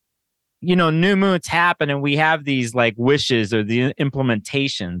 new moons happen and we have these like wishes or the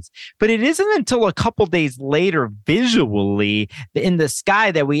implementations, but it isn't until a couple days later visually in the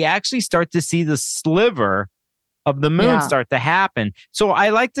sky that we actually start to see the sliver of the moon start to happen. So I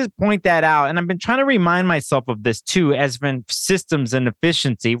like to point that out. And I've been trying to remind myself of this too, as been systems and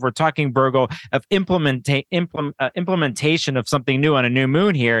efficiency. We're talking, Virgo, of implementation of something new on a new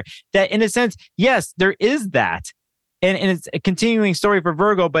moon here, that in a sense, yes, there is that. And it's a continuing story for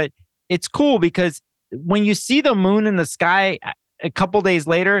Virgo, but it's cool because when you see the moon in the sky a couple days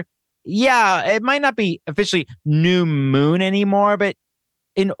later, it might not be officially new moon anymore, but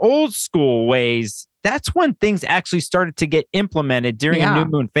in old school ways, that's when things actually started to get implemented during a new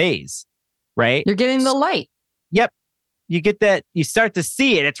moon phase, right? You're getting the light. Yep. You get that. You start to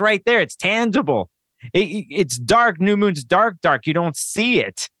see it. It's right there. It's tangible. It's dark. New moon's dark. You don't see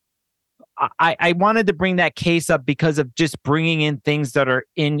it. I wanted to bring that case up because of just bringing in things that are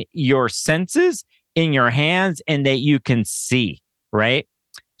in your senses, in your hands, and that you can see, right?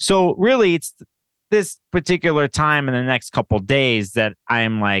 So really, it's this particular time in the next couple days that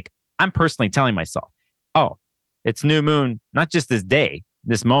I'm personally telling myself, oh, it's new moon, not just this day,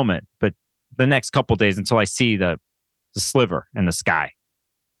 this moment, but the next couple days until I see the sliver in the sky,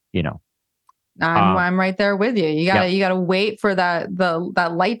 you know. I'm right there with you. You gotta wait for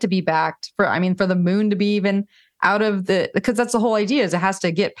that light to be backed for the moon to be even out of because that's the whole idea, is it has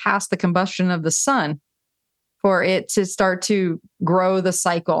to get past the combustion of the sun for it to start to grow the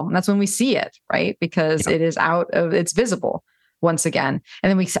cycle. And that's when we see it, right? Because it is it's visible once again. And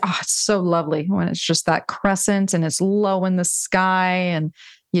then we say, oh, it's so lovely when it's just that crescent and it's low in the sky and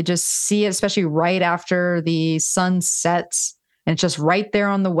you just see it, especially right after the sun sets. And it's just right there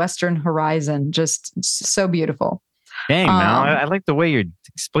on the western horizon. Just so beautiful. Dang, Mel, I like the way you're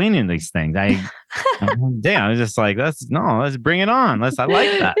explaining these things. I was just like, let's bring it on. I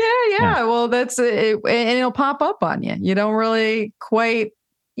like that. Yeah. Well, that's it, and it'll pop up on you. You don't really quite,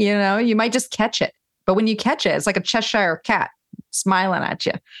 you might just catch it. But when you catch it, it's like a Cheshire cat smiling at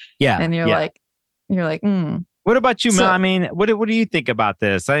you. Yeah. And you're like, What about you, Mel? I mean, what do you think about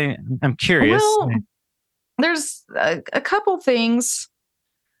this? I'm curious. Well, there's a couple things.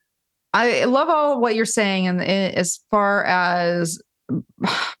 I love all what you're saying, and as far as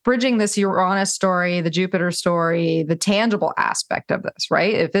bridging this Uranus story, the Jupiter story, the tangible aspect of this,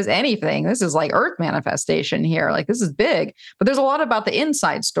 right? If there's anything, this is like Earth manifestation here. Like this is big, but there's a lot about the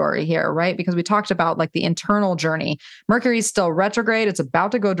inside story here, right? Because we talked about like the internal journey. Mercury's still retrograde. It's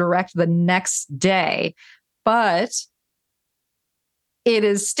about to go direct the next day, but it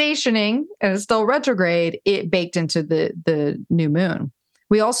is stationing and it's still retrograde. It baked into the new moon.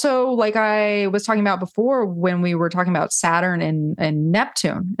 We also, like I was talking about before, when we were talking about Saturn and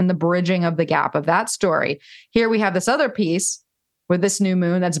Neptune and the bridging of the gap of that story. Here we have this other piece with this new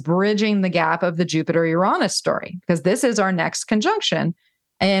moon that's bridging the gap of the Jupiter-Uranus story, because this is our next conjunction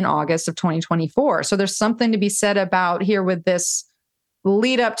in August of 2024. So there's something to be said about here with this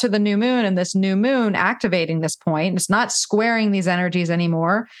lead up to the new moon and this new moon activating this point. It's not squaring these energies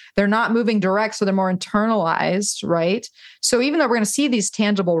anymore. They're not moving direct, so they're more internalized, right? So even though we're going to see these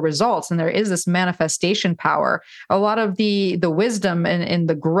tangible results and there is this manifestation power, a lot of the wisdom and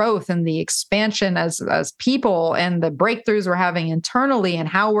the growth and the expansion as people and the breakthroughs we're having internally and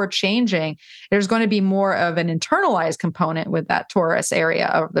how we're changing, there's going to be more of an internalized component with that Taurus area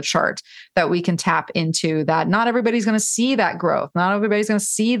of the chart that we can tap into. That not everybody's going to see that growth. Not everybody's going to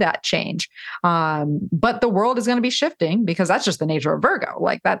see that change. But the world is going to be shifting because that's just the nature of Virgo.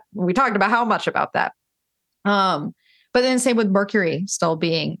 Like that, we talked about how much about that. But then same with Mercury still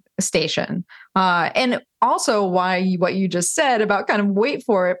being a station. And also what you just said about kind of wait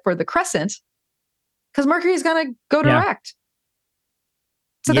for it for the crescent, because Mercury is going to go direct.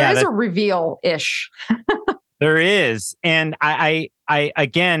 So there is a reveal-ish. There is. And I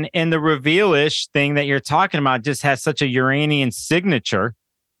again, in the reveal-ish thing that you're talking about, just has such a Uranian signature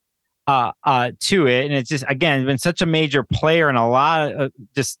to it. And it's just, again, been such a major player in a lot of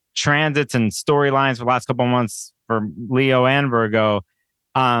just transits and storylines for the last couple of months for Leo and Virgo.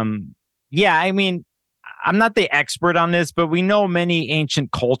 I mean, I'm not the expert on this, but we know many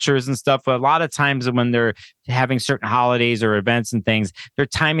ancient cultures and stuff. A lot of times when they're having certain holidays or events and things, they're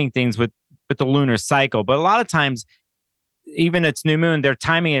timing things with the lunar cycle. But a lot of times, even it's new moon, they're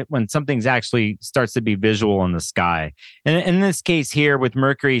timing it when something's actually starts to be visual in the sky. And in this case here with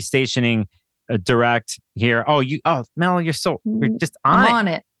Mercury stationing direct here. Mel, you're just on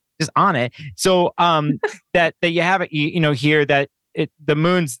it. Just on it. So that you have it, here that the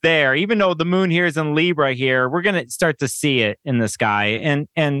moon's there. Even though the moon here is in Libra here, we're going to start to see it in the sky.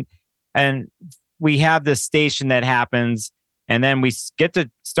 And we have this station that happens, and then we get to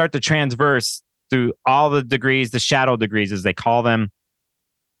start to transverse through all the degrees, the shadow degrees as they call them.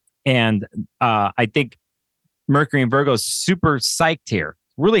 And I think Mercury and Virgo is super psyched here,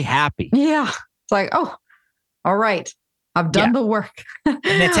 really happy. Yeah. It's like, oh, all right. I've done the work. And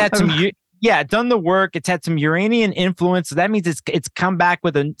it's had some, done the work. It's had some Uranian influence. So that means it's come back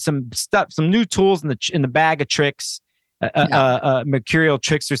with some stuff, some new tools in the bag of tricks. Mercurial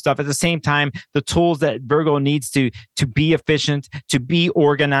tricks or stuff. At the same time, the tools that Virgo needs to be efficient, to be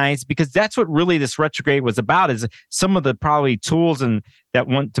organized, because that's what really this retrograde was about, is some of the probably tools and that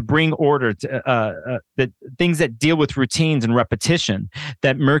want to bring order to the things that deal with routines and repetition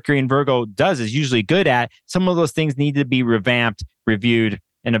that Mercury and Virgo is usually good at. Some of those things need to be revamped, reviewed,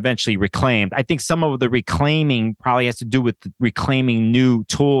 and eventually reclaimed. I think some of the reclaiming probably has to do with reclaiming new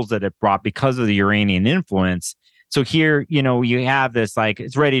tools that it brought because of the Uranian influence. So here, you have this, like,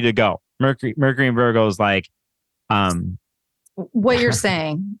 it's ready to go. Mercury in Virgo is like, what you're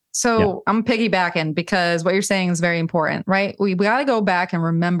saying. So I'm piggybacking because what you're saying is very important, right? We got to go back and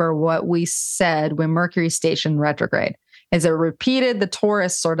remember what we said when Mercury stationed retrograde. Is it repeated the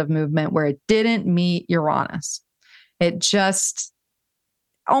Taurus sort of movement where it didn't meet Uranus. It just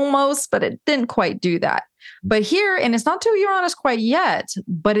almost, but it didn't quite do that. But here, and it's not to Uranus quite yet,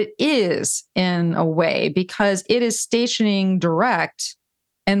 but it is in a way because it is stationing direct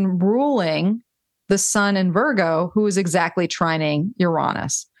and ruling the sun in Virgo, who is exactly trining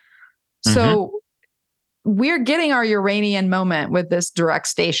Uranus. So we're getting our Uranian moment with this direct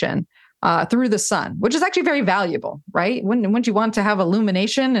station through the sun, which is actually very valuable, right? Wouldn't you want to have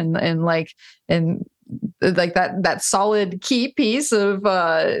illumination and like that solid key piece of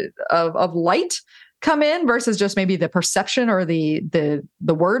light come in versus just maybe the perception or the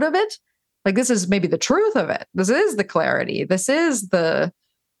word of it? Like this is maybe the truth of it. This is the clarity. This is the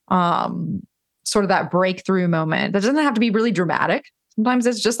sort of that breakthrough moment. That doesn't have to be really dramatic. Sometimes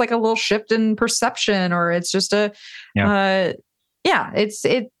it's just like a little shift in perception, or it's just but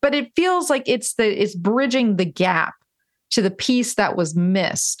it feels like it's bridging the gap to the piece that was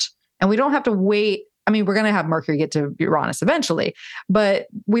missed. And we don't have to wait. I mean, we're going to have Mercury get to Uranus eventually, but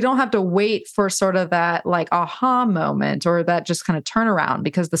we don't have to wait for sort of that like aha moment or that just kind of turnaround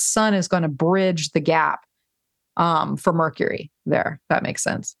because the sun is going to bridge the gap for Mercury there. That makes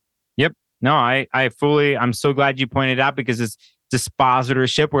sense. Yep. No, I'm so glad you pointed out because it's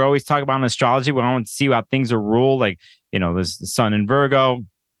dispositorship. We're always talking about in astrology. We want to see how things are ruled. Like, there's the sun in Virgo,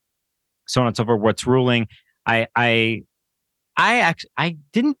 so on and so forth. What's ruling? I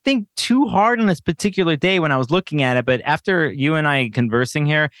didn't think too hard on this particular day when I was looking at it, but after you and I conversing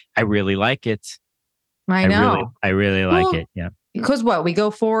here, I really like it. I know. I really like it. Yeah. Because we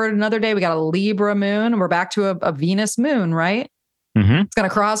go forward another day, we got a Libra moon and we're back to a Venus moon, right? Mm-hmm. It's going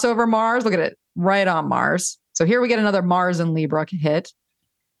to cross over Mars. Look at it, right on Mars. So here we get another Mars and Libra hit.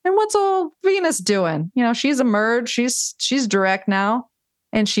 And what's all Venus doing? She's emerged. She's direct now.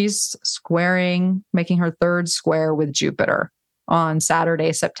 And she's making her third square with Jupiter on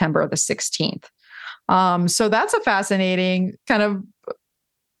Saturday, September the 16th. So that's a fascinating kind of,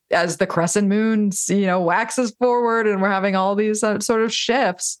 as the crescent moon, waxes forward and we're having all these sort of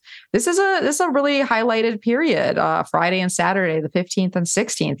shifts. This is a really highlighted period, Friday and Saturday, the 15th and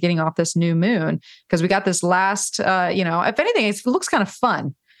 16th, getting off this new moon, because we got this last, if anything, it looks kind of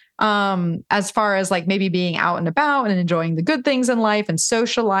fun. As far as like maybe being out and about and enjoying the good things in life and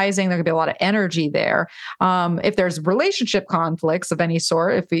socializing, there could be a lot of energy there. If there's relationship conflicts of any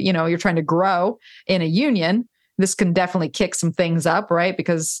sort, if you're trying to grow in a union, this can definitely kick some things up, right?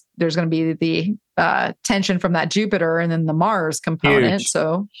 Because there's going to be the tension from that Jupiter and then the Mars component.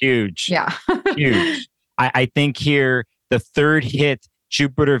 Huge. Yeah. Huge. I think here, the third hit,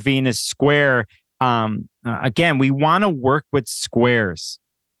 Jupiter Venus square. Again, we want to work with squares.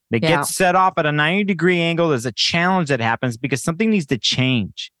 They get set off at a 90-degree angle. There's a challenge that happens because something needs to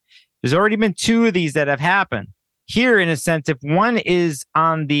change. There's already been 2 of these that have happened. Here, in a sense, if one is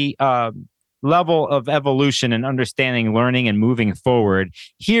on the level of evolution and understanding, learning, and moving forward,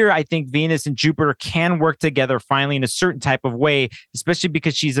 here, I think Venus and Jupiter can work together finally in a certain type of way, especially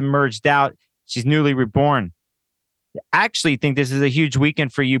because she's emerged out. She's newly reborn. I actually think this is a huge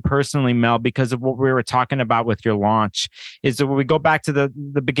weekend for you personally, Mel, because of what we were talking about with your launch. Is that when we go back to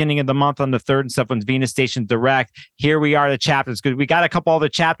the beginning of the month on the 3rd and stuff, when Venus stationed direct, here we are, the chapters, because we got a couple other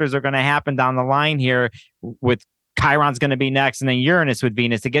chapters that are going to happen down the line here with Chiron's going to be next, and then Uranus with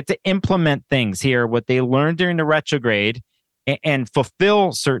Venus to get to implement things here, what they learned during the retrograde and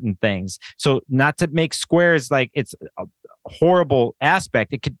fulfill certain things. So not to make squares like it's a horrible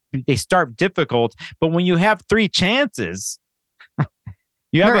aspect. They start difficult, but when you have 3 chances,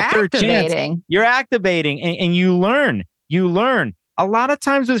 you have a third chance. You're activating and you learn. A lot of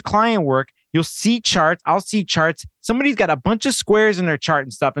times with client work, you'll see charts. I'll see charts. Somebody's got a bunch of squares in their chart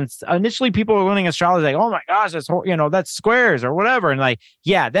and stuff. And initially people are learning astrology like, oh my gosh, that's squares or whatever. And like,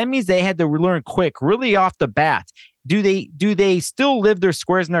 yeah, that means they had to learn quick, really off the bat. Do they still live their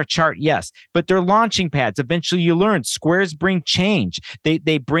squares in their chart? Yes, but they're launching pads. Eventually you learn squares bring change.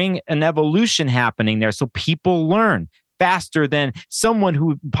 They bring an evolution happening there. So people learn faster than someone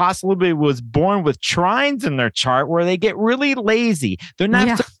who possibly was born with trines in their chart where they get really lazy. They're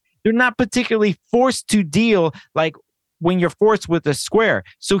not particularly forced to deal like when you're forced with a square.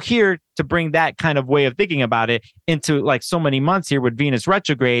 So here, to bring that kind of way of thinking about it into like so many months here with Venus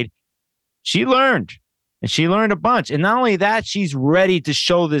retrograde, she learned. And she learned a bunch. And not only that, she's ready to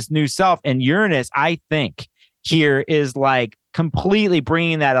show this new self. And Uranus, I think, here is like completely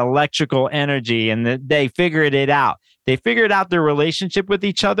bringing that electrical energy. And they figured it out. They figured out their relationship with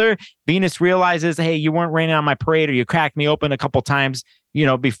each other. Venus realizes, hey, you weren't raining on my parade, or you cracked me open a couple times,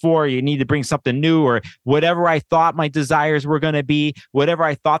 before. You need to bring something new, or whatever I thought my desires were going to be, whatever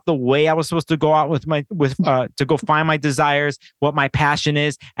I thought the way I was supposed to go out to go find my desires, what my passion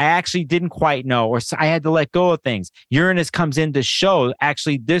is. I actually didn't quite know, or I had to let go of things. Uranus comes in to show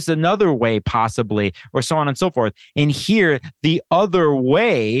actually there's another way possibly, or so on and so forth. And here, the other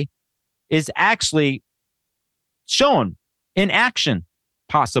way is actually shown in action,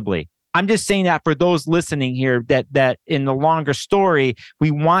 possibly. I'm just saying that for those listening here, that in the longer story, we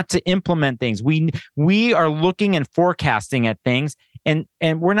want to implement things. We are looking and forecasting at things, and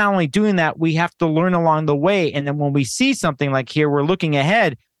we're not only doing that, we have to learn along the way. And then when we see something like here, we're looking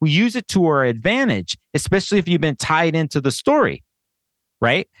ahead, we use it to our advantage, especially if you've been tied into the story,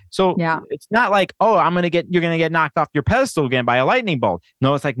 right? So It's not like, oh, you're gonna get knocked off your pedestal again by a lightning bolt.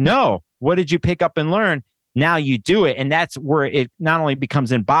 No, it's like, no, what did you pick up and learn? Now you do it. And that's where it not only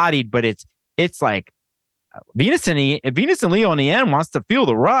becomes embodied, but it's like Venus and Leo in the end wants to feel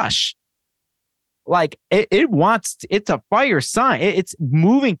the rush. Like it's a fire sign. It's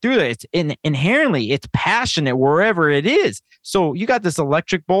moving through it. It's inherently, it's passionate wherever it is. So you got this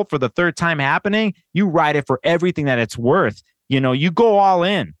electric bolt for the third time happening. You ride it for everything that it's worth. You go all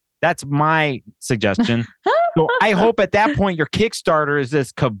in. That's my suggestion. So I hope at that point your Kickstarter is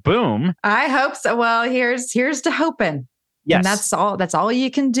this kaboom. I hope so. Well, here's to hoping. Yes. And that's all you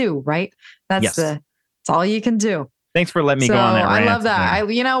can do, right? That's all you can do. Thanks for letting me go on that rant. I love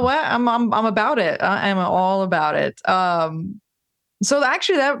that. You know what? I'm about it. I'm all about it. So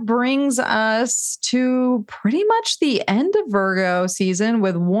actually that brings us to pretty much the end of Virgo season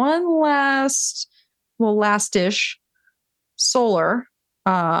with one last-ish solar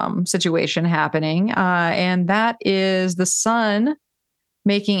situation happening. And that is the sun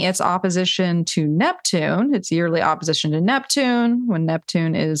making its opposition to Neptune, its yearly opposition to Neptune, when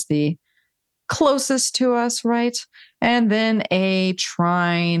Neptune is the closest to us, right? And then a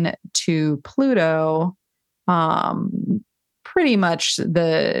trine to Pluto, pretty much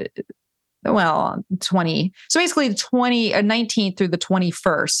 20. So basically 19th through the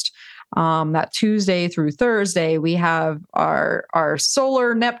 21st. That Tuesday through Thursday, we have our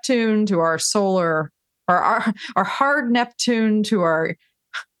solar Neptune to our solar, or our hard Neptune to our,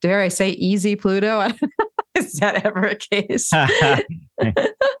 dare I say, easy Pluto? Is that ever a case?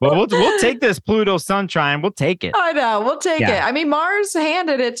 Well, we'll take this Pluto sun trine. We'll take it. I know. We'll take it. I mean, Mars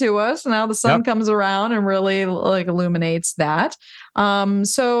handed it to us. Now the sun comes around and really illuminates that.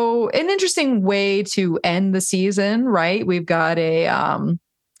 So an interesting way to end the season, right? We've got a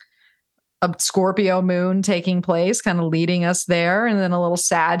Scorpio moon taking place, kind of leading us there, and then a little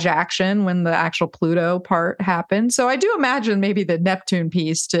Sag action when the actual Pluto part happened. So I do imagine maybe the Neptune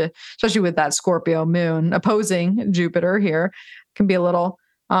piece, especially with that Scorpio moon opposing Jupiter here, can be a little,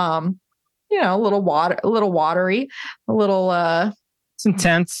 a little watery, a little. It's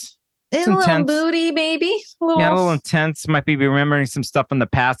intense. It's a little booty, maybe. A little intense. Might be remembering some stuff in the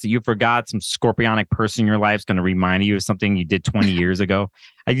past that you forgot. Some scorpionic person in your life is going to remind you of something you did 20 years ago.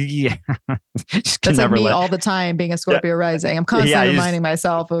 That's like me all the time, being a Scorpio rising. I'm constantly reminding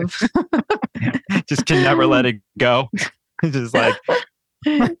myself of. Just can never let it go. Just like.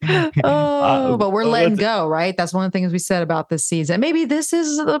 But we're letting go, right? That's one of the things we said about this season. Maybe this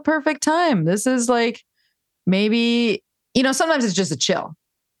is the perfect time. This is like, maybe, sometimes it's just a chill.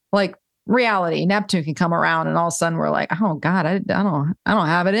 Like reality, Neptune can come around and all of a sudden we're like, oh God, I don't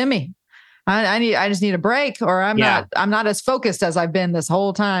have it in me. I just need a break, or I'm not as focused as I've been this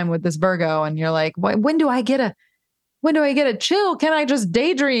whole time with this Virgo. And you're like, when do I get a chill? Can I just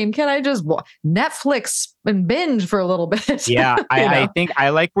daydream? Can I just Netflix and binge for a little bit? Yeah. I think I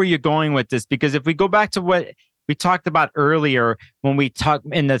like where you're going with this, because if we go back to what we talked about earlier, when we talked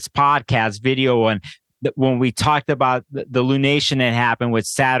in this podcast video, and when we talked about the lunation that happened with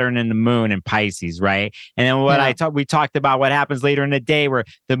Saturn and the moon in Pisces, right? And then we talked about what happens later in the day where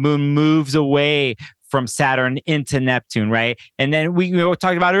the moon moves away from Saturn into Neptune, right? And then we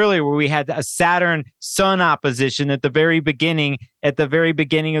talked about earlier where we had a Saturn Sun opposition at the very beginning of the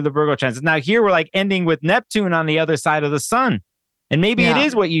Virgo transit. Now here we're like ending with Neptune on the other side of the Sun. And maybe it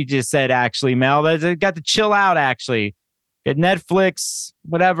is what you just said, actually, Mel. That got to chill out, actually. Get Netflix,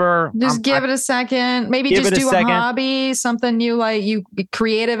 whatever. Just give it a second. Maybe just do a hobby, something you like,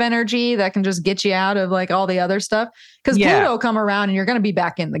 creative energy that can just get you out of like all the other stuff. Because Pluto come around and you're going to be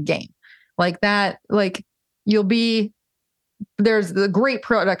back in the game. Like that, like there's the great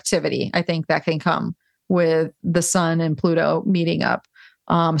productivity, I think, that can come with the Sun and Pluto meeting up.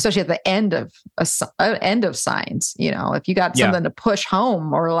 Especially at the end of signs, if you got something to push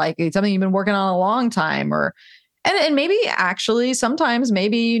home, or like something you've been working on a long time, or And maybe actually sometimes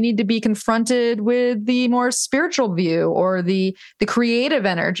maybe you need to be confronted with the more spiritual view or the creative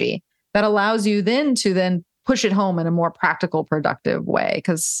energy that allows you then push it home in a more practical, productive way.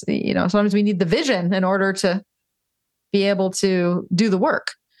 Because, sometimes we need the vision in order to be able to do the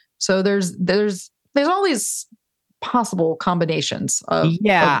work. So there's all these possible combinations of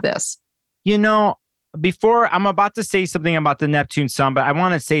this. Before I'm about to say something about the Neptune sun, but I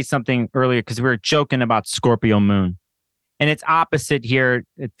want to say something earlier because we were joking about Scorpio moon. And it's opposite here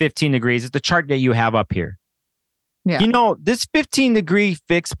at 15 degrees. It's the chart that you have up here. Yeah. This 15-degree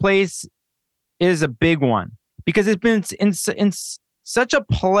fixed place is a big one because it's been in such a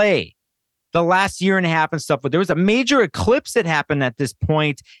play the last year and a half and stuff. But there was a major eclipse that happened at this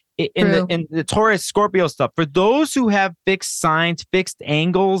point in the Taurus Scorpio stuff. For those who have fixed signs, fixed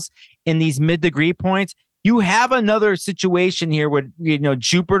angles in these mid-degree points, you have another situation here with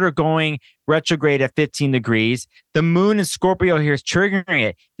Jupiter going retrograde at 15 degrees. The moon in Scorpio here is triggering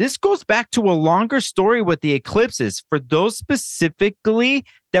it. This goes back to a longer story with the eclipses for those specifically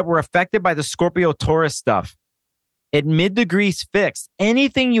that were affected by the Scorpio Taurus stuff. At mid-degrees fixed,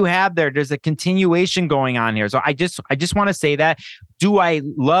 anything you have there's a continuation going on here. So I just want to say that. Do I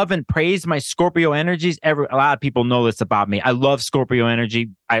love and praise my Scorpio energies? A lot of people know this about me. I love Scorpio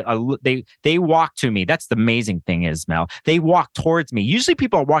energy. They walk to me. That's the amazing thing is, Mel. They walk towards me. Usually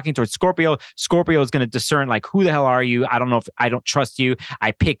people are walking towards Scorpio. Scorpio is going to discern like, who the hell are you? I don't know if I don't trust you.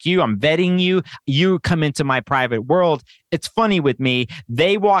 I pick you. I'm vetting you. You come into my private world. It's funny with me.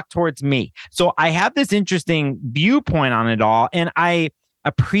 They walk towards me. So I have this interesting viewpoint on it all. And I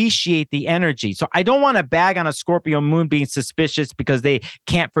appreciate the energy. So I don't want to bag on a Scorpio moon being suspicious because they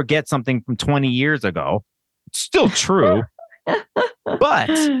can't forget something from 20 years ago. It's still true. But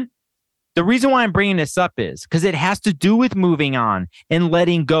the reason why I'm bringing this up is because it has to do with moving on and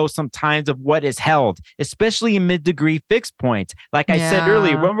letting go sometimes of what is held, especially in mid-degree fixed points. Like I said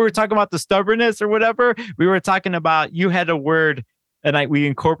earlier, when we were talking about the stubbornness or whatever, we were talking about, you had a word and we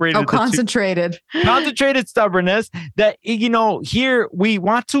incorporated concentrated stubbornness that, here we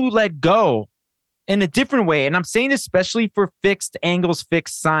want to let go in a different way. And I'm saying especially for fixed angles,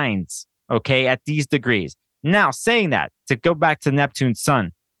 fixed signs, okay, at these degrees. Now, saying that, to go back to Neptune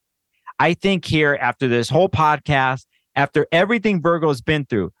sun, I think here after this whole podcast, after everything Virgo's been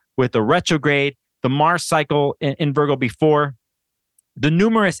through with the retrograde, the Mars cycle in Virgo before, the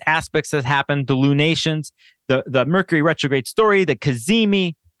numerous aspects that happened, the lunations, the Mercury retrograde story, the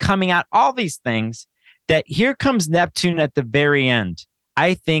Cazimi coming out, all these things, that here comes Neptune at the very end.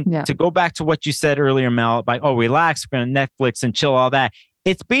 I think to go back to what you said earlier, Mel, like, relax, we're going to Netflix and chill, all that.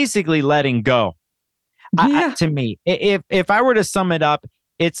 It's basically letting go. To me, if I were to sum it up,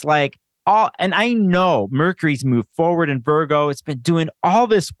 it's like and I know Mercury's moved forward in Virgo. It's been doing all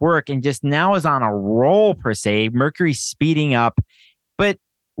this work and just now is on a roll per se. Mercury's speeding up, but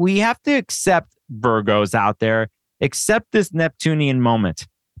we have to accept Virgos out there, accept this Neptunian moment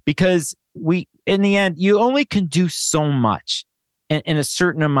because in the end, you only can do so much in a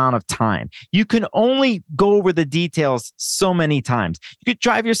certain amount of time. You can only go over the details so many times. You could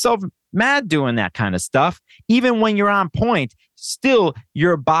drive yourself mad doing that kind of stuff. Even when you're on point, still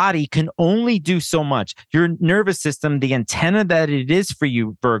your body can only do so much. Your nervous system, the antenna that it is for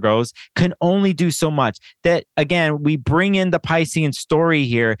you, Virgos, can only do so much. That, again, we bring in the Piscean story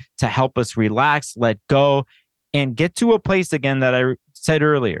here to help us relax, let go, and get to a place, again, that I said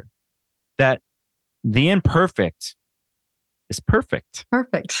earlier, that the imperfect is perfect.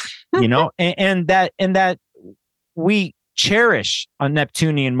 Perfect. and that we cherish a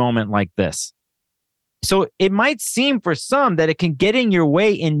Neptunian moment like this. So it might seem for some that it can get in your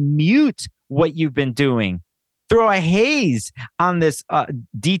way and mute what you've been doing, throw a haze on this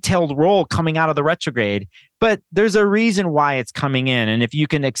detailed role coming out of the retrograde. But there's a reason why it's coming in. And if you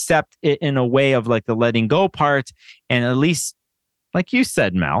can accept it in a way of like the letting go part, and at least, like you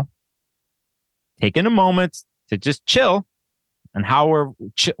said, Mel, taking a moment to just chill. And how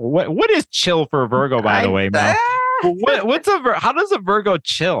what is chill for a Virgo, by the way, Mel? How does a Virgo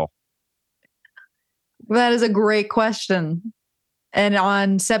chill? That is a great question. And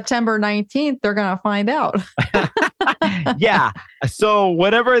on September 19th, they're going to find out. Yeah. So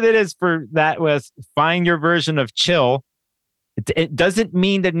whatever it is for that was, find your version of chill. It doesn't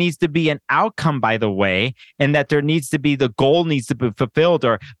mean there needs to be an outcome, by the way, and that there needs to be, the goal needs to be fulfilled,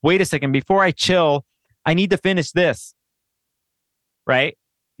 or wait a second, before I chill, I need to finish this. Right?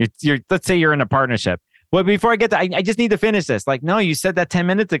 Let's say you're in a partnership. Well, before I get that, I just need to finish this. Like, no, you said that 10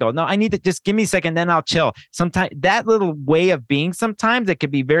 minutes ago. No, I need to just give me a second, then I'll chill. Sometimes that little way of being, sometimes it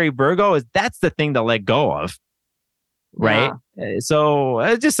could be very Virgo, is that's the thing to let go of. right?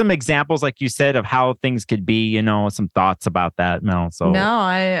 So just some examples, like you said, of how things could be, some thoughts about that, Mel. So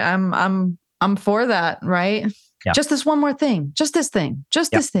no, I'm for that, right? yeah. Just this one more thing, just this thing,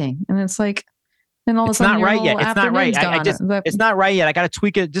 just Yep. this thing. And it's like, and all of a It's sudden not your right yet. whole It's not right. afternoon's I gone. just, it's not right yet. I got to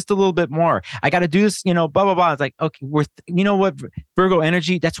tweak it just a little bit more. I got to do this, blah, blah, blah. It's like, okay, you know what, Virgo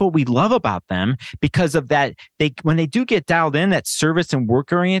energy, that's what we love about them because of that. When they do get dialed in, that service and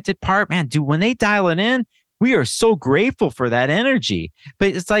work oriented part, man, dude, when they dial it in, we are so grateful for that energy.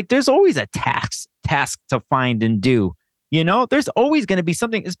 But it's like, there's always a task to find and do. There's always going to be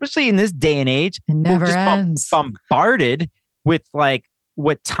something, especially in this day and age. It never we're just ends. Bombarded with like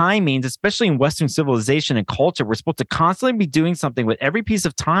what time means, especially in Western civilization and culture. We're supposed to constantly be doing something with every piece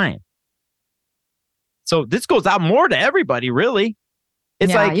of time. So this goes out more to everybody, really.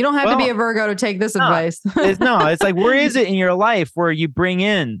 It's like, you don't have to be a Virgo to take this advice. It's like, where is it in your life where you bring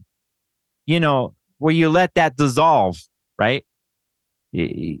in, where you let that dissolve, right?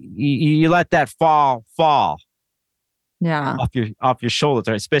 You let that fall. Yeah. Off your shoulders,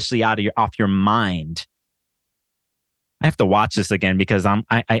 or especially off your mind. I have to watch this again because I'm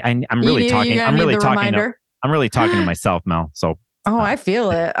really talking. I'm really talking to myself, Mel. So. I feel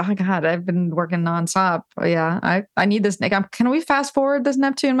it. Oh God, I've been working nonstop. Yeah, I need this. Can we fast forward this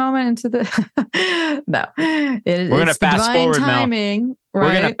Neptune moment into the? No, we're gonna fast forward, timing, Mel. Right?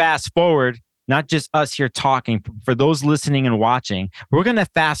 We're gonna fast forward. Not just us here talking. For those listening and watching, we're gonna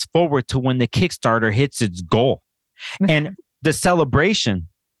fast forward to when the Kickstarter hits its goal, and the celebration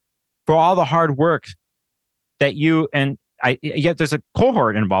for all the hard work that you and I. Yet there's a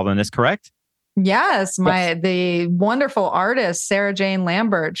cohort involved in this, correct? Yes, the wonderful artist, Sarah Jane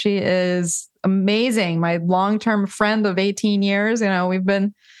Lambert. She is amazing. My long-term friend of 18 years. It's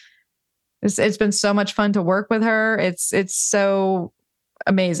been so much fun to work with her. It's so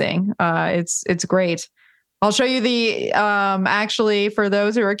amazing. It's great. I'll show you the, actually, for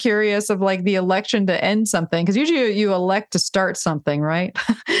those who are curious of like the election to end something, because usually you elect to start something, right?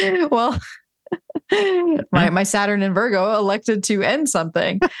 Well, my Saturn in Virgo elected to end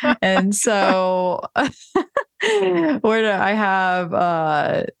something. And so where do I have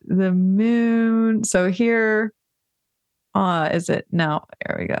the moon? So here is it? No,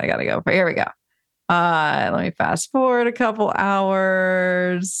 here we go. I gotta go. Here we go. Let me fast forward a couple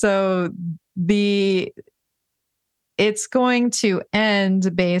hours. So it's going to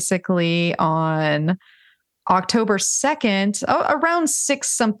end basically on October 2nd, around 6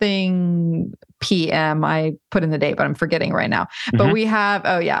 something PM. I put in the date, but I'm forgetting right now. Mm-hmm. But we have,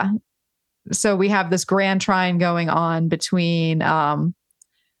 so we have this grand trine going on between the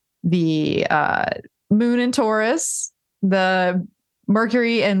moon in Taurus, the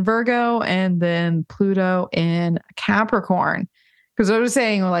Mercury in Virgo, and then Pluto in Capricorn. Because I was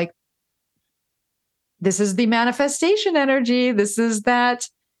saying, like, this is the manifestation energy. This is that,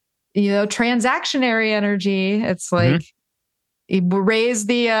 transactionary energy. It's like it will raise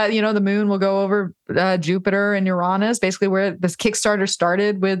the, the moon will go over Jupiter and Uranus, basically where this Kickstarter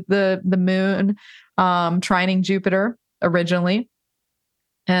started with the moon trining Jupiter originally.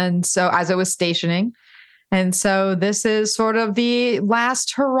 And so as it was stationing. And so this is sort of the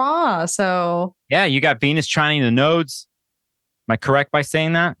last hurrah. So yeah, you got Venus trining the nodes. Am I correct by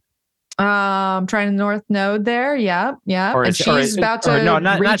saying that? Trying the North Node there. Yeah. And she's about to not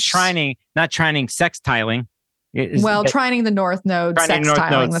trining, sextiling. Trining the North Node,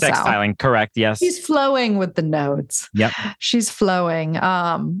 sextiling the sextiling, South. Correct. Yes. She's flowing with the nodes. Yep. She's flowing.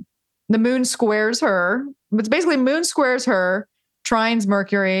 The moon squares her. It's basically moon squares her, trines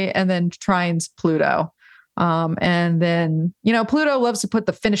Mercury, and then trines Pluto. And then, Pluto loves to put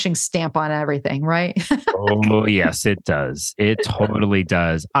the finishing stamp on everything, right? Oh, yes, it does. It totally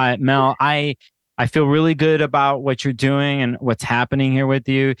does. Mel, I feel really good about what you're doing and what's happening here with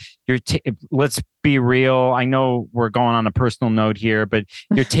you. Let's be real. I know we're going on a personal note here, but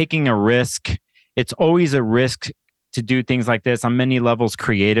you're taking a risk. It's always a risk to do things like this on many levels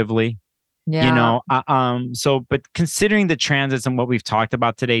creatively. Yeah. But considering the transits and what we've talked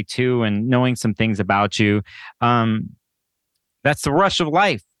about today too, and knowing some things about you, that's the rush of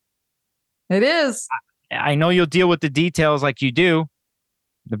life. It is. I know you'll deal with the details like you do,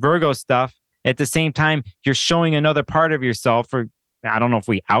 the Virgo stuff. At the same time, you're showing another part of yourself. Or I don't know if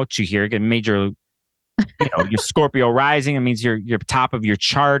we out you here, get major. Your Scorpio rising. It means your top of your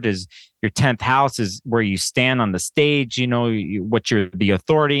chart is your 10th house is where you stand on the stage. What you're the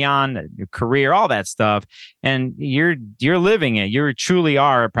authority on, your career, all that stuff, and you're living it. You truly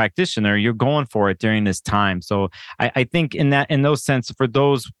are a practitioner. You're going for it during this time. So I think in those sense, for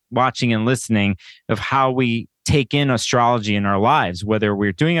those watching and listening, of how we take in astrology in our lives, whether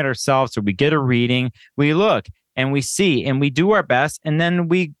we're doing it ourselves or we get a reading, we look. and we see and we do our best, and then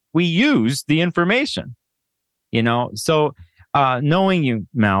we use the information, So knowing you,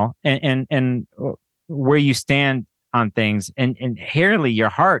 Mel, and where you stand on things, and inherently your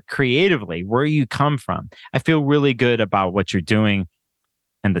heart, creatively, where you come from, I feel really good about what you're doing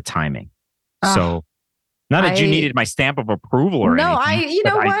and the timing. So not that you needed my stamp of approval or anything. You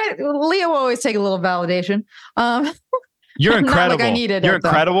know what? Leo will always take a little validation. You're incredible. Like I needed You're it,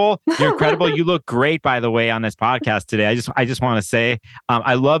 incredible. You're incredible. You look great, by the way, on this podcast today. I just want to say,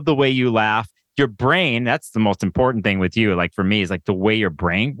 I love the way you laugh. Your brain, that's the most important thing with you. Like for me, is like the way your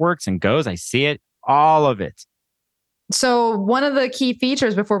brain works and goes. I see it, all of it. So one of the key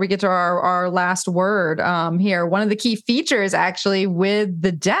features, before we get to our last word here, one of the key features actually with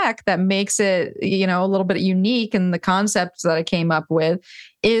the deck that makes it, a little bit unique in the concepts that I came up with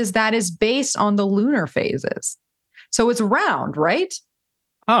is that is based on the lunar phases. So it's round, right?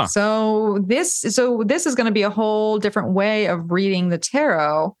 Oh. So this is going to be a whole different way of reading the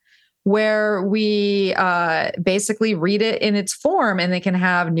tarot, where we basically read it in its form, and it can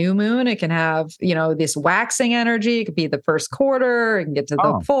have new moon. It can have, this waxing energy. It could be the first quarter. It can get to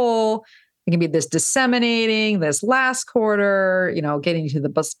the full. It can be this disseminating, this last quarter, getting to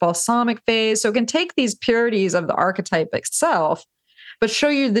the balsamic phase. So it can take these purities of the archetype itself, but show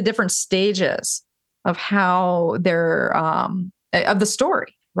you the different stages of how they're, of the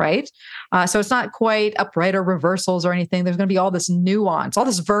story. Right. So it's not quite upright or reversals or anything. There's going to be all this nuance, all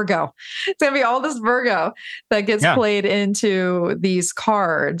this Virgo. It's going to be all this Virgo that gets played into these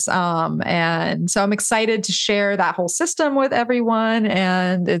cards. And so I'm excited to share that whole system with everyone.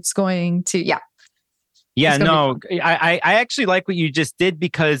 And it's going to, I actually like what you just did,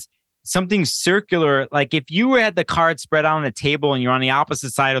 because something circular, like if you had the card spread out on the table and you're on the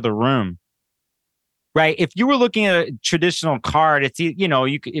opposite side of the room, right? If you were looking at a traditional card, it's, if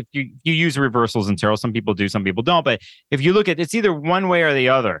you use reversals in tarot, some people do, some people don't. But if you look at it's either one way or the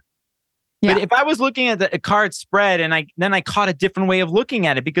other. Yeah. But if I was looking at the card spread and I caught a different way of looking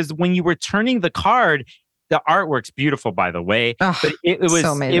at it, because when you were turning the card, the artwork's beautiful, by the way. Oh, but it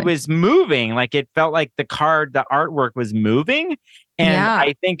was moving. Like it felt like the artwork was moving. And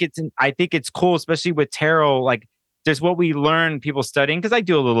I think it's cool, especially with tarot. Like there's what we learn, people studying, because I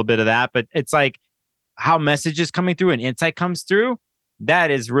do a little bit of that, but it's like how messages coming through and insight comes through. That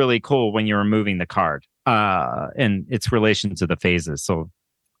is really cool when you're removing the card and its relation to the phases. So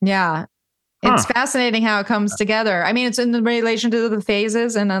it's fascinating how it comes together. I mean, it's in the relation to the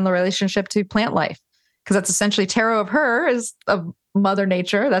phases and then the relationship to plant life, because that's essentially tarot of her is of Mother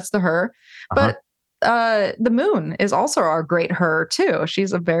Nature. That's the her. But the moon is also our great her too.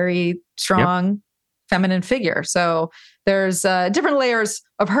 She's a very strong feminine figure. So there's different layers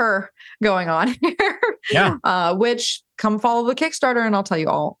of her going on here, which come follow the Kickstarter and I'll tell you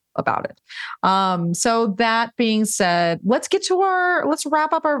all about it. So that being said, let's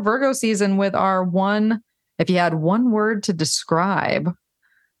wrap up our Virgo season with our if you had one word to describe,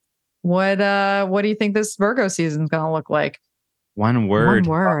 what do you think this Virgo season is going to look like? One word.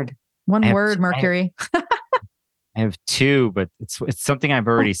 One word, Mercury. I have two, but it's something I've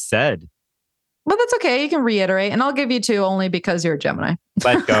already said. Well, that's okay. You can reiterate, and I'll give you two only because you're a Gemini.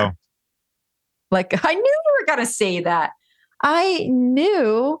 Let go. Like, I knew you were going to say that. I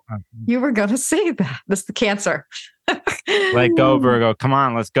knew you were going to say that. That's the Cancer. Let go, Virgo. Come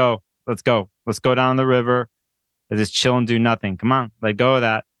on, let's go. Let's go. Let's go down the river. Let's just chill and do nothing. Come on, let go of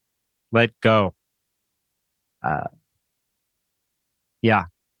that. Let go.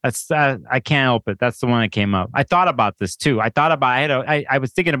 That's I can't help it. That's the one that came up. I thought about this too. I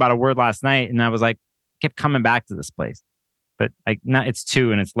was thinking about a word last night, and I was like, kept coming back to this place. But it's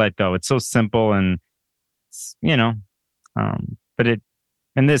two, and it's let go. It's so simple, and it's, but it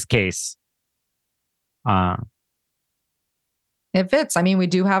in this case, it fits. I mean, we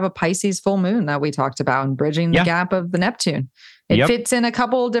do have a Pisces full moon that we talked about, and bridging the gap of the Neptune. It fits in a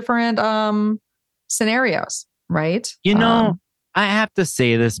couple different scenarios, right? I have to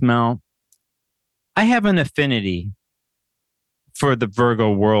say this, Mel. I have an affinity for the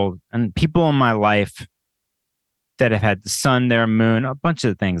Virgo world and people in my life that have had the sun, their moon, a bunch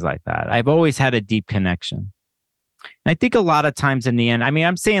of things like that. I've always had a deep connection. And I think a lot of times in the end, I mean,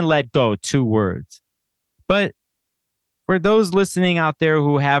 I'm saying let go, 2 words. But for those listening out there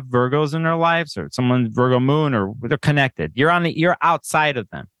who have Virgos in their lives, or someone Virgo moon, or they're connected, you're outside of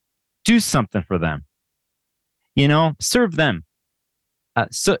them. Do something for them. Serve them.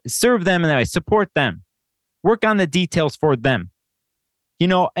 Serve them in that way. Support them. Work on the details for them.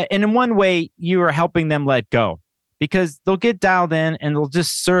 And in one way, you are helping them let go, because they'll get dialed in and they'll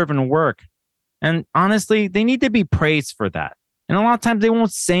just serve and work. And honestly, they need to be praised for that. And a lot of times they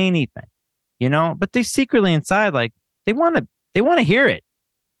won't say anything. but they secretly inside, like they want to hear it.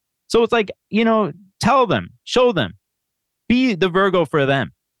 So it's like, tell them, show them, be the Virgo for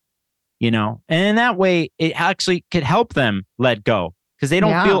them, and in that way, it actually could help them let go because they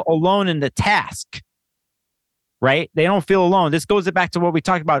don't feel alone in the task. Right? They don't feel alone. This goes back to what we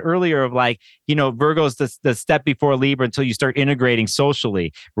talked about earlier of like, Virgo's the step before Libra until you start integrating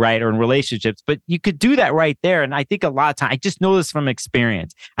socially, right? Or in relationships. But you could do that right there. And I think a lot of time, I just know this from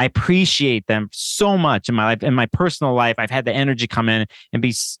experience. I appreciate them so much in my life. In my personal life, I've had the energy come in and be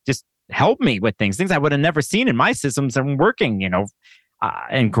just help me with things I would have never seen in my systems and working,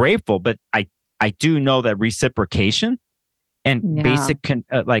 and grateful. But I do know that reciprocation and basic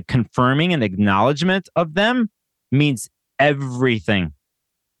like confirming and acknowledgement of them means everything.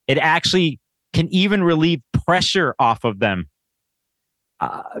 It actually can even relieve pressure off of them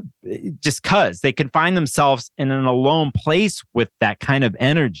just because they can find themselves in an alone place with that kind of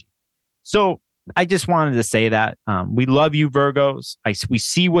energy. So I just wanted to say that we love you, Virgos. We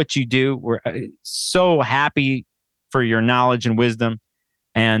see what you do. We're so happy for your knowledge and wisdom.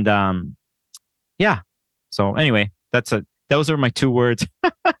 And so anyway, those are my 2 words.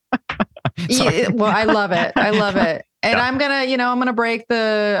 Well, I love it. I love it. And I'm gonna break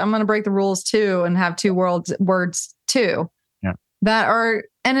the rules too and have 2 words too that are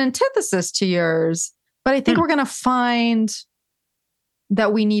an antithesis to yours. But I think we're gonna find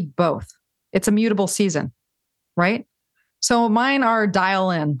that we need both. It's a mutable season, right? So mine are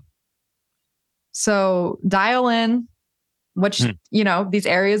dial in. So dial in, which these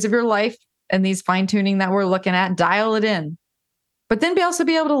areas of your life and these fine tuning that we're looking at, dial it in. But then also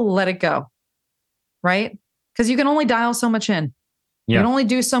be able to let it go, right? Because you can only dial so much in. You can only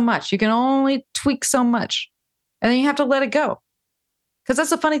do so much. You can only tweak so much. And then you have to let it go. Because that's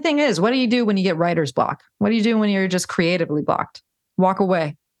the funny thing is, what do you do when you get writer's block? What do you do when you're just creatively blocked? Walk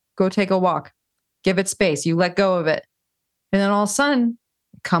away. Go take a walk. Give it space. You let go of it. And then all of a sudden,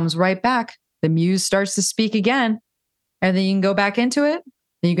 it comes right back. The muse starts to speak again. And then you can go back into it.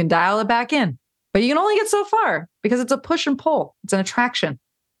 Then you can dial it back in. But you can only get so far because it's a push and pull. It's an attraction,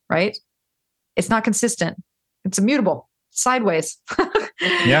 right? It's not consistent. It's immutable, sideways.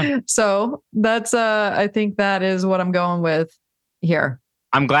 So that's, I think that is what I'm going with here.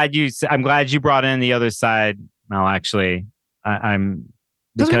 I'm glad you brought in the other side. Well, actually,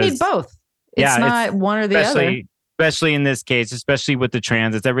 because we need both. It's not one or the other. Especially in this case, especially with the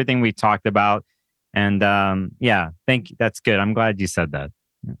transits, everything we talked about. And thank you. That's good. I'm glad you said that.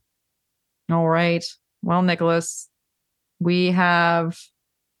 All right. Well, Nicholas, we've come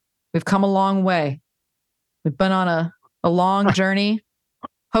a long way. We've been on a long journey.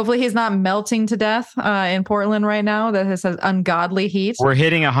 Hopefully he's not melting to death in Portland right now. That has ungodly heat. We're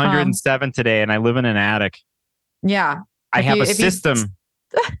hitting 107 today, and I live in an attic. Yeah. I have a system.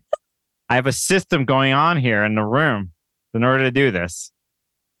 I have a system going on here in the room in order to do this.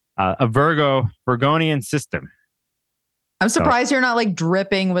 A Virgonian system. I'm surprised you're not like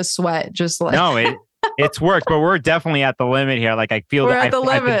dripping with sweat. Just like no, it's worked, but we're definitely at the limit here. Like I feel at the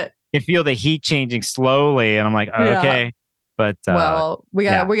limit. I feel the heat changing slowly, and I'm like, okay. But we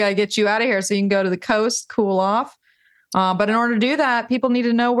gotta get you out of here so you can go to the coast, cool off. But in order to do that, people need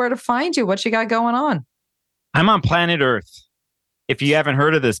to know where to find you. What you got going on? I'm on planet Earth. If you haven't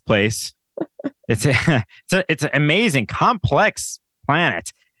heard of this place, it's an amazing, complex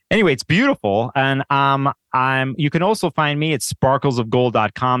planet. Anyway, it's beautiful. And you can also find me at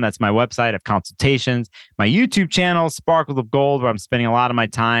sparklesofgold.com. That's my website. I have consultations. My YouTube channel, Sparkles of Gold, where I'm spending a lot of my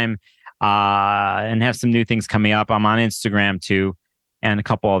time and have some new things coming up. I'm on Instagram too, and a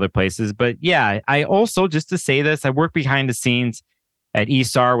couple other places. But yeah, I also, just to say this, I work behind the scenes at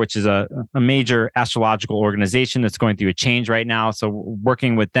ESAR, which is a major astrological organization that's going through a change right now. So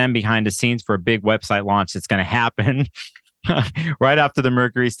working with them behind the scenes for a big website launch that's going to happen right after the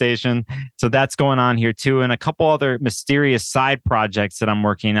Mercury station. So that's going on here too. And a couple other mysterious side projects that I'm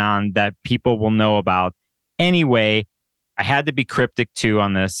working on that people will know about. Anyway, I had to be cryptic too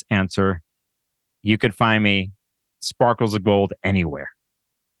on this answer. You could find me Sparkles of Gold anywhere.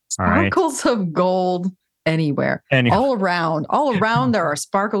 Sparkles of Gold anywhere. All around there are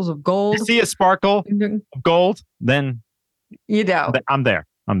sparkles of gold. You see a sparkle of gold, then I'm there.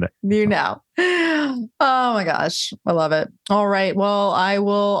 You know. Oh my gosh. I love it. All right. Well, I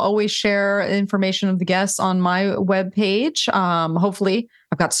will always share information of the guests on my webpage. Hopefully,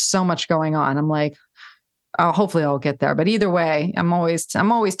 I've got so much going on. I'm like, hopefully I'll get there. But either way, I'm always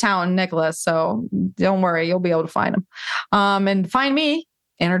touting Nicholas. So don't worry, you'll be able to find him. And find me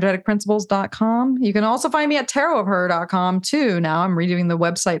energeticprinciples.com. You can also find me at tarotofher.com too. Now I'm redoing the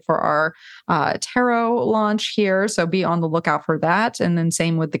website for our tarot launch here. So be on the lookout for that. And then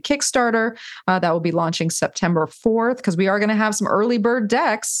same with the Kickstarter that will be launching September 4th, because we are going to have some early bird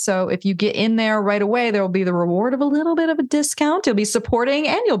decks. So if you get in there right away, there will be the reward of a little bit of a discount. You'll be supporting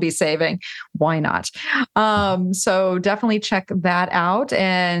and you'll be saving. Why not? So definitely check that out.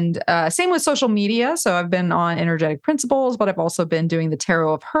 And same with social media. So I've been on Energetic Principles, but I've also been doing the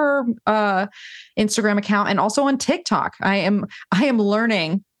Tarot of Her Instagram account and also on TikTok. I am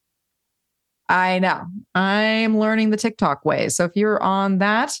learning. I know I'm learning the TikTok ways. So if you're on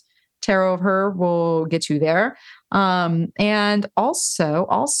that, Tarot of Her will get you there. And also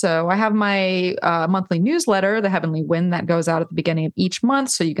I have my monthly newsletter, The Heavenly Wind, that goes out at the beginning of each month.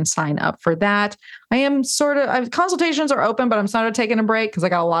 So you can sign up for that. Consultations are open, but I'm sort of taking a break because I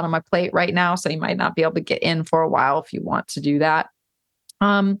got a lot on my plate right now. So you might not be able to get in for a while if you want to do that.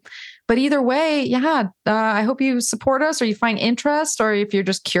 But either way, I hope you support us or you find interest, or if you're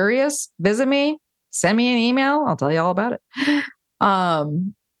just curious, visit me, send me an email. I'll tell you all about it.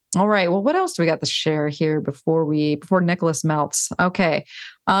 All right. Well, what else do we got to share here before Nicholas melts? Okay.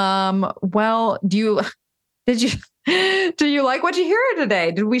 Well, do you like what you hear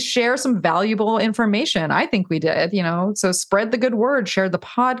today? Did we share some valuable information? I think we did, so spread the good word, share the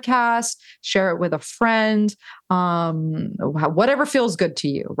podcast, share it with a friend, whatever feels good to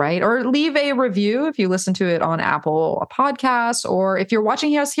you, right? Or leave a review if you listen to it on Apple Podcasts, or if you're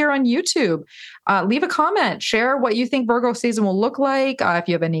watching us here on YouTube, leave a comment, share what you think Virgo season will look like. If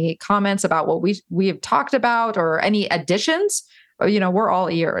you have any comments about what we have talked about or any additions, we're all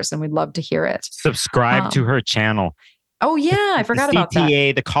ears and we'd love to hear it. Subscribe to her channel. Oh yeah, I forgot about that.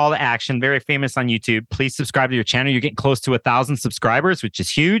 CTA, the call to action, very famous on YouTube. Please subscribe to your channel. You're getting close to 1,000 subscribers, which is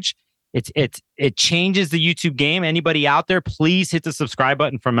huge. It changes the YouTube game. Anybody out there, please hit the subscribe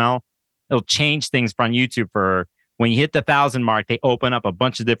button for Mel. It'll change things on YouTube. For when you hit the 1,000 mark, they open up a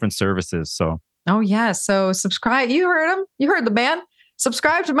bunch of different services. So. Oh yeah, so subscribe. You heard him. You heard the man.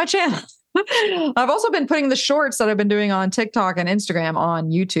 Subscribe to my channel. I've also been putting the shorts that I've been doing on TikTok and Instagram on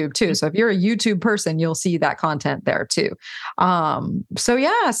YouTube too. So if you're a YouTube person, you'll see that content there too. So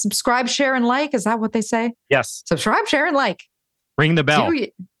yeah, subscribe, share, and like. Is that what they say? Yes. Subscribe, share, and like. Ring the bell.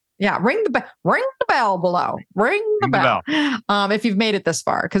 Ring the bell below. Ring the bell. If you've made it this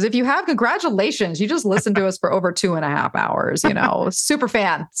far, because if you have, congratulations. You just listened to us for over 2.5 hours, super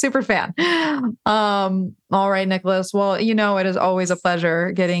fan. All right, Nicholas. Well, it is always a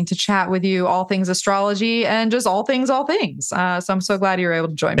pleasure getting to chat with you, all things astrology and just all things. So I'm so glad you were able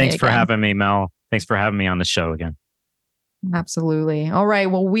to join me. Thanks for having me, Mel. Thanks for having me on the show again. Absolutely. All right.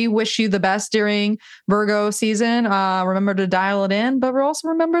 Well, we wish you the best during Virgo season. Remember to dial it in, but also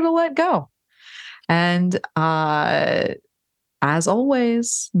remember to let go. And as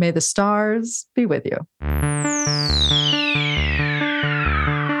always, may the stars be with you.